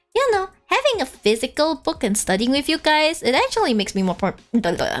 you know, having a physical book and studying with you guys, it actually makes me more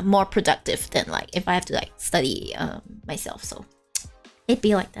productive than like if I have to like study myself. So it'd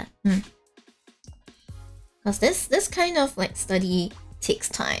be like that. Because this kind of like study takes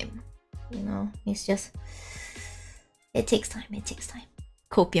time, you know. It's just, it takes time.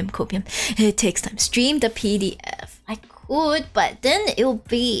 Copium. It takes time. Stream the PDF. I could, but then it'll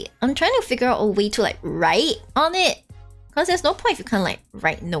be, I'm trying to figure out a way to like write on it, because there's no point if you can't like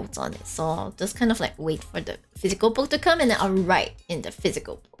write notes on it. So I'll just kind of like wait for the physical book to come, and then I'll write in the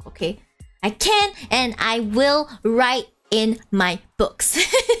physical book. Okay, I can and I will write in my books.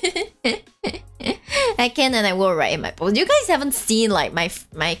 I can and I will write in my books. You guys haven't seen like my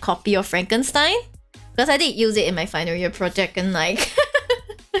copy of Frankenstein, because I did use it in my final year project, and like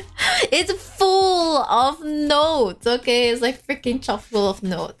it's full of notes. Okay, it's like freaking chock full of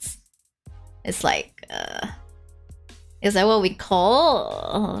notes. It's like is that what we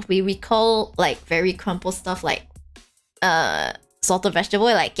call like very crumpled stuff, like salted vegetable,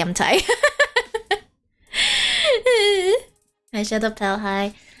 like yam thai. I shut up, pal.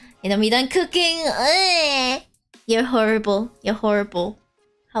 Hi. You know, me done cooking. You're horrible. You're horrible.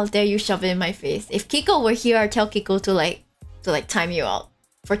 How dare you shove it in my face? If Kiko were here, I'd tell Kiko to like time you out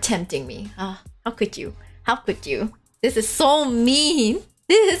for tempting me. Ah, how could you? How could you? This is so mean.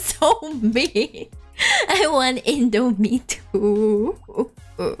 This is so mean. I want Indomie too.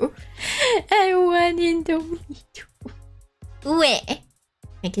 I want Indomie too. Where?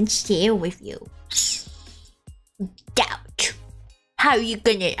 I can share with you. Doubt. How are you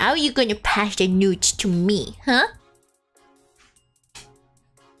gonna pass the nudes to me, huh?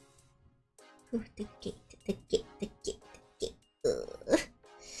 Oh, the gate. It's the gate. It's the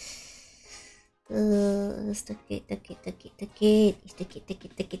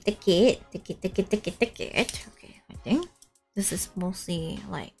gate. Okay, I think this is mostly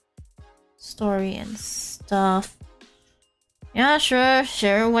like story and stuff. Yeah, sure.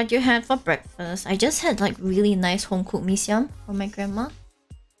 Share what you had for breakfast. I just had like really nice home cooked mee siam from my grandma.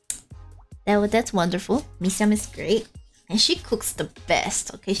 That's wonderful. Mee siam is great, and she cooks the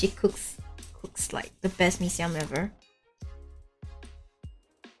best. Okay, she cooks like the best mee siam ever.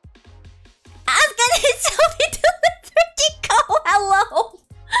 I was gonna hit Sophie to the freaking call. Hello.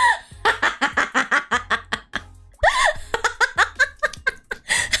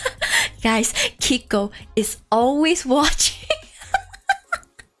 Guys, Kiko is always watching.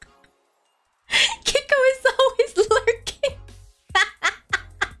 Kiko is always lurking.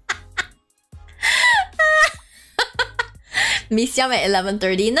 Mee siam at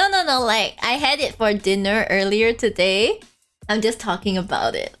 11:30. No. Like, I had it for dinner earlier today. I'm just talking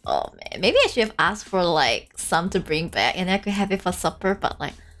about it. Oh man, maybe I should have asked for like some to bring back, and I could have it for supper. But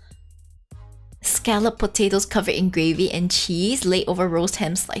like, scalloped potatoes covered in gravy and cheese laid over roast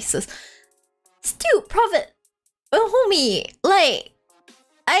ham slices. Stew, Prophet, homie, like,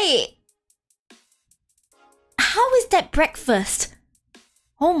 how is that breakfast?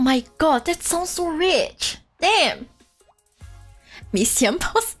 Oh my god, that sounds so rich. Damn. Mee siam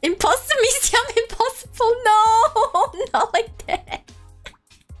impossible. Mee siam impossible. No, not like that.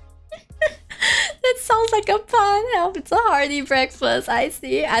 That sounds like a pun. Help, it's a hearty breakfast. I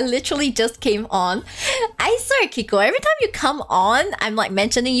see. I literally just came on. I swear, Kiko, every time you come on, I'm like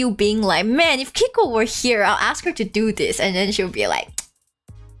mentioning you being like, man, if Kiko were here, I'll ask her to do this. And then she'll be like,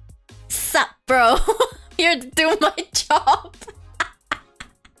 sup, bro? Here to do my job.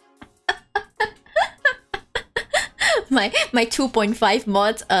 My 2.5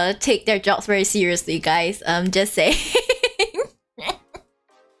 mods take their jobs very seriously, guys. Just saying.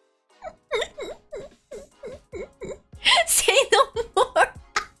 Say no more.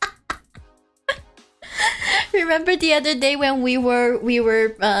 Remember the other day when we were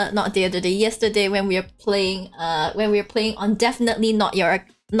not the other day, yesterday when we were playing on Definitely Not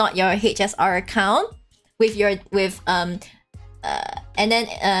not your HSR account with your and then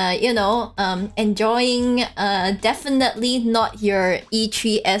you know, enjoying definitely not your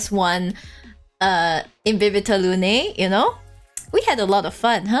E3S1 Invivita Lune, you know? We had a lot of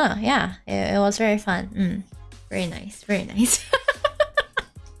fun, huh? Yeah, it was very fun. Very nice, very nice.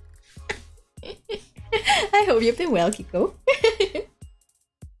 I hope you've been well, Kiko.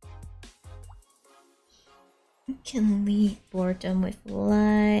 Can lead boredom with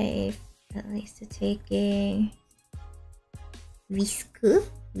life, at least to taking risk.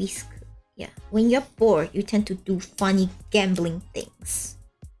 Yeah, when you're bored, you tend to do funny gambling things.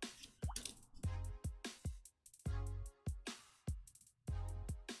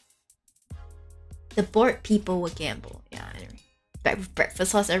 The bored people will gamble. Yeah, anyway. Back with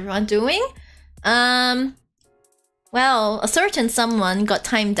breakfast, how's everyone doing? Well, a certain someone got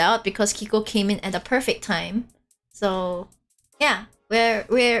timed out because Kiko came in at the perfect time. So yeah,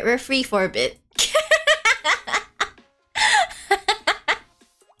 we're free for a bit.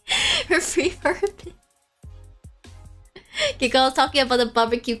 We're free for a bit. Kiko was talking about the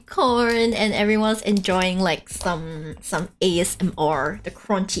barbecue corn and everyone's enjoying like some ASMR, the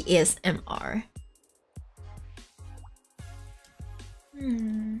crunchy ASMR.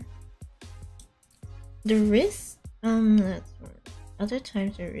 The risk, other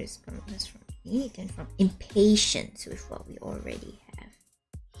times the risk comes less from need than from impatience with what we already have.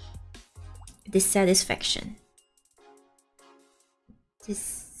 Dissatisfaction.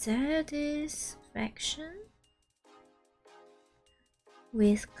 Dissatisfaction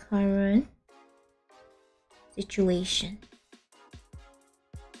with current situation.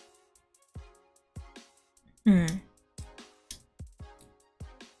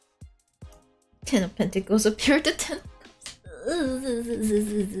 Ten of Pentacles appeared. The Ten of Cups.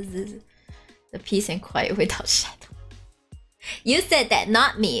 The peace and quiet without shadow. You said that,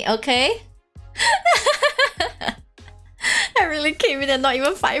 not me, okay? I really came in at not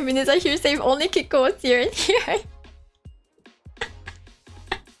even 5 minutes. I hear say if only Kiko was here and here.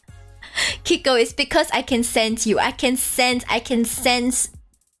 Kiko, it's because I can sense you. I can sense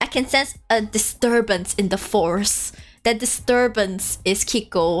a disturbance in the force. That disturbance is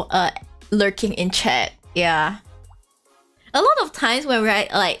Kiko lurking in chat. Yeah. A lot of times when we're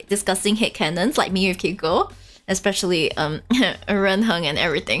like discussing hit cannons, like me with Kiko, especially Renheng and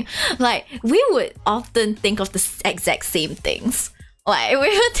everything, like we would often think of the exact same things. Like we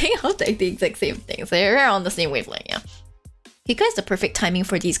would think of the exact same things. So we're on the same wavelength, yeah. Kiko is the perfect timing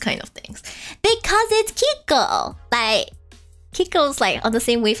for these kind of things. Because it's Kiko! Like, Kiko's like on the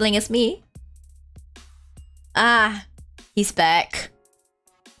same wavelength as me. Ah, he's back.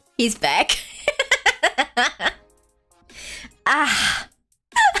 He's back. Ah.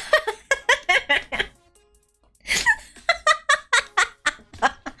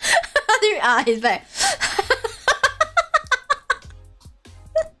 He's back.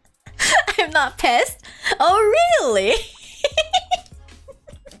 I'm not pissed. Oh, really?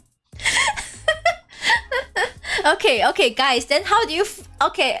 Okay, guys. Then how do you?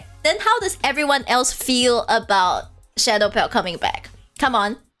 Then how does everyone else feel about Shadow Pelt coming back? Come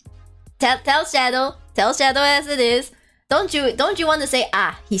on, tell Shadow as it is. Don't you want to say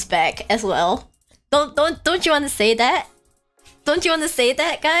he's back as well? Don't you want to say that? Don't you want to say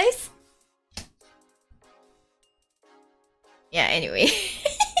that, guys? Yeah. Anyway.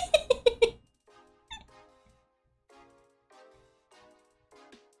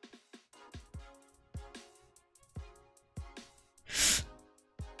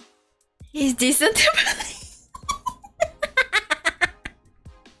 He's decent.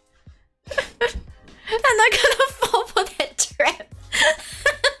 I'm not gonna fall for that trap.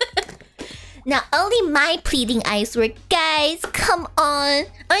 Now only my pleading eyes work, guys. Come on,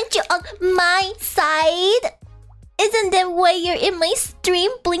 aren't you on my side? Isn't that why you're in my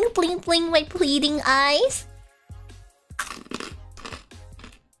stream? Bling bling bling, my pleading eyes.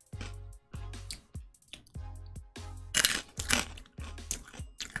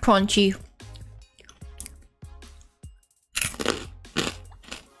 Crunchy.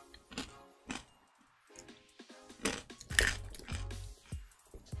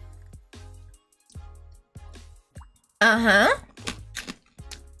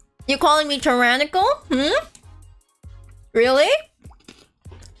 You calling me tyrannical? Really?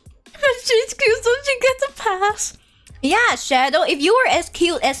 She's cute, so she gets a pass. Yeah, Shadow, if you were as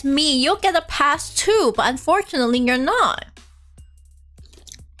cute as me, you'll get a pass too, but unfortunately you're not.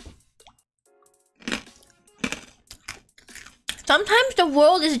 Sometimes the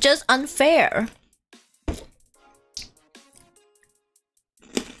world is just unfair.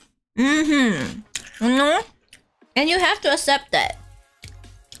 And you have to accept that.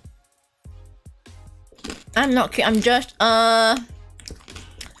 I'm not cute. I'm just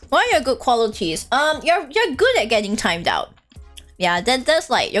what are your good qualities? You're good at getting timed out. Yeah, that's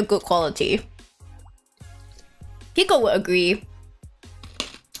like your good quality. Kiko would agree.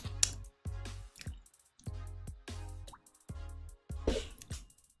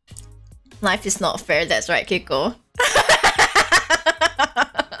 Life is not fair. That's right, Kiko.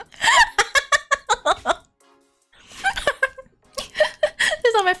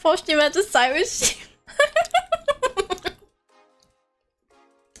 These are my false stream at the side with stream.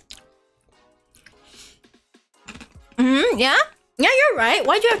 Yeah? Yeah, you're right.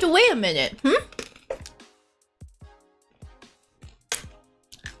 Why'd you have to wait a minute?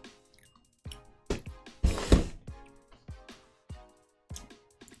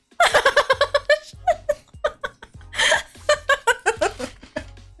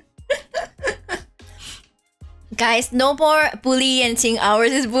 Guys, no more bully and sing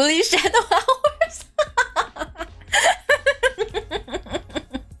hours. It's bully shadow hours.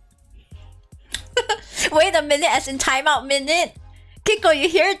 Wait a minute, as in timeout minute. Kiko, you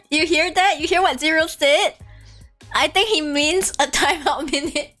hear that? You hear what Zero said? I think he means a timeout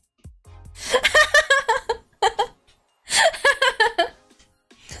minute.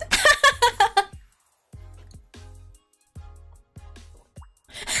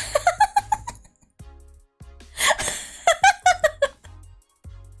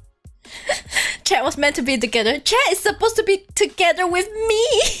 Chat was meant to be together. Chat is supposed to be together with me.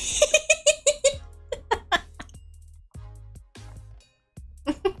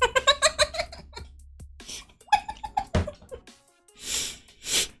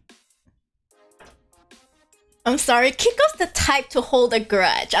 I'm sorry, Kiko's the type to hold a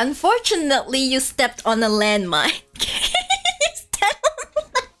grudge. Unfortunately, you stepped on a landmine. You stepped on a landmine.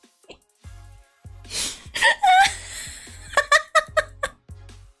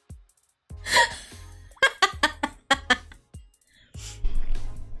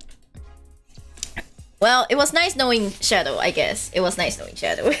 Well, it was nice knowing Shadow, I guess. It was nice knowing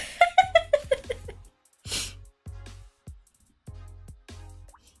Shadow.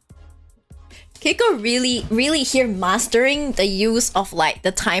 Kiko really here mastering the use of like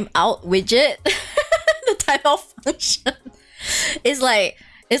the timeout widget. The timeout function. It's like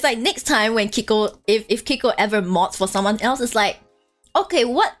next time when Kiko, if Kiko ever mods for someone else, it's like, okay,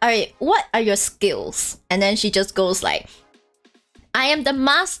 what are your skills? And then she just goes like, I am the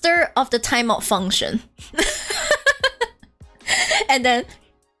master of the timeout function. and then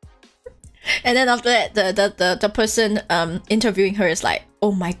after that the person interviewing her is like,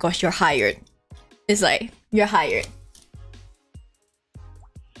 oh my gosh, you're hired. It's like, you're hired.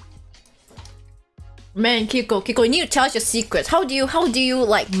 Man, Kiko, you need to tell us your secrets. How do you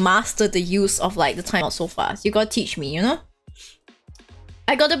like master the use of like the timeout so fast? You gotta teach me, you know?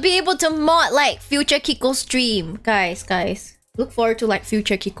 I gotta be able to mod like future Kiko stream. Guys. Look forward to like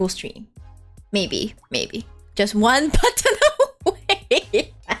future Kiko stream. Maybe. Just one button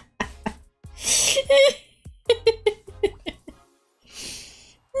away.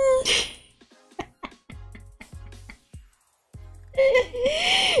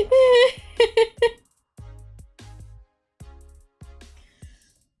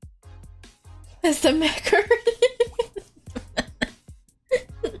 That's the macaroni.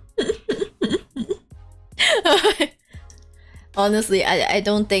 Honestly, I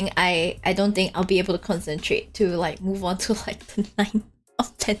don't think I'll be able to concentrate to like move on to like the 9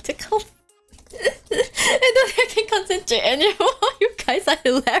 of Pentacles. I don't think I can concentrate anymore. You guys are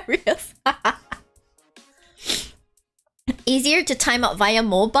hilarious. Easier to time out via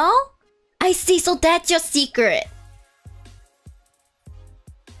mobile? I see, so that's your secret.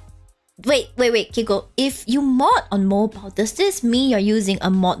 Wait, Kiko. If you mod on mobile, does this mean you're using a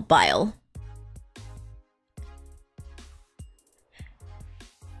mod bile?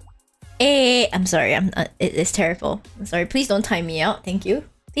 I'm sorry, it's terrible. I'm sorry, please don't time me out, thank you.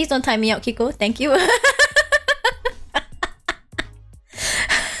 Please don't time me out, Kiko, thank you.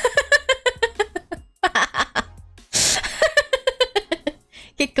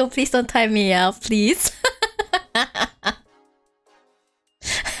 Kiko, please don't time me out, please.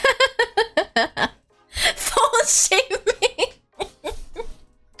 Phone shaming.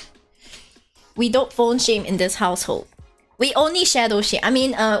 We don't phone shame in this household. We only shadow shame. I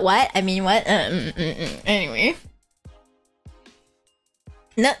mean, what? Anyway.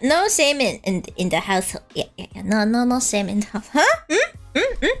 No shame in the household. Yeah. No shame in the house. Huh?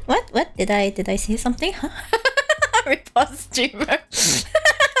 What? Did I say something? Huh? Report streamer.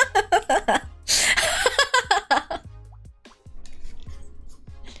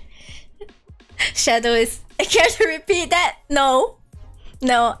 Shadow is... I can't repeat that. No.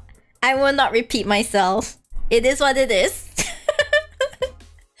 I will not repeat myself. It is what it is.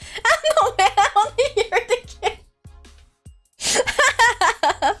 I don't know, man. I only hear it again.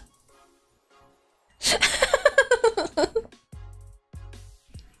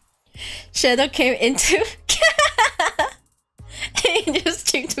 Shadow came into Angel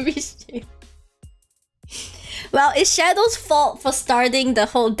stream to be streamed. Well, it's Shadow's fault for starting the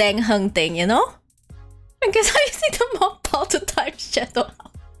whole Dang Hung thing, you know? Because I see the mob ball to time Shadow out.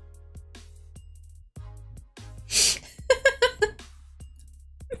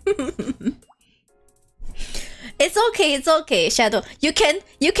 It's okay, Shadow. You can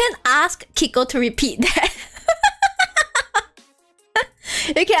ask Kiko to repeat that.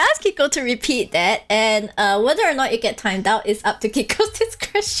 You can ask Kiko to repeat that, and whether or not you get timed out is up to Kiko's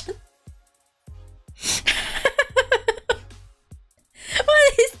discretion.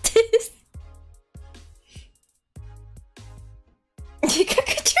 What is this? Kiko,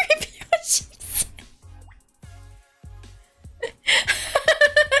 could you repeat what she said?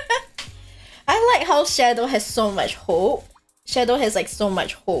 I like how Shadow has so much hope. Shadow has like so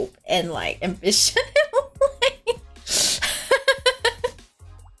much hope and like ambition.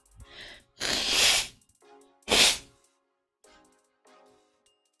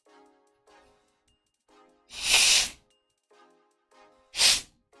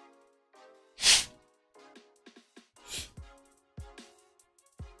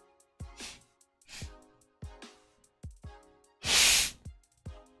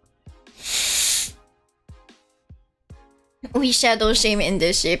 We shadow shame in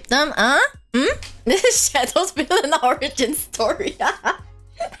this Shibdom, huh? This is Shadow's villain origin story.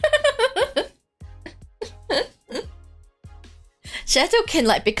 Shadow can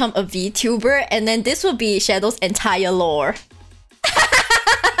like become a VTuber, and then this will be Shadow's entire lore.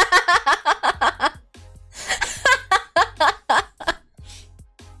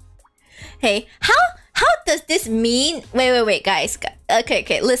 Hey, how does this mean? Wait, guys.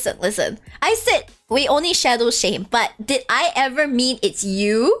 Okay, listen. I said we only shadow shame, but did I ever mean it's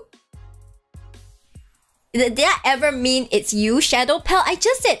you? Did I ever mean it's you, Shadow Pal? I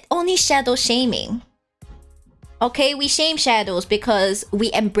just said only shadow shaming. Okay, we shame shadows because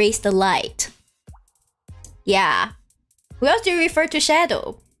we embrace the light. Yeah. Who else do you refer to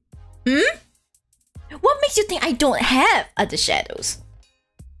shadow? What makes you think I don't have other shadows?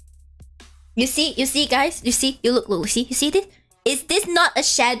 You see, guys? You see? You look, see? You see this? Is this not a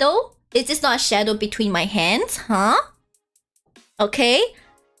shadow? Is this not a shadow between my hands? Huh? Okay?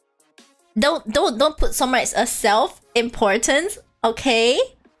 Don't put so much self-importance, okay?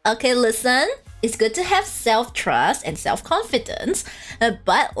 Okay, listen. It's good to have self-trust and self-confidence,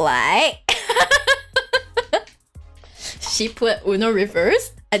 but like... She put Uno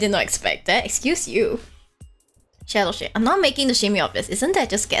reverse? I did not expect that. Excuse you. Shadow shame. I'm not making the shaming of this. Isn't that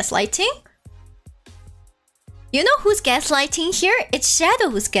just gaslighting? You know who's gaslighting here? It's Shadow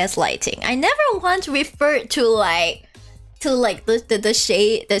who's gaslighting. I never want to refer to like the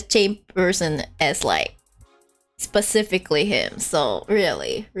shame person as like specifically him. So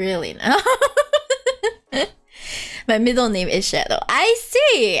really no. My middle name is Shadow. I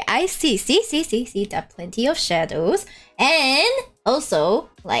see. See, there are plenty of shadows. And also,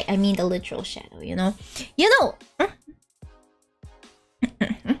 like, I mean the literal shadow, you know?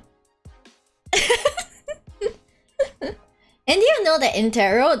 And do you know that in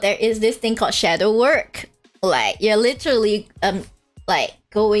tarot, there is this thing called shadow work? Like, you're literally, like,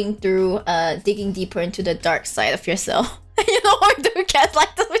 going through, digging deeper into the dark side of yourself. You know what do cats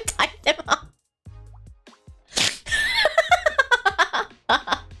like to time them out?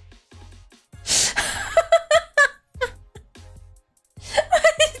 What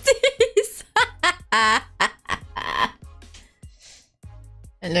is this?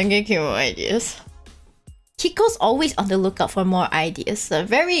 And then get more ideas. Kiko's always on the lookout for more ideas.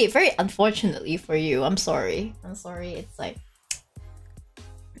 Very unfortunately for you. I'm sorry. It's like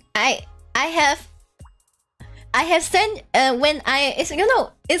I have sent when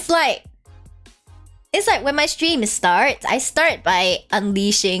it's like when my stream starts, I start by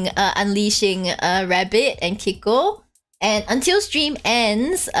unleashing Rabbit and Kiko, and until stream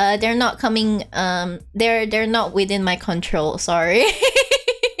ends, they're not coming. They're not within my control. Sorry.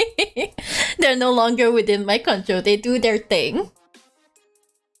 They're no longer within my control. They do their thing.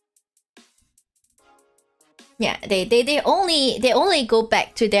 Yeah, they only go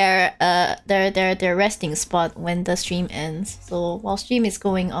back to their resting spot when the stream ends. So while stream is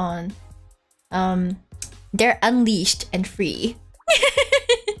going on, they're unleashed and free.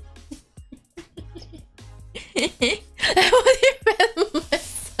 I want to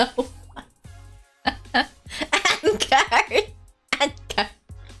myself. Anchor.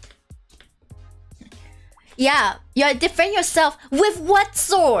 Yeah, Yeah, you defend yourself with what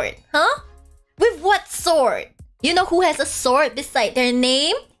sword? Huh? With what sword? You know who has a sword beside their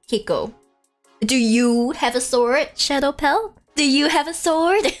name? Kiko. Do you have a sword, Shadow Pelt? Do you have a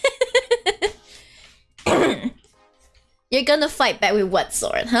sword? You're gonna fight back with what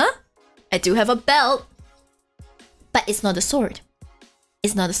sword, huh? I do have a belt. But it's not a sword.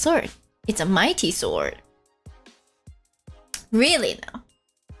 It's not a sword. It's a mighty sword. Really now?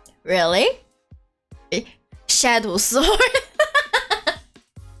 Really? Shadow sword?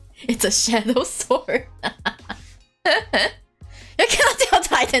 It's a shadow sword. You cannot tell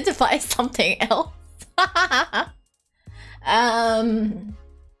to identify something else. I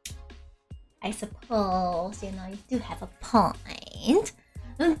suppose, you know, you do have a point.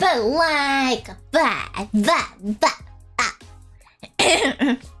 But like,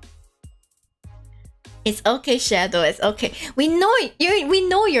 it's okay, Shadow. It's okay. We know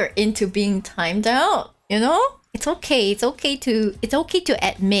you're into being timed out. You know, it's okay. It's okay to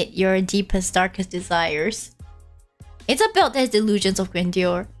admit your deepest, darkest desires. It's a belt that has delusions of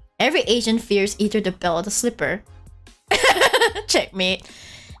grandeur. Every Asian fears either the belt or the slipper. Checkmate.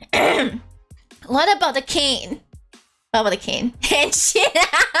 What about the cane? What about the cane? And shit.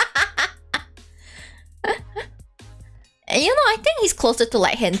 You know, I think he's closer to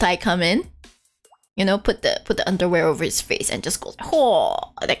like hentai come in. You know, put the underwear over his face and just goes,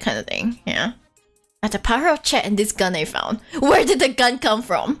 oh, that kind of thing. Yeah. At the power of chat and this gun I found. Where did the gun come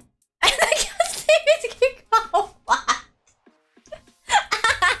from? And I can't say it's Kiko. What?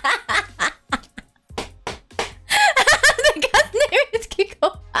 The gun's name is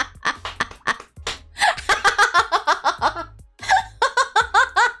Kiko.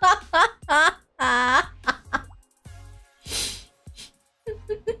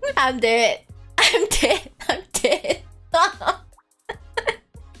 I'm dead. I'm dead. I'm dead. I'm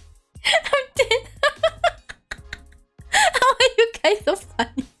dead. How are you guys so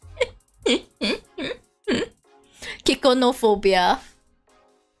funny? Kikonophobia.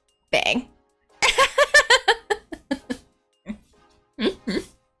 Bang.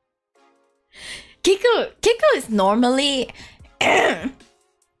 Kiko is normally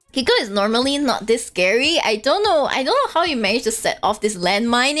Kiko is normally not this scary. I don't know how you managed to set off this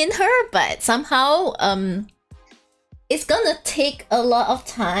landmine in her, but somehow it's gonna take a lot of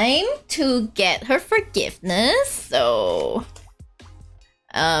time to get her forgiveness. So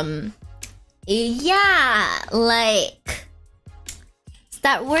yeah, like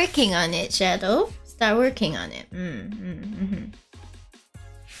start working on it, Shadow. Start working on it.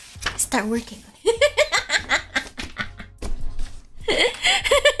 Start working on it.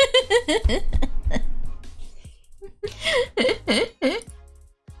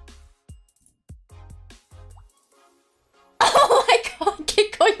 Oh my god,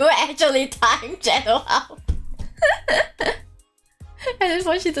 Kiko, you actually timed Shadow out. And this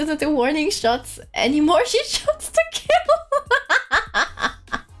one, she doesn't do warning shots anymore. She shoots to kill.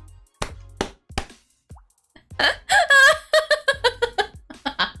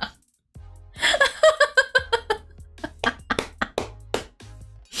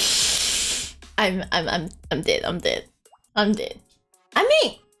 I'm dead. I'm dead. I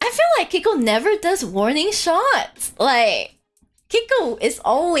mean, I feel like Kiko never does warning shots. Like, Kiko is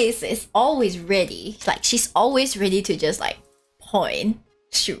always ready. Like, she's always ready to just like point,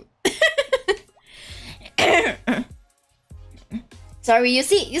 shoot. Sorry, you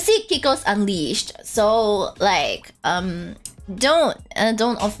see Kiko's unleashed. So like, don't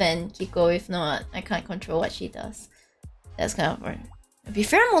offend Kiko. If not, I can't control what she does. That's kind of weird. To be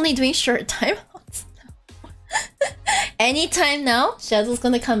fair, I'm only doing short timeouts now. Anytime now, Shadow's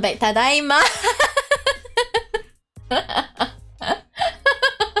gonna come back. Tadaima!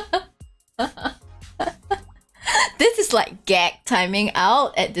 This is like gag timing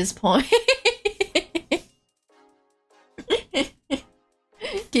out at this point.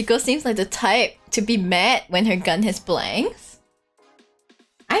 Kiko seems like the type to be mad when her gun has blanks.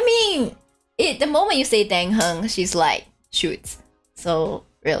 I mean, the moment you say Dang Heng, she's like, shoots. So,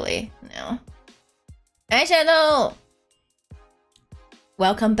 really, no. Hi, Shadow!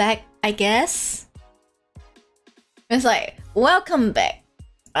 Welcome back, I guess? It's like, welcome back,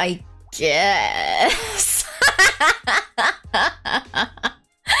 I guess.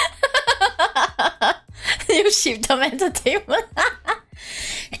 New Shibdom Entertainment.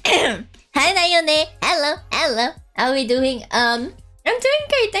 Hi, Nayone. Hello. How are we doing? I'm doing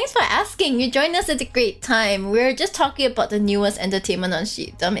great. Thanks for asking. You joined us at a great time. We're just talking about the newest entertainment on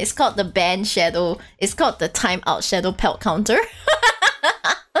Shibdom. It's called the Ban Shadow. It's called the Timeout Shadow Pelt Counter.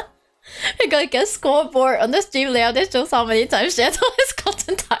 We're gonna get scoreboard on the stream layout that shows how many times Shadow has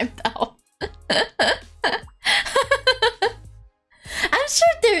gotten timed out. sure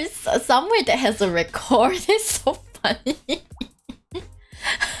there's somewhere that has a record. It's so funny.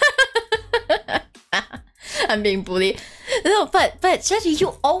 I'm being bullied. No, but Shadow,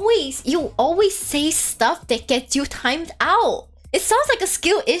 you always say stuff that gets you timed out. It sounds like a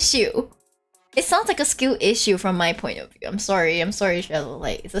skill issue. It sounds like a skill issue from my point of view. I'm sorry, Shadow.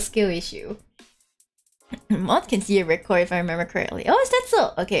 Like, it's a skill issue. Mod can see a record if I remember correctly. Oh, is that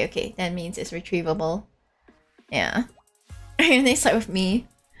so? Okay. That means it's retrievable. Yeah. They start with me.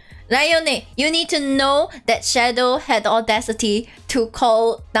 Rayone, you need to know that Shadow had the audacity to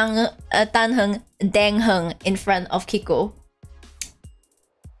call Danheng Dangheng in front of Kiko.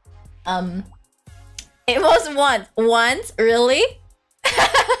 It was once, really?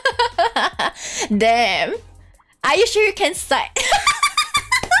 Damn. Are you sure you can cite?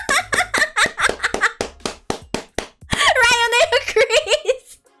 Rayone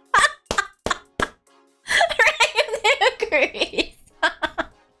agrees. Rayone agrees.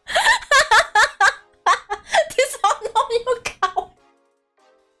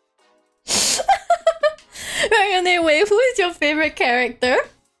 Rayone, wait, who is your favorite character?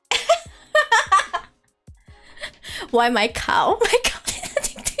 Why my cow? My cow did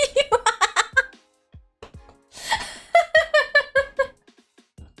nothing to you.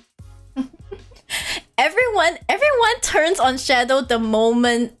 Everyone turns on Shadow the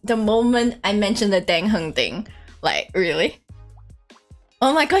moment I mention the Dang Heng thing. Like, really?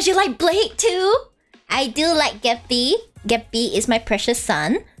 Oh my gosh, you like Blade too? I do like Geppy. Geppy is my precious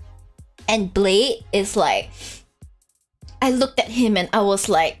son. And Blade is like... I looked at him and I was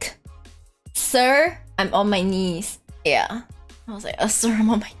like... Sir, I'm on my knees. Yeah. I was like, sir, I'm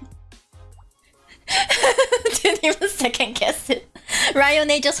on my knees. Didn't even second guess it.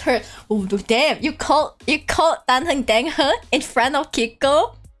 Rayone just heard, oh damn, you called Danheng Danghe in front of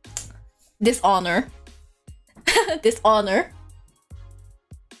Kiko? Dishonor. Dishonor.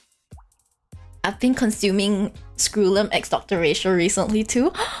 I've been consuming Screwlum X Dr. Ratio recently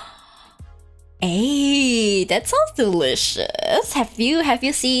too. Hey, that sounds delicious. Have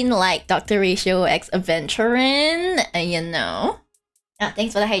you seen like Dr. Ratio X Adventurin? You know. Oh,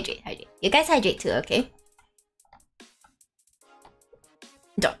 thanks for the hydrate. You guys hydrate too, okay?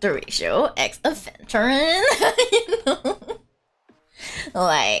 Dr. Ratio X Adventurin. You know.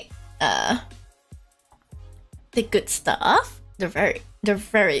 Like the good stuff. The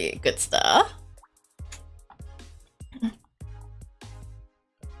very good stuff.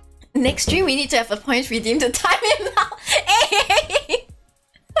 Next stream, we need to have a point redeem to time it out. Hey!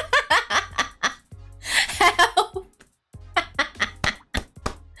 Help!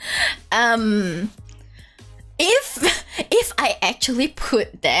 If I actually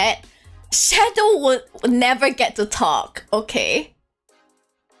put that, Shadow would never get to talk. Okay.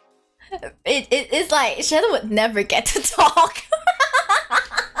 It's like Shadow would never get to talk.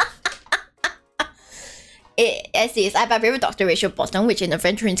 As is, I have favorite Dr. Ratio bottom, which in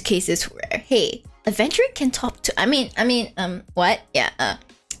Adventuring's case is rare. Hey, Adventuring can top 2. I mean, what? Yeah,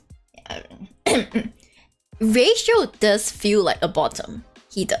 Ratio does feel like a bottom.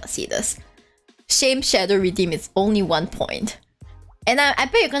 He does. Shame Shadow Redeem is only 1 point. And I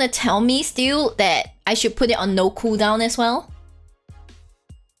bet you're gonna tell me still that I should put it on no cooldown as well.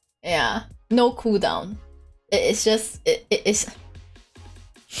 Yeah, no cooldown. It's just, it's...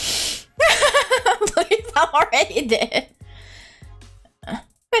 Please, I'm already dead. I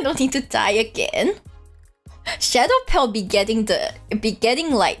don't need to die again. Shadow Pal be getting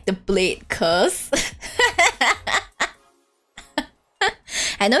like the blade curse.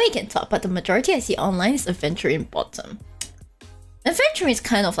 I know he can talk, but the majority I see online is Adventuring bottom. Adventuring is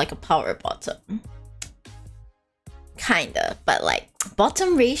kind of like a power bottom. Kinda, but like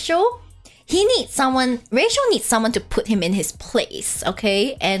bottom Ratio. Ratio needs someone to put him in his place,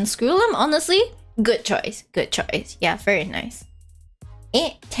 okay? And Screwlum, honestly, good choice. Yeah, very nice.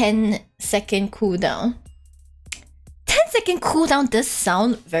 10-second cooldown. 10-second cooldown does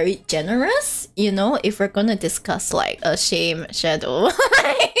sound very generous, you know, if we're gonna discuss like a shame Shadow.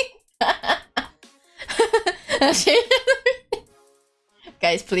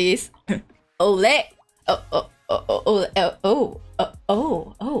 Guys, please. Ole. Oh,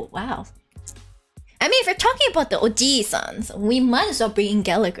 wow. I mean, if we're talking about the Oji-sans, we might as well bring in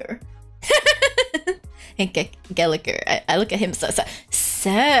Gallagher. And Gallagher, I look at him, so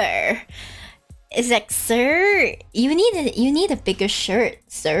sir. It's like, sir, you need a bigger shirt,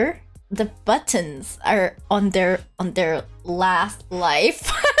 sir. The buttons are on their last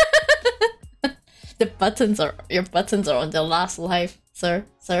life. Your buttons are on their last life, sir.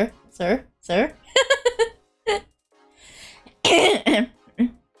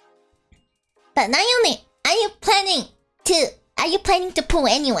 But Naomi, are you planning to Are you planning to pull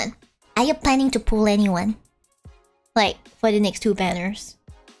anyone? Are you planning to pull anyone? Like, for the next 2 banners?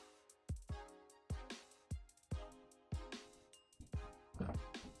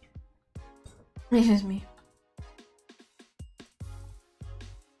 This is me.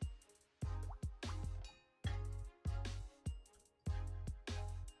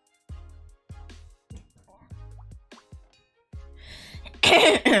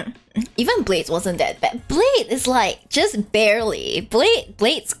 Even Blades wasn't that bad. Blade is like just barely.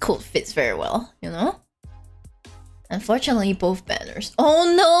 Blade's code fits very well, you know? Unfortunately, both banners.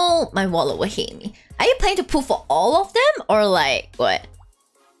 Oh no! My wallet will hate me. Are you planning to pull for all of them? Or like, what?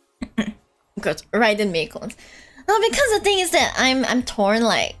 Because right in Mekons. No, because the thing is that I'm torn,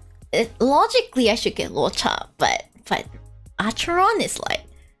 like... logically, I should get Locha, but Acheron is like...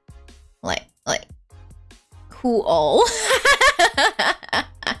 Who all?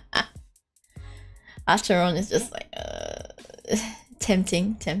 Acheron is just like...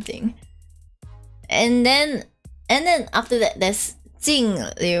 tempting. And then after that, there's Jing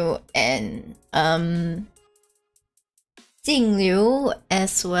Liu and Jing Liu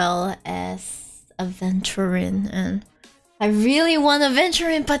as well as Aventurin, and I really want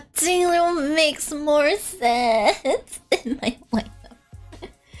Aventurin, but Jing Liu makes more sense in my lineup.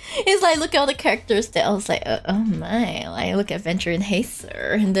 It's like, look at all the characters that I was like, oh my, I look at Aventurin, hey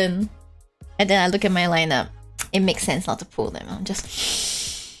sir, and then I look at my lineup. It makes sense not to pull them. I'm just,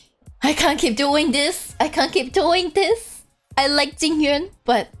 I can't keep doing this. I like Jingyuan,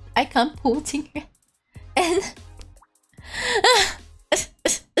 but I can't pull Jingyuan. And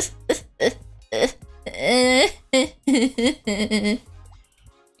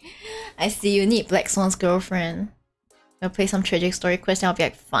I see you need Black Swan's girlfriend. I'll play some tragic story quest and I'll be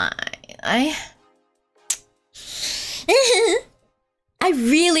like, fine. I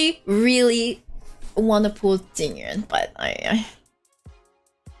really want to pull Jingyuan, but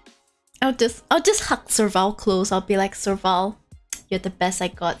I'll just hug Serval close. I'll be like, Serval, you're the best I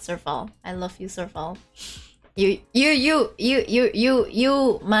got, Serval. I love you, Serval. You,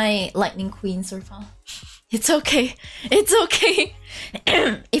 my lightning queen, Serval. It's okay. If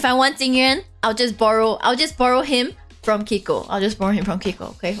I want Jingyuan, I'll just borrow him from Kiko.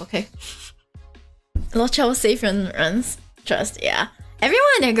 Okay. Locha will save runs. Trust, yeah.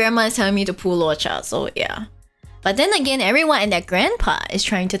 Everyone and their grandma is telling me to pull Locha, so yeah. But then again, everyone and their grandpa is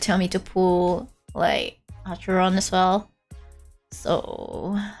trying to tell me to pull, like, Acheron as well.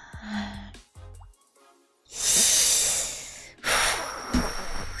 So...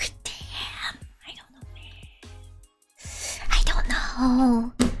 Damn, I don't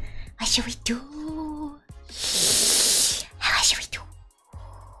know. What should we do? What should we do?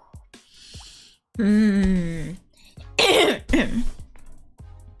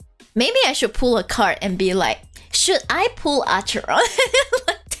 Maybe I should pull a card and be like, should I pull Acheron?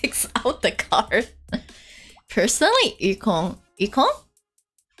 Like, takes out the card. Personally, Yukong?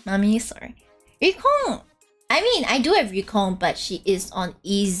 Mami, sorry. Yukong, I mean, I do have Yukong, but she is on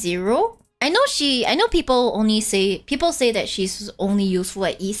E0. I know people say that she's only useful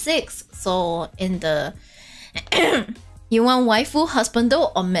at E6. So in the you want waifu,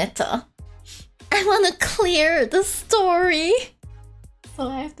 husbando, or meta? I want to clear the story. So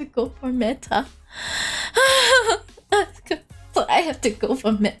I have to go for meta. So I have to go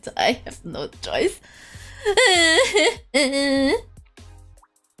for meta. I have no choice.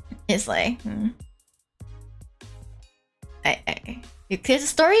 It's like, you clear the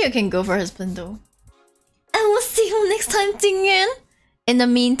story, you can go for husband though. I will see you next time, Jingyuan. In the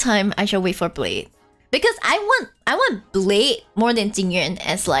meantime, I shall wait for Blade. Because I want Blade more than Jingyuan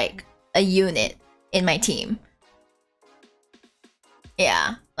as like a unit in my team.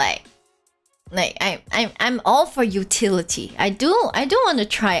 Yeah, like I'm all for utility. I do want to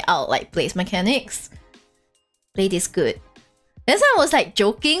try out like Blade's mechanics. Blade is good. That's why I was like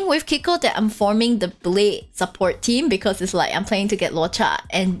joking with Kiko that I'm forming the Blade support team because it's like I'm planning to get Locha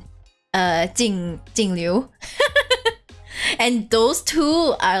and Jing Liu. And those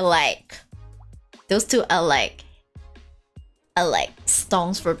two are like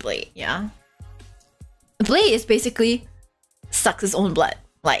stones for Blade, yeah. Blade is basically sucks his own blood,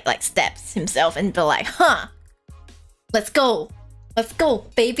 like stabs himself and be like, huh, let's go,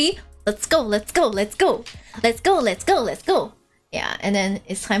 baby, let's go. Yeah, and then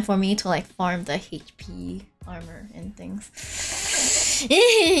it's time for me to like farm the HP armor and things.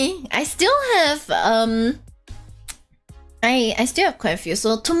 I still have I still have quite a few.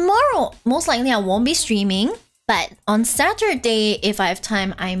 So tomorrow, most likely I won't be streaming, but on Saturday, if I have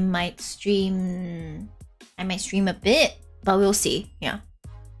time, I might stream a bit, but we'll see. Yeah,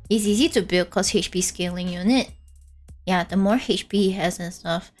 it's easy to build cause HP scaling unit. Yeah, the more HP he has and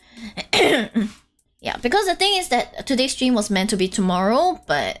stuff. Yeah, because the thing is that today's stream was meant to be tomorrow,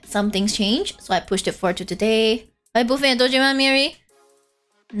 but some things changed, so I pushed it forward to today. Are you buffing at Dojima, Miyori?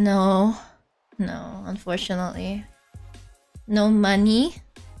 No. No, unfortunately. No money,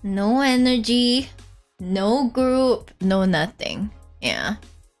 no energy, no group, no nothing. Yeah.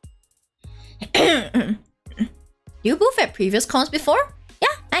 You booth at previous cons before?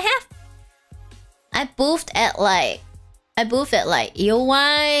 Yeah, I have. I boothed at like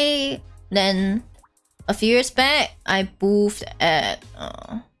EOY, then a few years back I boothed at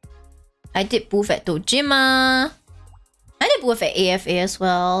I did booth at Dojima. I did booth at AFA as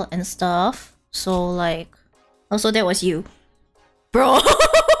well and stuff. So like, also that was you. Bro!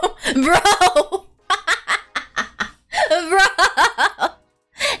 Bro! Bro!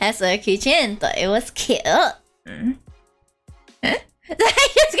 That's a kitchen, thought it was cute. I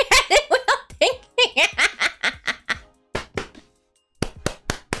just got it without thinking.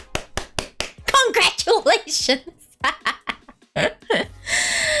 Congratulations!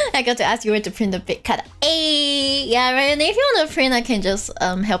 I got to ask you where to print the big cut. Hey, yeah, right. If you want to print, I can just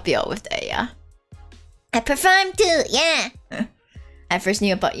help you out with that. Yeah, I performed too. Yeah, I first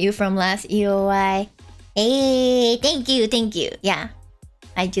knew about you from last EOI. Hey, thank you, thank you. Yeah,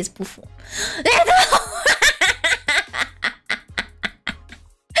 I just performed.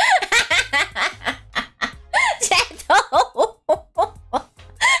 Shadow.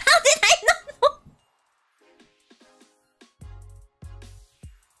 How did I not know?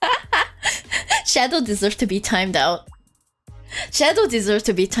 Shadow deserves to be timed out. Shadow deserves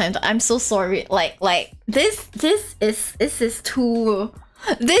to be timed out. I'm so sorry. Like this is too.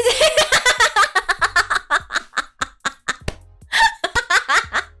 This.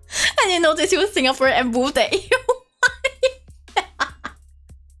 I didn't notice you were Singapore and moved at you.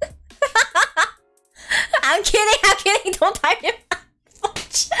 I'm kidding, don't type him.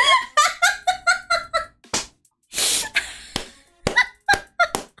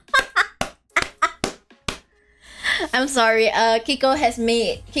 I'm sorry, Kiko has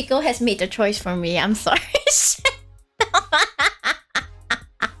made the choice for me. I'm sorry.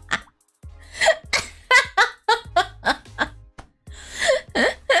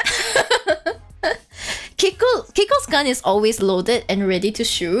 Kiko's gun is always loaded and ready to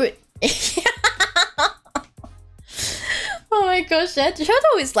shoot. Oh my gosh,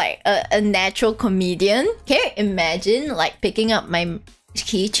 Shadow is like a natural comedian. Can you imagine like picking up my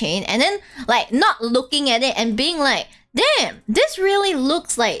keychain and then like not looking at it and being like, damn, this really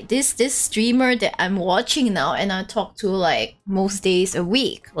looks like this streamer that I'm watching now and I talk to like most days a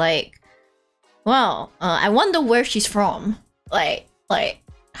week. Like, wow, I wonder where she's from. Like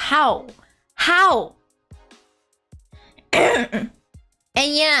how?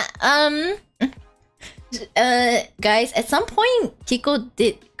 And yeah, guys, at some point Kiko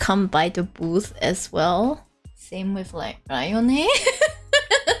did come by the booth as well. Same with like Ryone.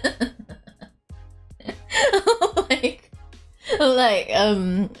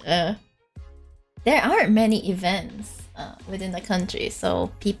 There aren't many events within the country,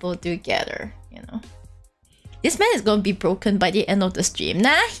 so people do gather, you know. This man is gonna be broken by the end of the stream.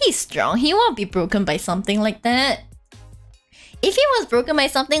 Nah, he's strong. He won't be broken by something like that. If he was broken by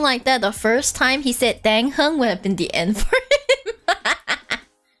something like that the first time he said Dang Heng would have been the end for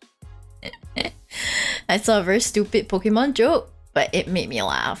him. I saw a very stupid Pokemon joke, but it made me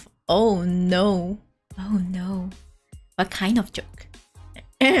laugh. Oh no. Oh no. What kind of joke?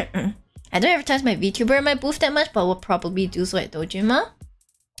 I don't advertise my VTuber in my booth that much, but will probably do so at Dojima.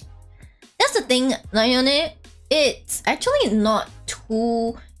 That's the thing, Nayone. It's actually not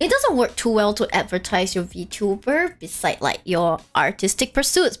too... It doesn't work too well to advertise your VTuber beside like your artistic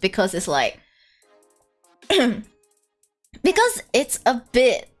pursuits, because it's like... because it's a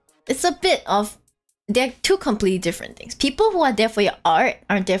bit of... They're two completely different things. People who are there for your art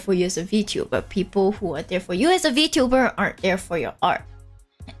aren't there for you as a VTuber. People who are there for you as a VTuber aren't there for your art.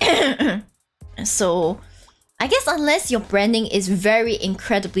 So, I guess unless your branding is very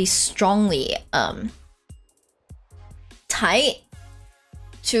incredibly strongly tied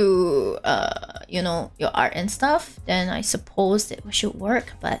to you know, your art and stuff, then I suppose it should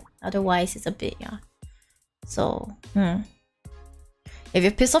work, but otherwise it's a bit, yeah. So, if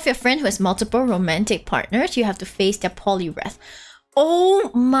you piss off your friend who has multiple romantic partners, you have to face their poly-wrath.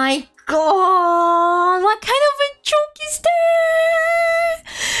 Oh my god! What kind of a joke is that?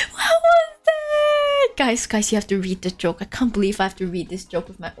 What was that? Guys, you have to read the joke. I can't believe I have to read this joke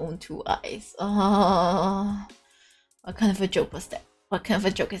with my own two eyes. Oh, what kind of a joke was that? What kind of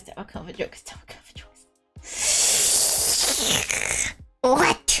a joke is that? What kind of a joke is that? What kind of a joke is that?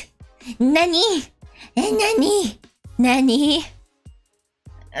 What? Nani? Nani? Nanny.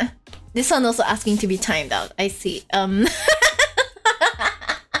 This one also asking to be timed out. I see.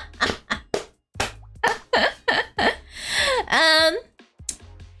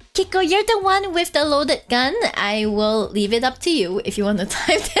 Kiko, you're the one with the loaded gun. I will leave it up to you if you want to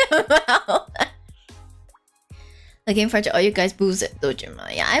time them out. The game project, you guys boost at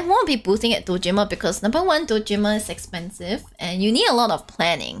Dojima. Yeah, I won't be boosting at Dojima because number one, Dojima is expensive and you need a lot of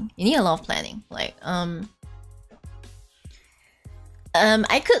planning. Like,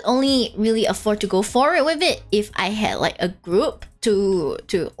 I could only really afford to go forward with it if I had like a group to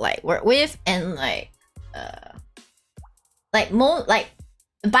like work with and like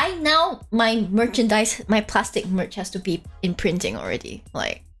by now my merchandise, my plastic merch has to be in printing already.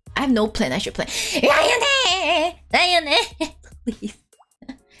 Like I have no plan. I should plan. Please.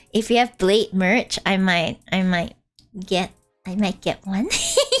 If you have Blade merch, I might get one.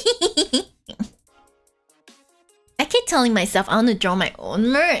 I keep telling myself I want to draw my own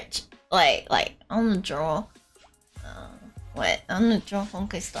merch. Like I want to draw what? I want to draw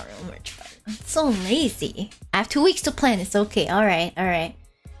Honkai Star Rail merch, but I'm so lazy. I have 2 weeks to plan. It's okay. Alright.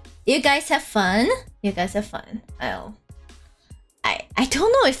 You guys have fun. I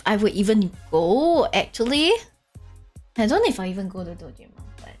don't know if I would even go, actually. I don't know if I even go to Dojima,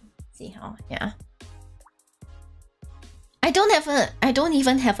 but see how, yeah. I don't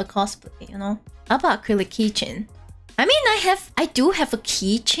even have a cosplay, you know? How about acrylic keychain? I mean, I do have a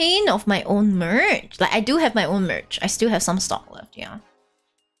keychain of my own merch. Like, I do have my own merch. I still have some stock left, yeah.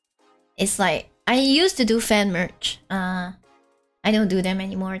 It's like, I used to do fan merch. I don't do them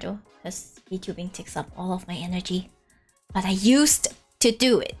anymore though, because VTubing takes up all of my energy. But I used to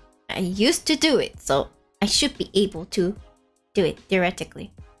do it. So I should be able to do it,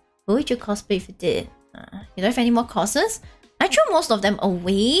 theoretically. What would you cosplay if you did? You don't have any more causes? I threw most of them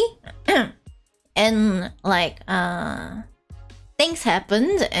away. And like, things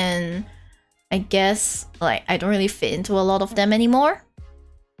happened and I guess like I don't really fit into a lot of them anymore.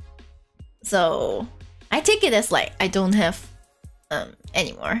 So I take it as like I don't have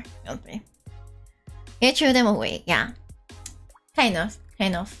anymore. Okay. You threw them away, yeah. Kind of.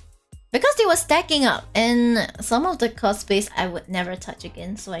 Because they were stacking up and some of the cosplays I would never touch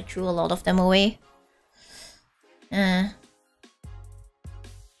again, so I threw a lot of them away. The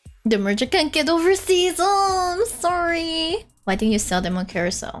merger can't get overseas. Oh, I'm sorry. Why didn't you sell them on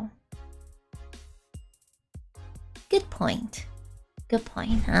Carousel? Good point.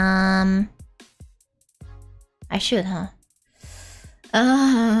 I should, huh?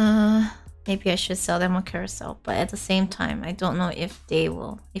 Maybe I should sell them on Carousel, but at the same time, I don't know if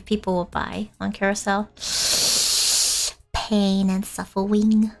people will buy on Carousel. Pain and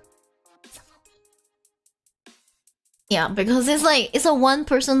suffering. Yeah, because it's a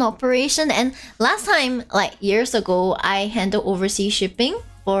one-person operation, and last time, like years ago, I handled overseas shipping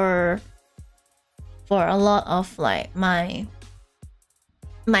for a lot of like my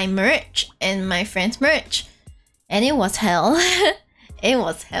merch and my friends' merch, and it was hell. It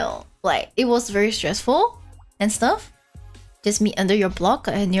was hell. Like, it was very stressful and stuff. Just meet under your block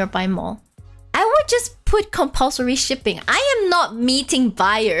at a nearby mall. I would just put compulsory shipping. I am not meeting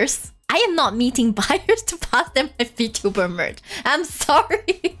buyers. To pass them my VTuber merch. I'm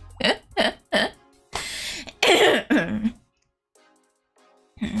sorry.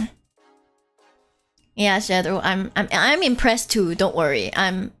 Yeah, Shadow. I'm impressed too. Don't worry.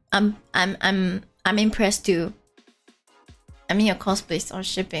 I'm impressed too. I mean, your cosplays are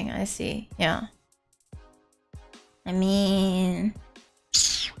shipping. I see. Yeah. I mean,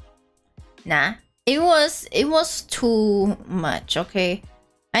 nah. It was too much. Okay.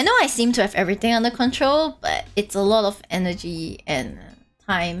 I know I seem to have everything under control, but it's a lot of energy and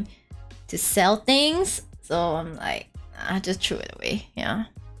time to sell things. So I'm like, I just threw it away. Yeah.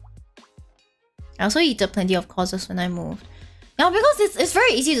 I also eat plenty of causes when I moved. Now, because it's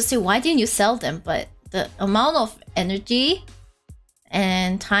very easy to say, why didn't you sell them? But the amount of energy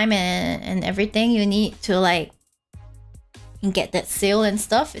and time and everything you need to like get that sale and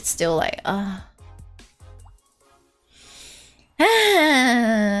stuff, it's still like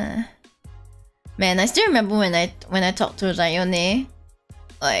Man, I still remember when I talked to Rayone,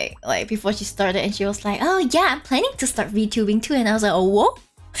 like before she started, and she was like, oh yeah, I'm planning to start VTubing too, and I was like, oh what?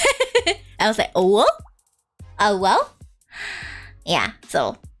 I was like, oh what? Oh well? Yeah,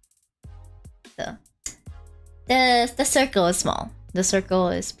 so the circle is small. The circle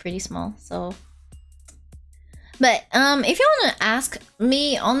is pretty small, so. But if you want to ask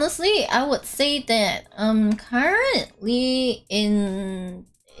me honestly, I would say that currently in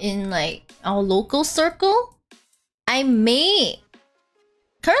like our local circle, currently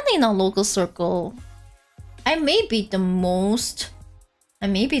in our local circle, I may be the most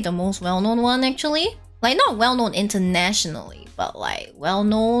well-known one actually. Like not well-known internationally, but like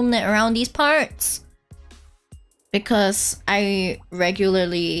well-known around these parts. Because I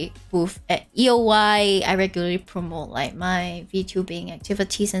regularly booth at EOY, I regularly promote like my VTubing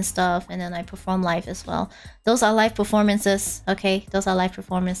activities and stuff, and then I perform live as well. Those are live performances, okay? Those are live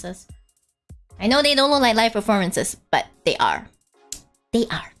performances. I know they don't look like live performances, but they are. They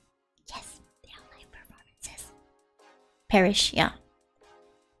are. Yes, they are live performances. Perish, yeah.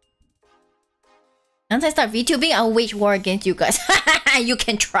 Once I start VTubing, I'll wage war against you guys. You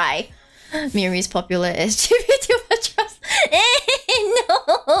can try. Miyori's popular as VTuber trust.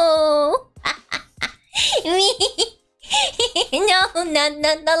 No! No,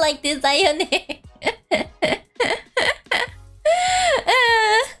 not like this, Ayane.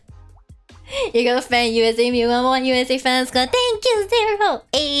 You got a fan USA, me one USA fans go, thank you, Zero!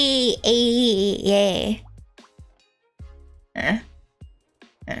 Hey, yeah.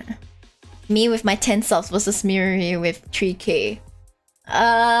 Me with my 10 subs versus Miyori with 3k.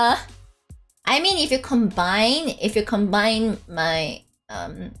 I mean, if you combine my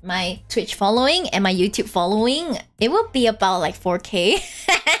my Twitch following and my YouTube following, it will be about like 4k.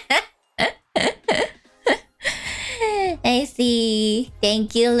 I see.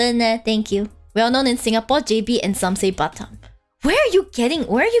 Thank you, Luna. Thank you. Well known in Singapore, JB, and some say Batam. Where are you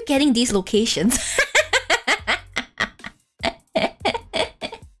getting these locations?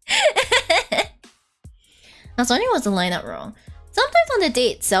 I was wondering what's the lineup wrong. Sometimes on the day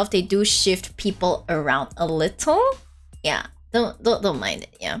itself, they do shift people around a little. Yeah, don't mind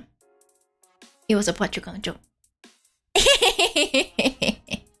it. Yeah, it was a Pachukang joke.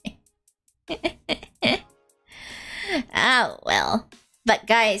 Ah well. But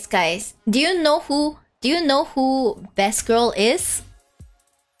guys, do you know who Best Girl is?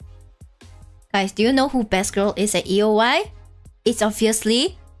 Guys, do you know who Best Girl is at EOY? It's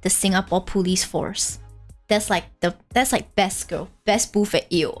obviously the Singapore Police Force. That's like Best Girl, best booth at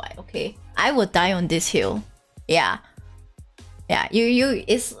EOY. Okay, I will die on this hill. Yeah.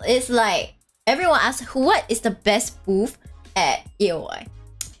 It's like everyone asks, what is the best booth at EOY?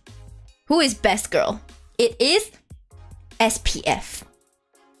 Who is Best Girl? It is SPF.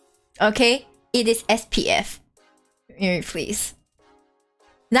 Okay, it is SPF. Mary, please.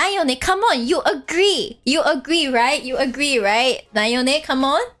 Nayone, come on, you agree, right? You agree, right? Nayone, come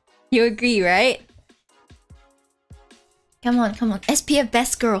on, you agree, right? Come on. SPF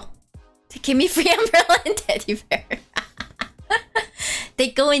Best Girl. Give me free umbrella and teddy bear. They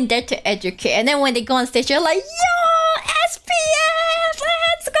go in there to educate. And then when they go on stage, you're like, yo, SPF,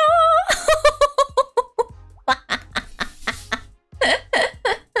 let's go.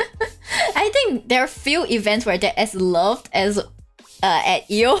 I think there are few events where they're as loved as at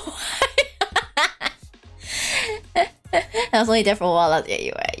EO. I was only there for a while at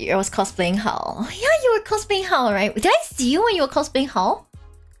EO. I was cosplaying Hal. Yeah, you were cosplaying Hal, right? Did I see you when you were cosplaying Hal?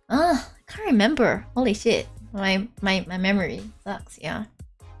 I can't remember. Holy shit. My memory sucks, yeah.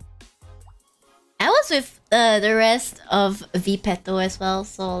 I was with the rest of VPeto as well,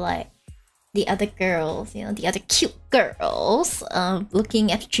 so like the other girls, you know, the other cute girls, looking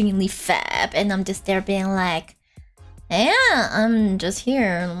extremely fab, and I'm just there being like, yeah, I'm just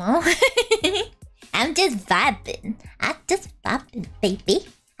here, you know? I'm just vibing. Baby.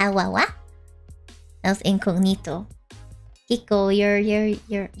 That was incognito. Kiko,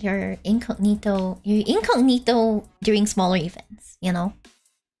 you're incognito. You're incognito during smaller events, you know?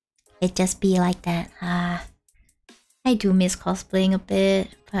 It just be like that. I do miss cosplaying a bit,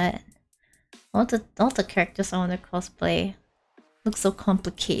 but all the characters I want to cosplay look so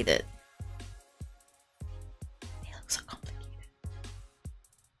complicated. They look so complicated.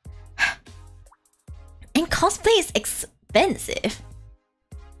 And cosplay is expensive.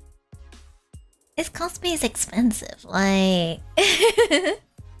 Cosplay is expensive, like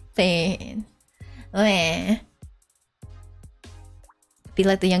pain. Be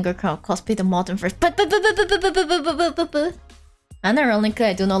like the younger crowd, cosplay the modern first. But unironically,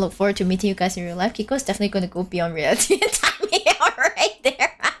 I do not look forward to meeting you guys in real life. Kiko is definitely going to go beyond reality and timeout right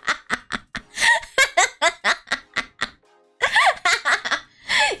there.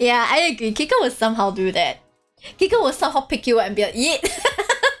 Yeah, I agree. Kiko will somehow do that. Kiko will somehow pick you up and be like, yeet.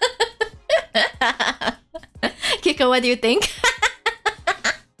 Kiko, what do you think?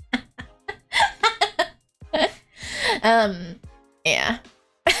 Yeah.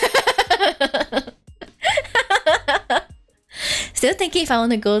 Still thinking if I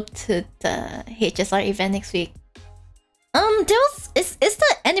want to go to the HSR event next week. It's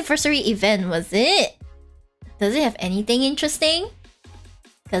the anniversary event, was it? Does it have anything interesting?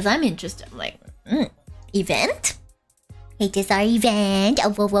 Because I'm interested. I'm like, event. It is our event.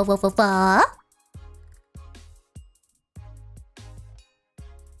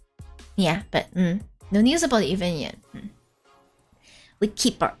 Yeah, but no news about the event yet. We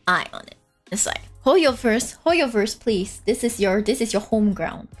keep our eye on it. It's like hold your verse, please. This is your home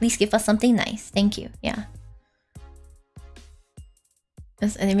ground. Please give us something nice. Thank you. Yeah.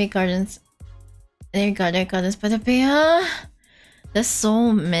 There's anime gardens, gardens, but there's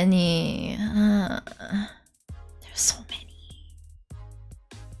so many. There's so many.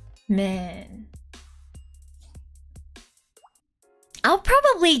 Man, I'll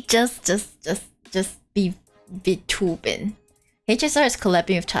probably just be VTubing. HSR is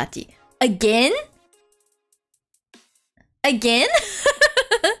collabing with Chati again.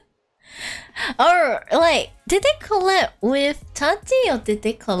 Or like, did they collab with Tati or did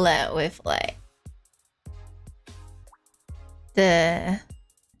they collab with like the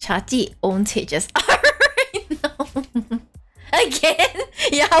Chati owns HSR right now? Again?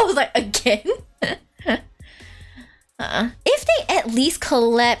 Yeah, I was like, again? If they at least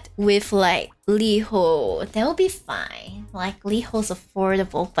collabed with like Liho, that would be fine. Like Liho's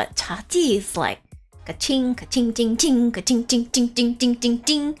affordable, but Chati is like ka-ching, ka-ching, ching, ching, ka-ching, ching, ching, ching, ching, ching,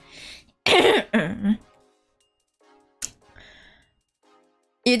 ching.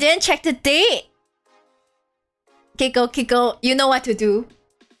 You didn't check the date. Kiko, you know what to do.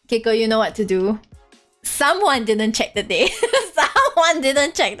 Kiko, you know what to do. Someone didn't check the date. Someone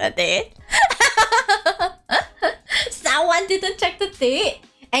didn't check the date. Someone didn't check the date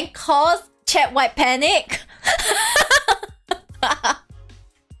and caused chat white panic.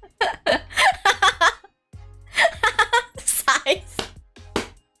 Size.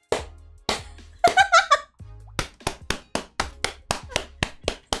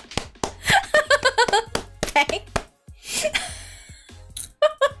 Bang.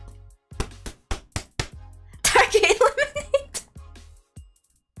 Target eliminate.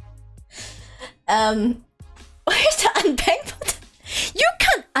 Where's the unbang button? You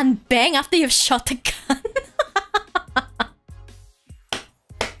can't unbang after you've shot a gun.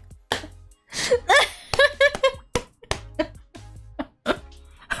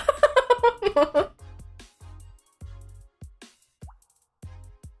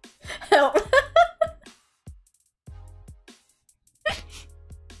 Help.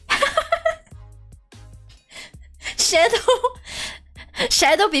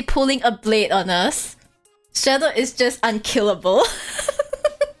 Shadow be pulling a blade on us. Shadow is just unkillable.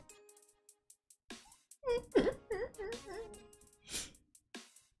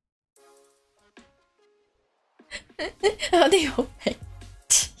 How do you open?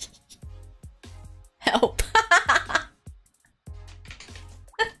 Help.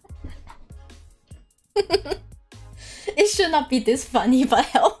 It should not be this funny, but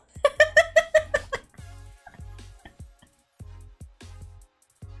help.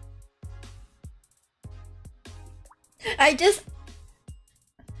 I just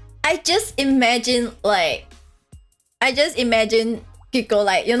imagine Kiko,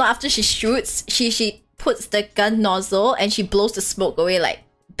 like, you know, after she shoots, she puts the gun nozzle and she blows the smoke away, like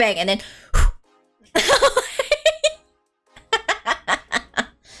bang, and then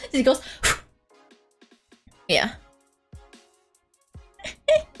she goes yeah.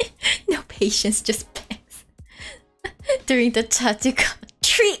 No patience, just bangs. During the Tatika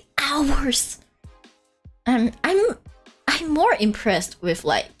 3 hours. I'm more impressed with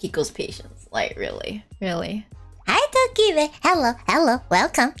like Kiko's patience. Like really. Hi Tokibe. Hello,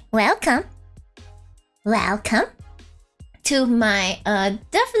 welcome to my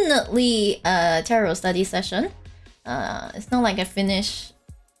definitely tarot study session. It's not like I finished.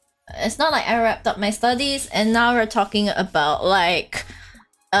 It's not like I wrapped up my studies and now we're talking about like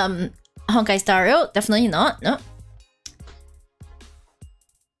Honkai Tarot. Definitely not. No.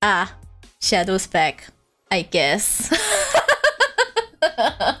 Ah, Shadow's back, I guess.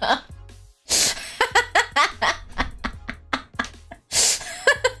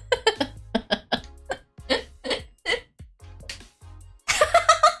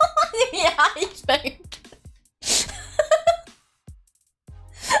 Yeah, he's back.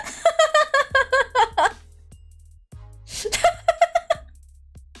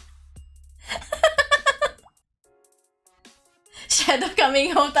 Shadow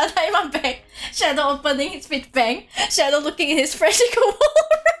coming home, Tadaiman bang. Shadow opening his feet, bang. Shadow looking at his fresh wall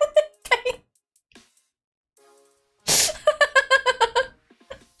around it, bang.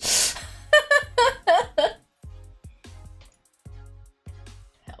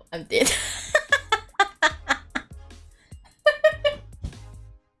 Hell, I'm dead.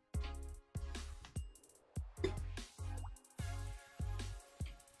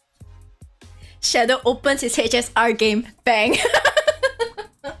 Shadow opens his HSR game. Bang.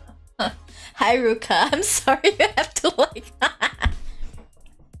 Hi Ruka, I'm sorry you have to like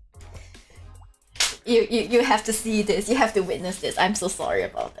you have to see this, you have to witness this. I'm so sorry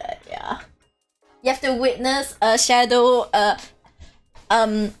about that, yeah. You have to witness Shadow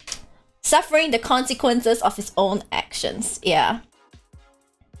suffering the consequences of his own actions, yeah.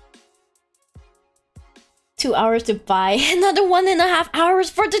 2 hours to buy, another 1.5 hours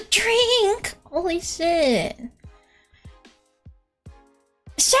for the drink! Holy shit.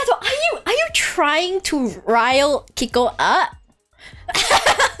 Shadow, are you trying to rile Kiko up?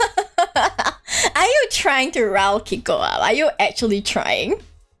 Are you trying to rile Kiko up? Are you actually trying?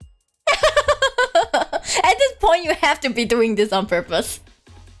 At this point, you have to be doing this on purpose.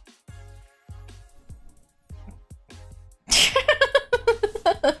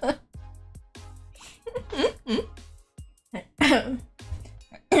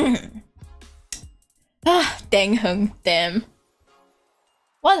 Dang Hung, damn.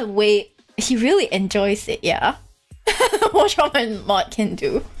 What a way. He really enjoys it, yeah. Watch what my mod can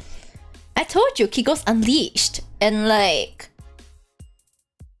do. I told you, Kiko's unleashed. And like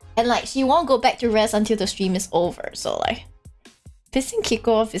she won't go back to rest until the stream is over. So like, pissing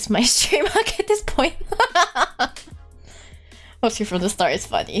Kiko off is my stream hack at this point. Watching from the start is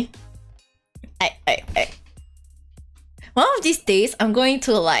funny. One of these days, I'm going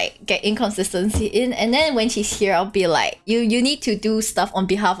to like get inconsistency in, and then when she's here, I'll be like, you need to do stuff on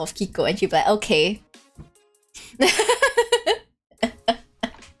behalf of Kiko, and she'll be like, okay.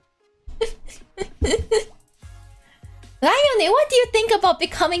 Lione, what do you think about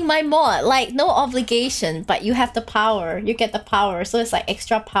becoming my mod? Like, no obligation, but you have the power. You get the power, so it's like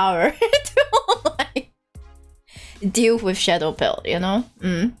extra power to like deal with Shadow Build, you know?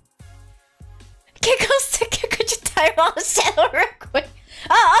 Kiko's ticket, could you time out Shadow real quick?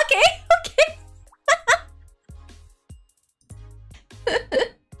 Oh, okay.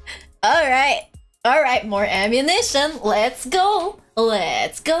 Alright, more ammunition. Let's go.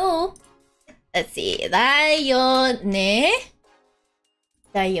 Let's see. Dayon.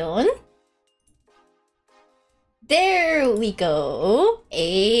 There we go.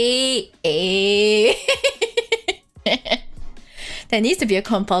 There needs to be a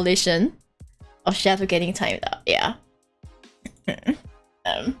compilation of Shadow getting timed out, yeah.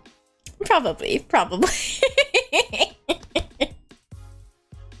 Probably.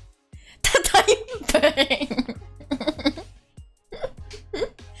 The time bang.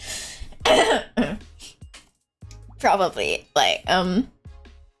 Probably, like,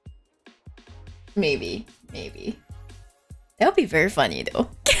 maybe. That would be very funny though.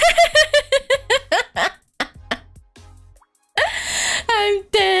 I'm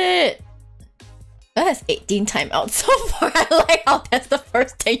dead. That has 18 timeouts so far. I like how that's the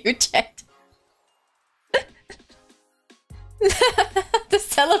first thing you checked. To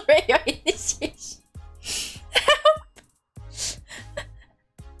celebrate your initiation.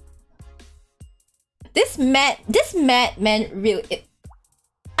 This madman really...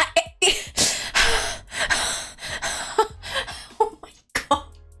 Oh my god.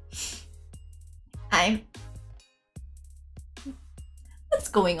 What's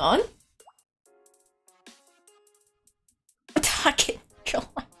going on? Target control.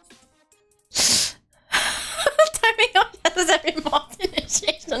 Timing out as every mod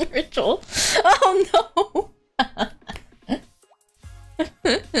initiation ritual. Oh no!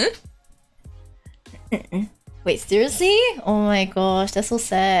 Wait, seriously? Oh my gosh, that's so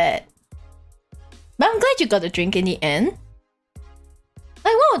sad. But I'm glad you got the drink in the end.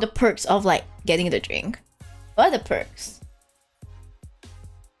 Like, what are the perks of like getting the drink? What are the perks?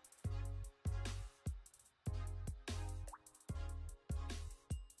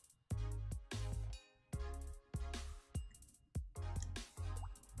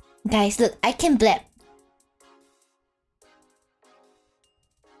 Guys, look, I can blab.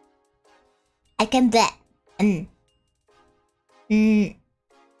 I can blab. Blade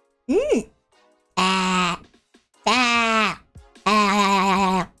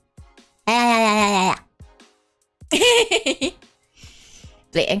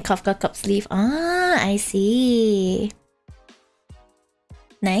and Kafka cup sleeve. Ah, I see.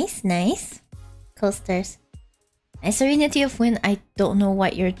 Nice. Coasters. And Serenity of Wind, I don't know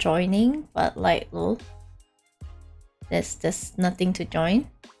what you're joining, but like, lol. There's nothing to join.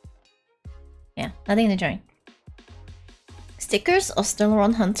 Yeah, nothing to join. Stickers of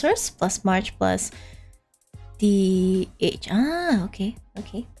Stellaron Hunters plus March plus DH. Ah, okay.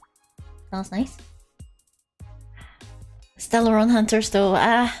 Sounds nice. Stellaron Hunters though.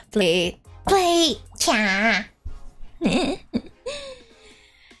 Play. Cha!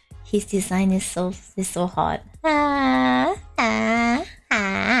 His design is so hot.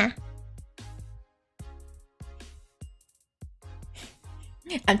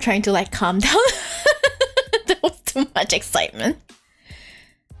 I'm trying to like calm down. That was too much excitement.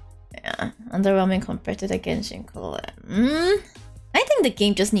 Yeah, underwhelming compared to the Genshin collab. I think the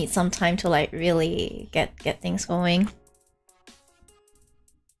game just needs some time to like really get things going.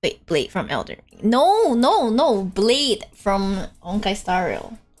 Wait, Blade from Elden Ring. No, Blade from Honkai Star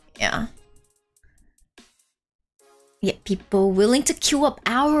Rail. Yeah. Yet people willing to queue up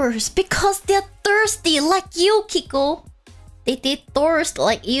hours because they're thirsty like you, Kiko. They thirst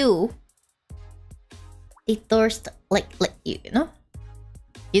like you. They thirst like you, you know?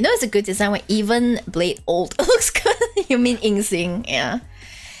 You know it's a good design when even Blade old looks good. You mean Ingsing, yeah.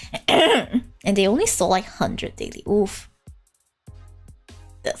 And they only sold like 100 daily. Oof.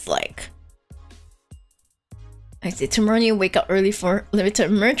 That's like... I say tomorrow you wake up early for limited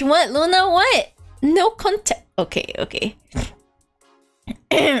merch. What, Luna? What? No contact. Okay.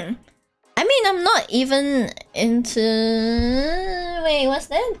 I mean, I'm not even into... Wait, what's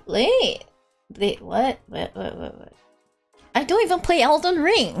that? Blade, what? What? I don't even play Elden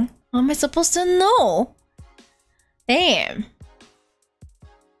Ring. How am I supposed to know? Damn.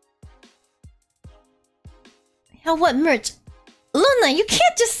 Hell, what merch? Luna, you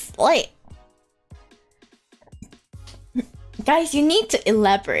can't just like... Guys, you need to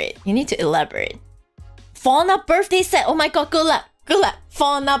elaborate. Fauna birthday set. Oh my god, good luck.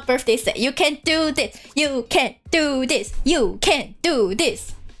 Fauna birthday set. You can do this. You can do this.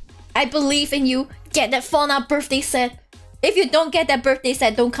 I believe in you. Get that Fauna birthday set. If you don't get that birthday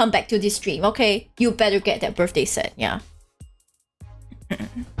set, don't come back to this stream, okay? You better get that birthday set, yeah.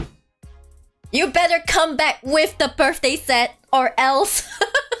 You better come back with the birthday set or else.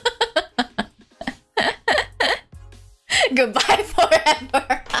 Goodbye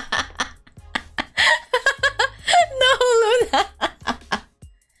forever. No, Luna.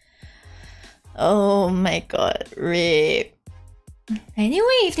 Oh my god, RIP.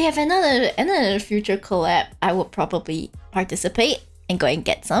 Anyway, if they have another future collab, I would probably participate and go and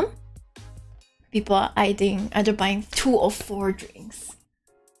get some. People are either buying 2 or 4 drinks.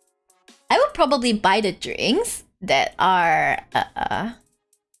 I would probably buy the drinks that are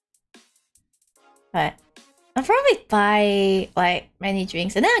but I'll probably buy like many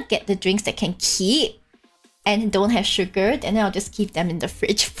drinks and then I'll get the drinks that can keep and don't have sugar, and then I'll just keep them in the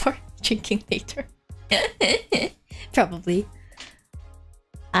fridge for drinking later. Probably.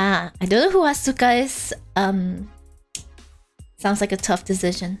 I don't know who Asuka is. Sounds like a tough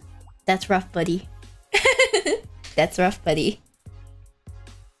decision. That's rough, buddy. That's rough, buddy.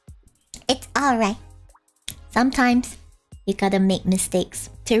 It's alright. Sometimes you gotta make mistakes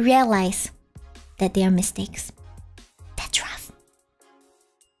to realize that they are mistakes. That's rough.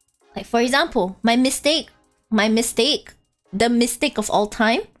 Like for example, the mistake of all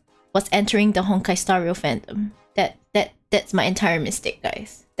time was entering the Honkai Star Rail fandom. That's my entire mistake,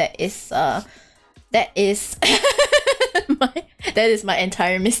 guys. That is my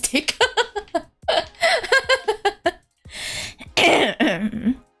entire mistake.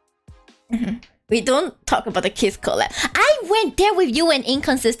 We don't talk about the Kiss collab. I went there with you and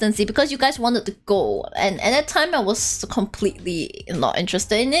Inconsistency because you guys wanted to go, and at that time I was completely not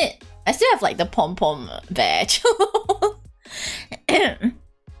interested in it. I still have like the pom-pom badge.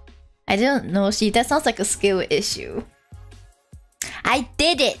 I don't know, that sounds like a skill issue. I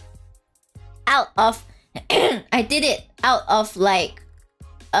did it out of like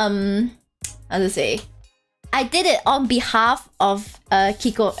how to say, I did it on behalf of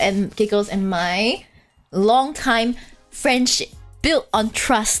Kiko's and my long-time friendship built on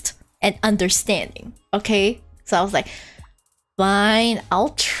trust and understanding. Okay, so I was like, fine,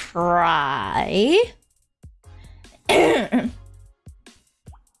 I'll try.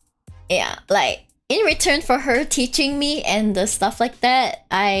 Yeah, like in return for her teaching me and the stuff like that,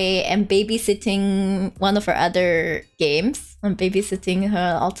 I am babysitting one of her other games. I'm babysitting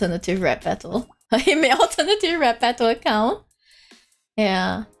her alternative rap battle. Her alternative rap battle account.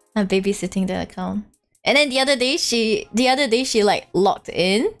 Yeah, I'm babysitting that account. And then the other day she like logged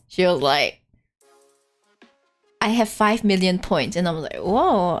in. She was like, I have 5 million points, and I'm like,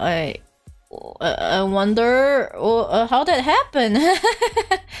 whoa, I wonder how that happened.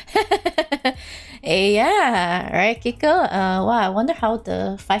 Yeah, right, Kiko? Wow, I wonder how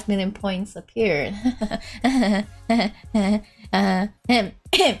the 5 million points appeared.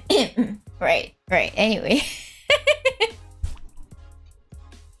 Right, anyway.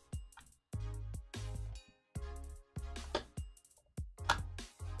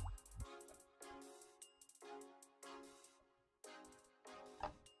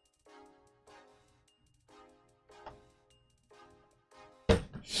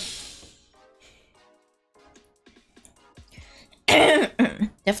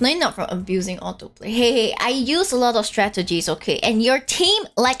 Definitely not from abusing autoplay. Hey, I use a lot of strategies, okay? And your team,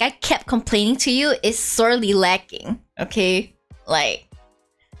 like I kept complaining to you, is sorely lacking, okay? Like,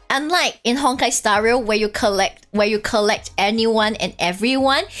 unlike in Honkai Star Rail where you collect anyone and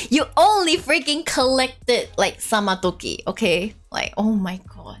everyone, you only freaking collected like Samatoki, okay? Like, oh my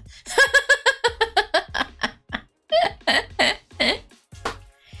god.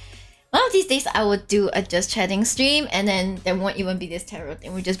 One of these days I would do a just chatting stream, and then there won't even be this tarot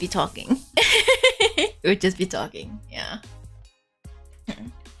thing. We'll just be talking. We'll just be talking, yeah.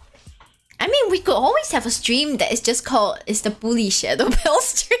 I mean, we could always have a stream that is just called, it's the Bully Shadow Bell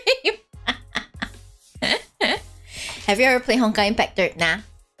stream. Have you ever played Honkai Impact 3? Nah.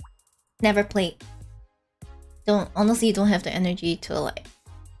 Never played. Honestly, don't have the energy to like...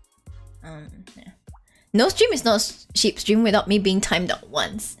 yeah. No stream is not a sheep stream without me being timed out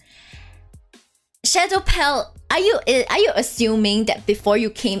once. Shadow Pal, are you assuming that before you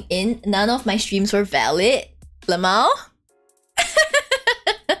came in, none of my streams were valid? Lamau?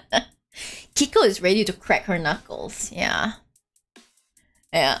 Kiko is ready to crack her knuckles. Yeah.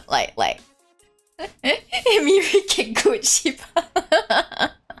 Yeah, like Miyori get good Shiba.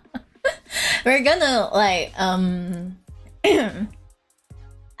 We're gonna like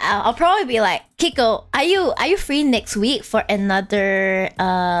I'll probably be like, Kiko, are you free next week for another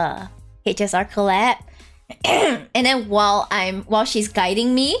HSR collab? And then while she's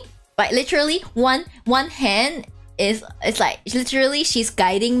guiding me, like literally one hand is, it's like literally she's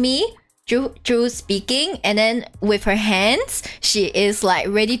guiding me through speaking, and then with her hands she is like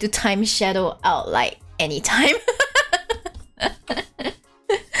ready to time shadow out like anytime.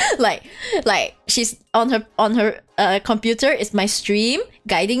 like she's on her computer is my stream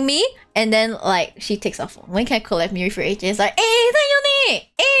guiding me, and then like she takes off. When can I collect Miyori for ages? Like, hey, Sayone!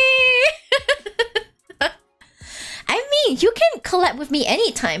 Hey! I mean, you can collab with me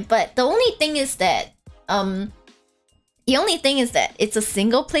anytime, but the only thing is that it's a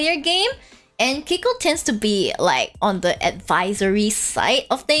single player game, and Kiko tends to be like on the advisory side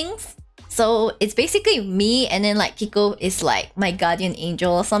of things. So it's basically me, and then like Kiko is like my guardian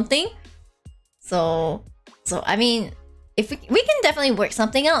angel or something. So I mean, if we can definitely work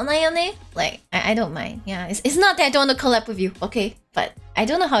something out, Nayone. Like I don't mind. Yeah, it's not that I don't want to collab with you, okay? But I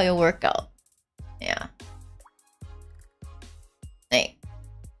don't know how it'll work out. Yeah.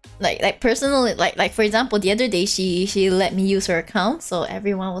 Like personally, like for example, the other day she let me use her account, so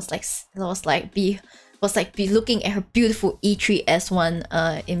everyone was be looking at her beautiful E3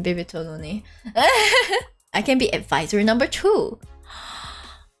 S1 in Bibitolone. I can be advisor number 2.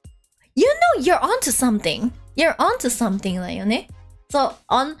 You know, you're onto something. You're onto something, Lione. So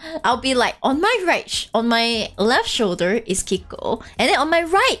I'll be like, on my left shoulder is Kiko, and then on my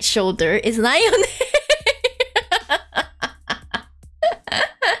right shoulder is Lione.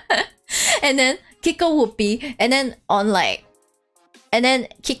 And then Kiko would be, and then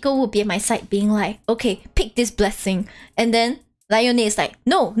Kiko would be at my side being like, okay, pick this blessing. And then Lione is like,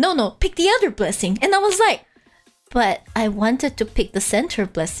 no, pick the other blessing. And I was like, but I wanted to pick the center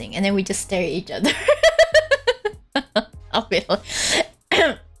blessing. And then we just stare at each other. I'll be like,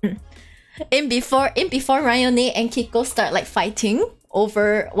 in before Lione and Kiko start like fighting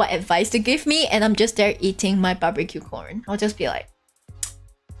over what advice to give me, and I'm just there eating my barbecue corn. I'll just be like,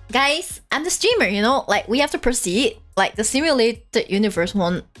 guys, I'm the streamer, you know? Like, we have to proceed. Like, the simulated universe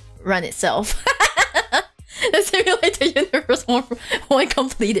won't run itself. The simulated universe won't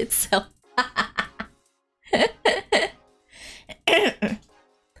complete itself. The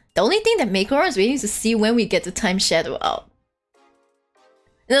only thing that Makeover is waiting to see when we get the time shadow out.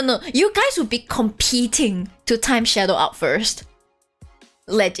 No, you guys will be competing to time shadow out first.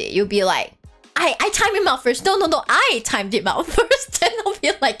 Legit, you'll be like, I timed him out first. No, I timed him out first. Then I'll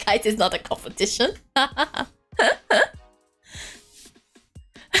be like, guys, it's not a competition.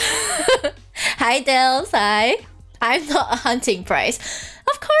 Hi, Dels. Hi. I'm not a hunting prize.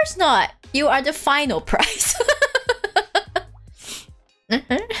 Of course not. You are the final prize.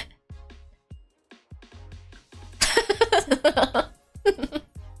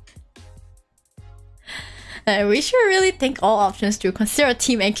 We should really think all options through. Consider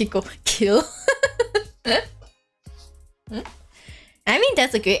Team and Kiko kill. I mean,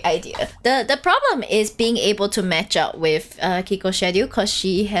 that's a great idea. The problem is being able to match up with Kiko's schedule, because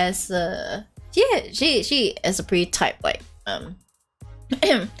she has she has a pretty tight like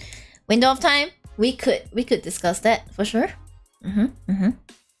window of time. We could discuss that for sure.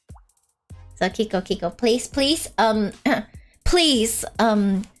 So Kiko, please, please,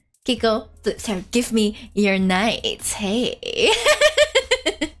 Kiko, sorry, give me your nights. Hey,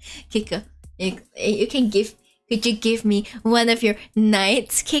 Kiko, you can give Could you give me one of your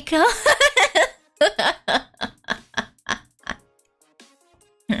knights, Kiko?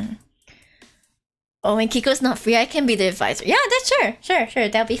 Oh, when Kiko's not free, I can be the advisor. Yeah, that's sure.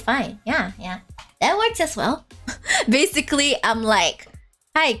 That'll be fine. Yeah. That works as well. Basically, I'm like,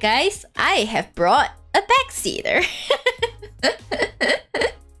 hi guys, I have brought a backseater.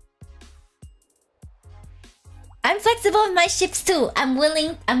 I'm flexible with my ships too. I'm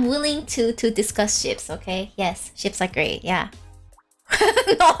willing to discuss ships, okay? Yes, ships are great, yeah.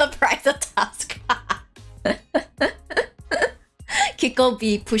 Not a price of task. Kiko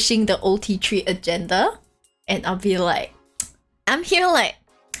be pushing the OT3 agenda, and I'll be like, I'm here like,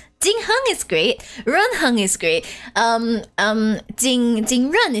 Jing Heng is great, Ren Heng is great,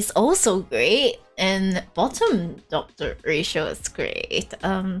 Jing Ren is also great, and bottom doctor ratio is great.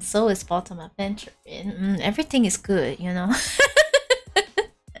 So is bottom adventuring. Everything is good, you know.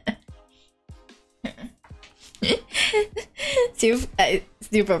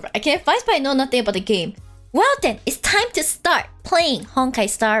 Super. I can advise, but I know nothing about the game. Well then, it's time to start playing Honkai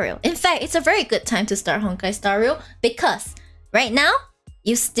Star Rail. In fact, it's a very good time to start Honkai Star Rail because right now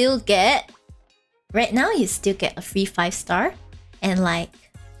you still get a free 5-star, and like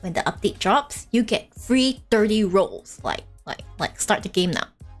when the update drops, you get free 30 rolls. Like start the game now.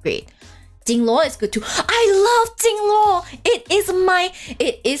 Great. Jingluo is good too. I love Jingluo.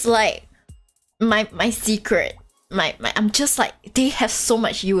 It is like my secret. I'm just like, they have so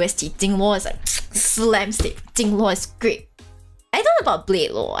much UST. Jingluo is like slam stick. Jingluo is great. I don't know about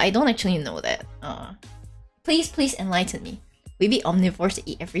Blade Law. I don't actually know that. Please enlighten me. We be omnivores to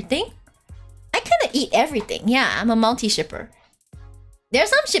eat everything? I kind of eat everything. Yeah, I'm a multi-shipper. There are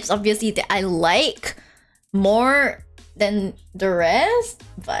some ships obviously that I like more than the rest,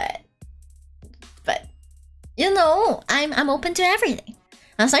 but you know, I'm open to everything.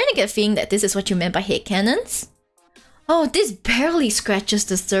 I'm starting to get a feeling that this is what you meant by head cannons. Oh, this barely scratches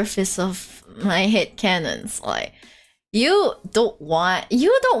the surface of my head cannons. Like, you don't want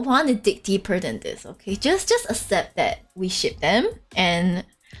to dig deeper than this, okay? Just accept that we ship them and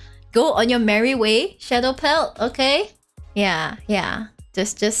go on your merry way, Shadow Pelt, okay? Yeah.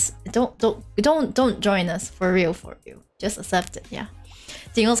 Just don't join us for real. Just accept it, yeah.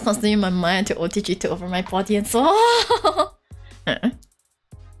 Jingle's constantly in my mind to OTG to over my body and so on.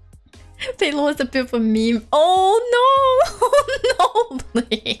 Payload is a bit of a meme. Oh no!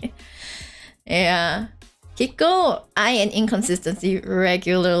 Please. Yeah. Kiko, I and Inconsistency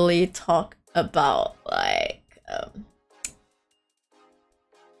regularly talk about like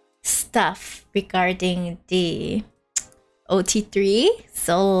stuff regarding the OT3.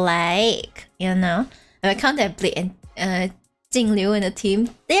 So like, you know, I count that Blade and Jingliu in the team,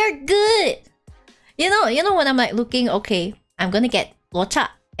 they're good. You know when I'm like looking, okay, I'm gonna get Luocha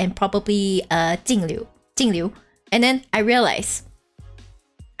and probably Jingliu. And then I realize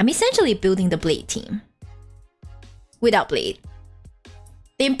I'm essentially building the Blade team without Blade.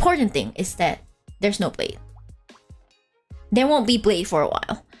 The important thing is that there's no Blade. There won't be Blade for a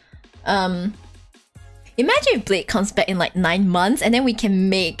while. Imagine if Blade comes back in like 9 months and then we can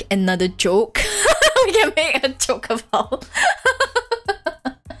make another joke. We can make a joke about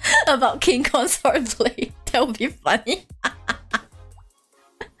about King Consort Blade. That would be funny.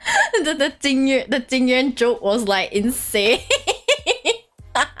 the Jingyuan joke was like insane.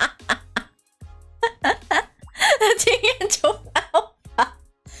 The Jingyuan joke alpha.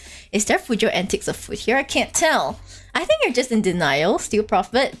 Is there Fujo Antics of food here? I can't tell. I think you're just in denial, Steel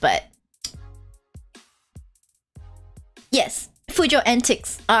Prophet, but yes, Fujo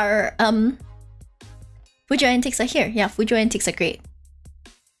Antics are here. Yeah, Fujo Antics are great.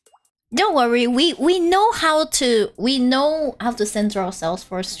 Don't worry, we know how to censor ourselves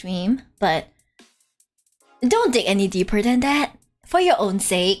for a stream, but don't dig any deeper than that. For your own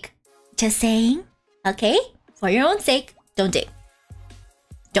sake. Just saying. Okay? For your own sake, don't dig.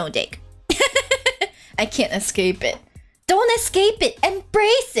 Don't dig. I can't escape it. Don't escape it.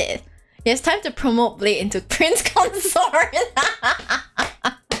 Embrace it. It's time to promote Blade into Prince Consort.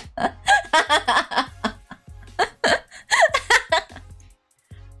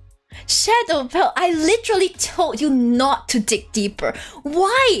 Shadow Bell, I literally told you not to dig deeper.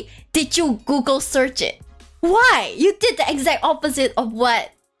 Why did you Google search it? Why? You did the exact opposite of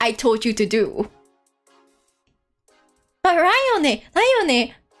what I told you to do. But Rayone,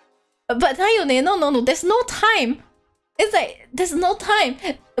 no, there's no time. It's like, there's no time.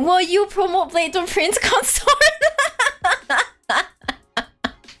 Will you promote Blade to Prince Consort?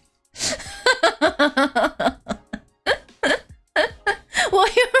 Will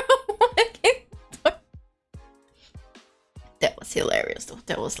you promote it? That was hilarious though.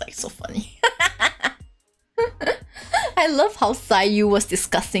 That was like so funny. I love how Sayu was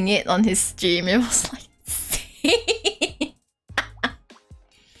discussing it on his stream. It was like,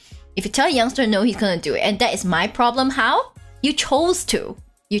 if you tell a youngster no, he's gonna do it. And that is my problem. How? You chose to.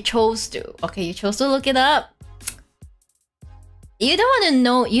 You chose to. Okay, you chose to look it up. You don't want to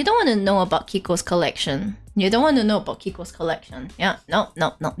know. You don't want to know about Kiko's collection. You don't want to know about Kiko's collection. Yeah, no.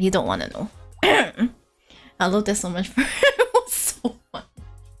 You don't want to know. I love that so much for so much.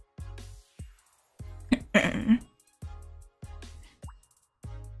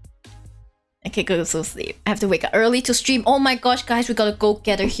 Okay, go to sleep. I have to wake up early to stream. Oh my gosh, guys, we gotta go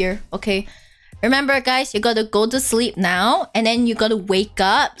get her here. Okay. Remember, guys, you gotta go to sleep now, and then you gotta wake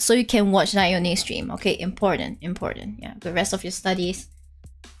up so you can watch Nayone stream. Okay, important. Yeah, the rest of your studies.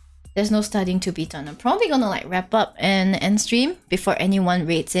 There's no studying to be done. I'm probably gonna like wrap up and end stream before anyone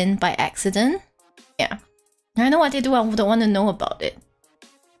raids in by accident. Yeah. I know what they do, I don't want to know about it.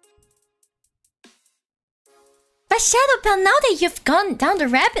 But Shadowpel, now that you've gone down the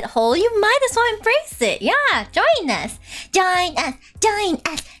rabbit hole, you might as well embrace it. Yeah, join us. Join us.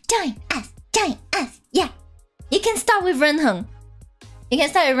 Yeah. You can start with Renheng.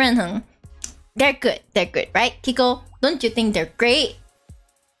 They're good, right? Kiko, don't you think they're great?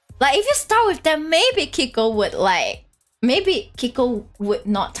 Like, if you start with them, maybe Kiko would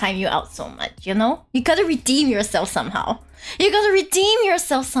not time you out so much, you know? You gotta redeem yourself somehow. Do you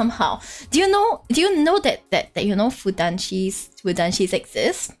know that you know Fudanshis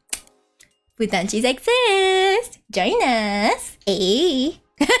exist? Fudanshis exist. Join us. Hey.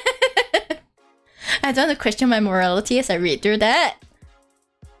 I don't want to question my morality as I read through that.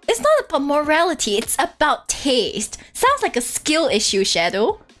 It's not about morality, it's about taste. Sounds like a skill issue,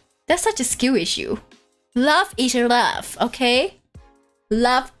 Shadow. That's such a skill issue. Love is love, okay?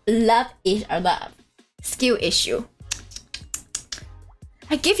 Love is love. Skill issue.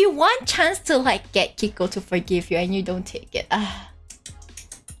 I give you one chance to like get Kiko to forgive you and you don't take it.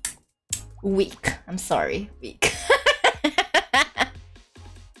 Weak. I'm sorry. Weak.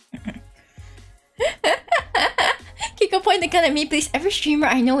 Kiko, point the gun at me, please. Every streamer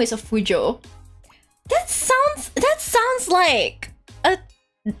I know is a Fujo. That sounds like a...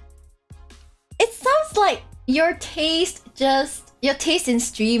 It sounds like your taste in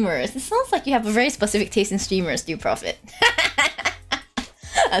streamers. It sounds like you have a very specific taste in streamers, do you, Prophet?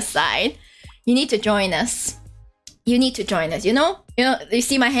 Aside, you need to join us. You need to join us. You know, you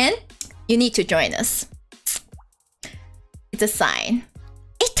see my hand? You need to join us. It's a sign.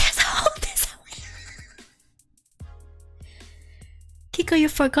 It does hold this. Kiko, you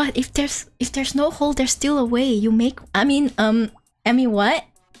forgot. If there's no hole, there's still a way. You make. I mean what?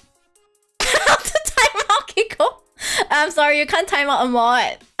 How to time out, Kiko? I'm sorry, you can't time out a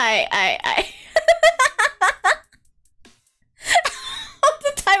mod. I.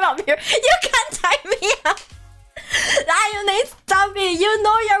 Time up here. You can't time me out. Lionel, stop it. You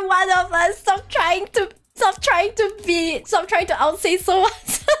know you're one of us. Stop trying to outsay so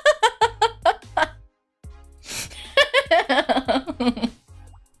much.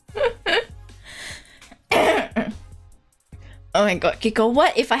 Oh my god, Kiko,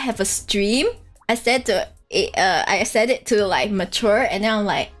 what if I have a stream? I said it to like mature, and then I'm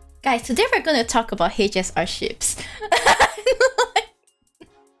like, guys, today we're gonna talk about HSR ships.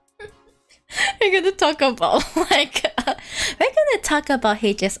 We're gonna talk about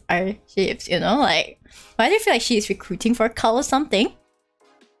HSR ships, you know, like, why do you feel like she's recruiting for a cult or something?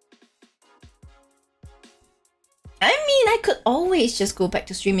 I mean, I could always just go back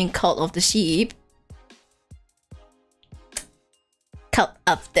to streaming Cult of the Sheep. Cult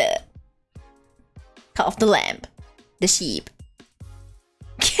of the Lamb. The sheep.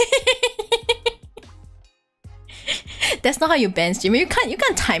 That's not how you ban streamer. You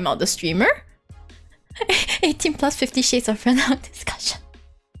can't time out the streamer. 18 plus 50 shades of Fanart discussion.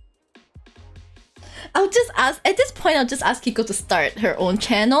 I'll just ask, at this point, I'll just ask Kiko to start her own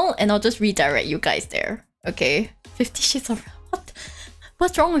channel and I'll just redirect you guys there. Okay? 50 shades of...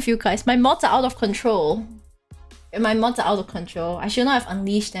 What's wrong with you guys? My mods are out of control. My mods are out of control. I should not have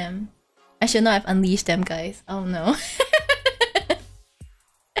unleashed them. Guys. Oh no.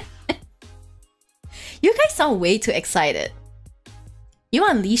 You guys sound way too excited. You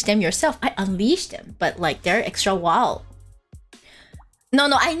unleash them yourself. I unleashed them, but like they're extra wild. No,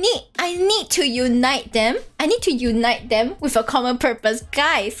 I need to unite them. I need to unite them with a common purpose.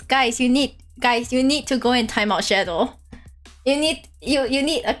 Guys, you need to go and time out Shadow. You need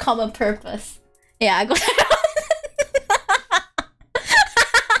a common purpose. Yeah, I go.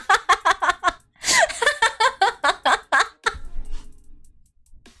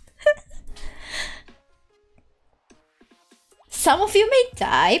 Some of you may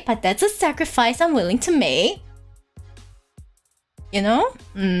die, but that's a sacrifice I'm willing to make. You know?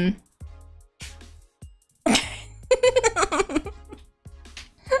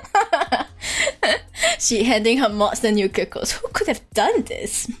 She handing her mods the new Kikos. Who could have done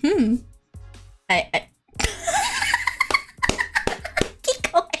this? I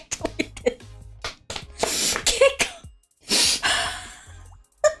Kiko, I told you this. Kiko.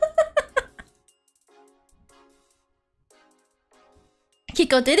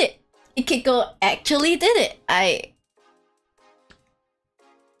 Kiko did it. Kiko actually did it.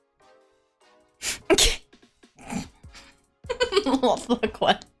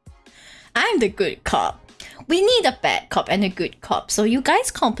 What? I'm the good cop. We need a bad cop and a good cop, so you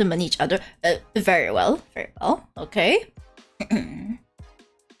guys complement each other very well. Very well, okay?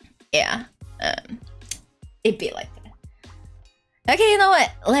 Yeah, it'd be like that. Okay, you know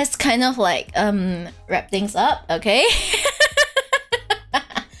what? Let's kind of like wrap things up, okay?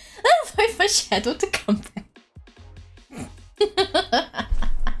 Let's wait for Shadow to come back.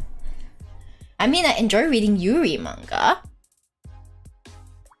 I mean, I enjoy reading Yuri manga.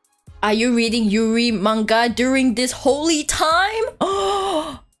 Are you reading Yuri manga during this holy time?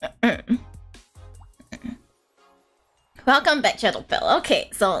 Welcome back, Shadowpell. Okay,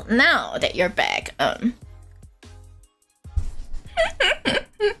 so now that you're back,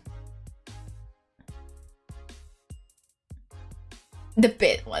 the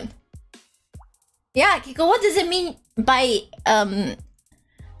bit one. Yeah, Kiko, what does it mean by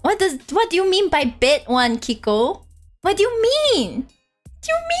what do you mean by bit one, Kiko? What do you mean? What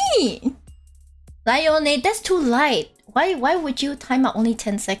do you mean? Lione, that's too light. Why would you time out only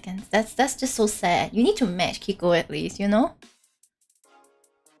 10 seconds? That's just so sad. You need to match Kiko at least, you know?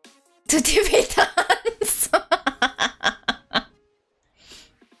 To Tibetans.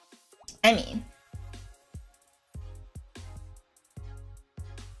 I mean,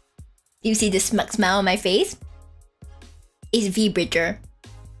 you see this smug smile on my face? It's V-Bridger.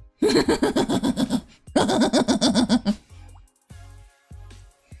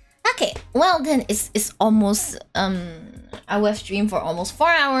 Okay, well then it's almost I will stream for almost 4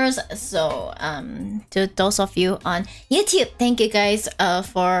 hours. So to those of you on YouTube, thank you guys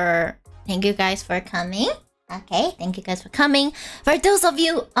for coming. Okay, thank you guys for coming. For those of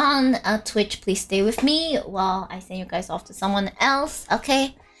you on Twitch, please stay with me while I send you guys off to someone else.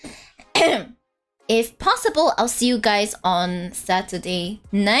 Okay. If possible, I'll see you guys on Saturday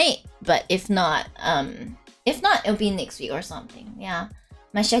night. But if not, it'll be next week or something. Yeah,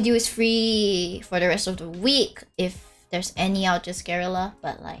 my schedule is free for the rest of the week. If there's any, I'll just guerrilla.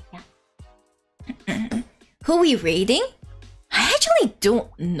 But like, yeah. Who we raiding? I actually don't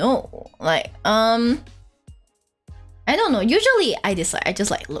know. Like, I don't know. Usually, I decide. I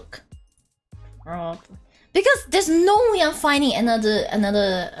just like look. Because there's no way I'm finding another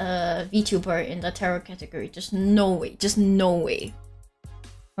VTuber in the tarot category. Just no way. Just no way.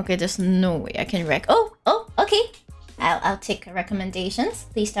 Okay, there's no way I can rec. Oh, okay. I'll take recommendations.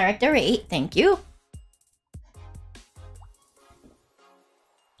 Please direct the raid. Thank you.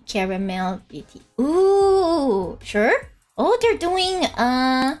 Caramel BT. Ooh, sure. Oh, they're doing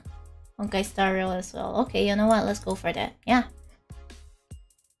okay, Star Rail as well. Okay, you know what? Let's go for that. Yeah.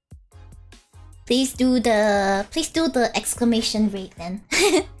 Please do the exclamation rate then.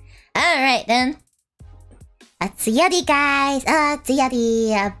 Alright then. Atsuyari guys.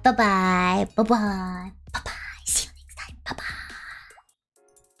 Atsuyari. Bye bye. Bye bye.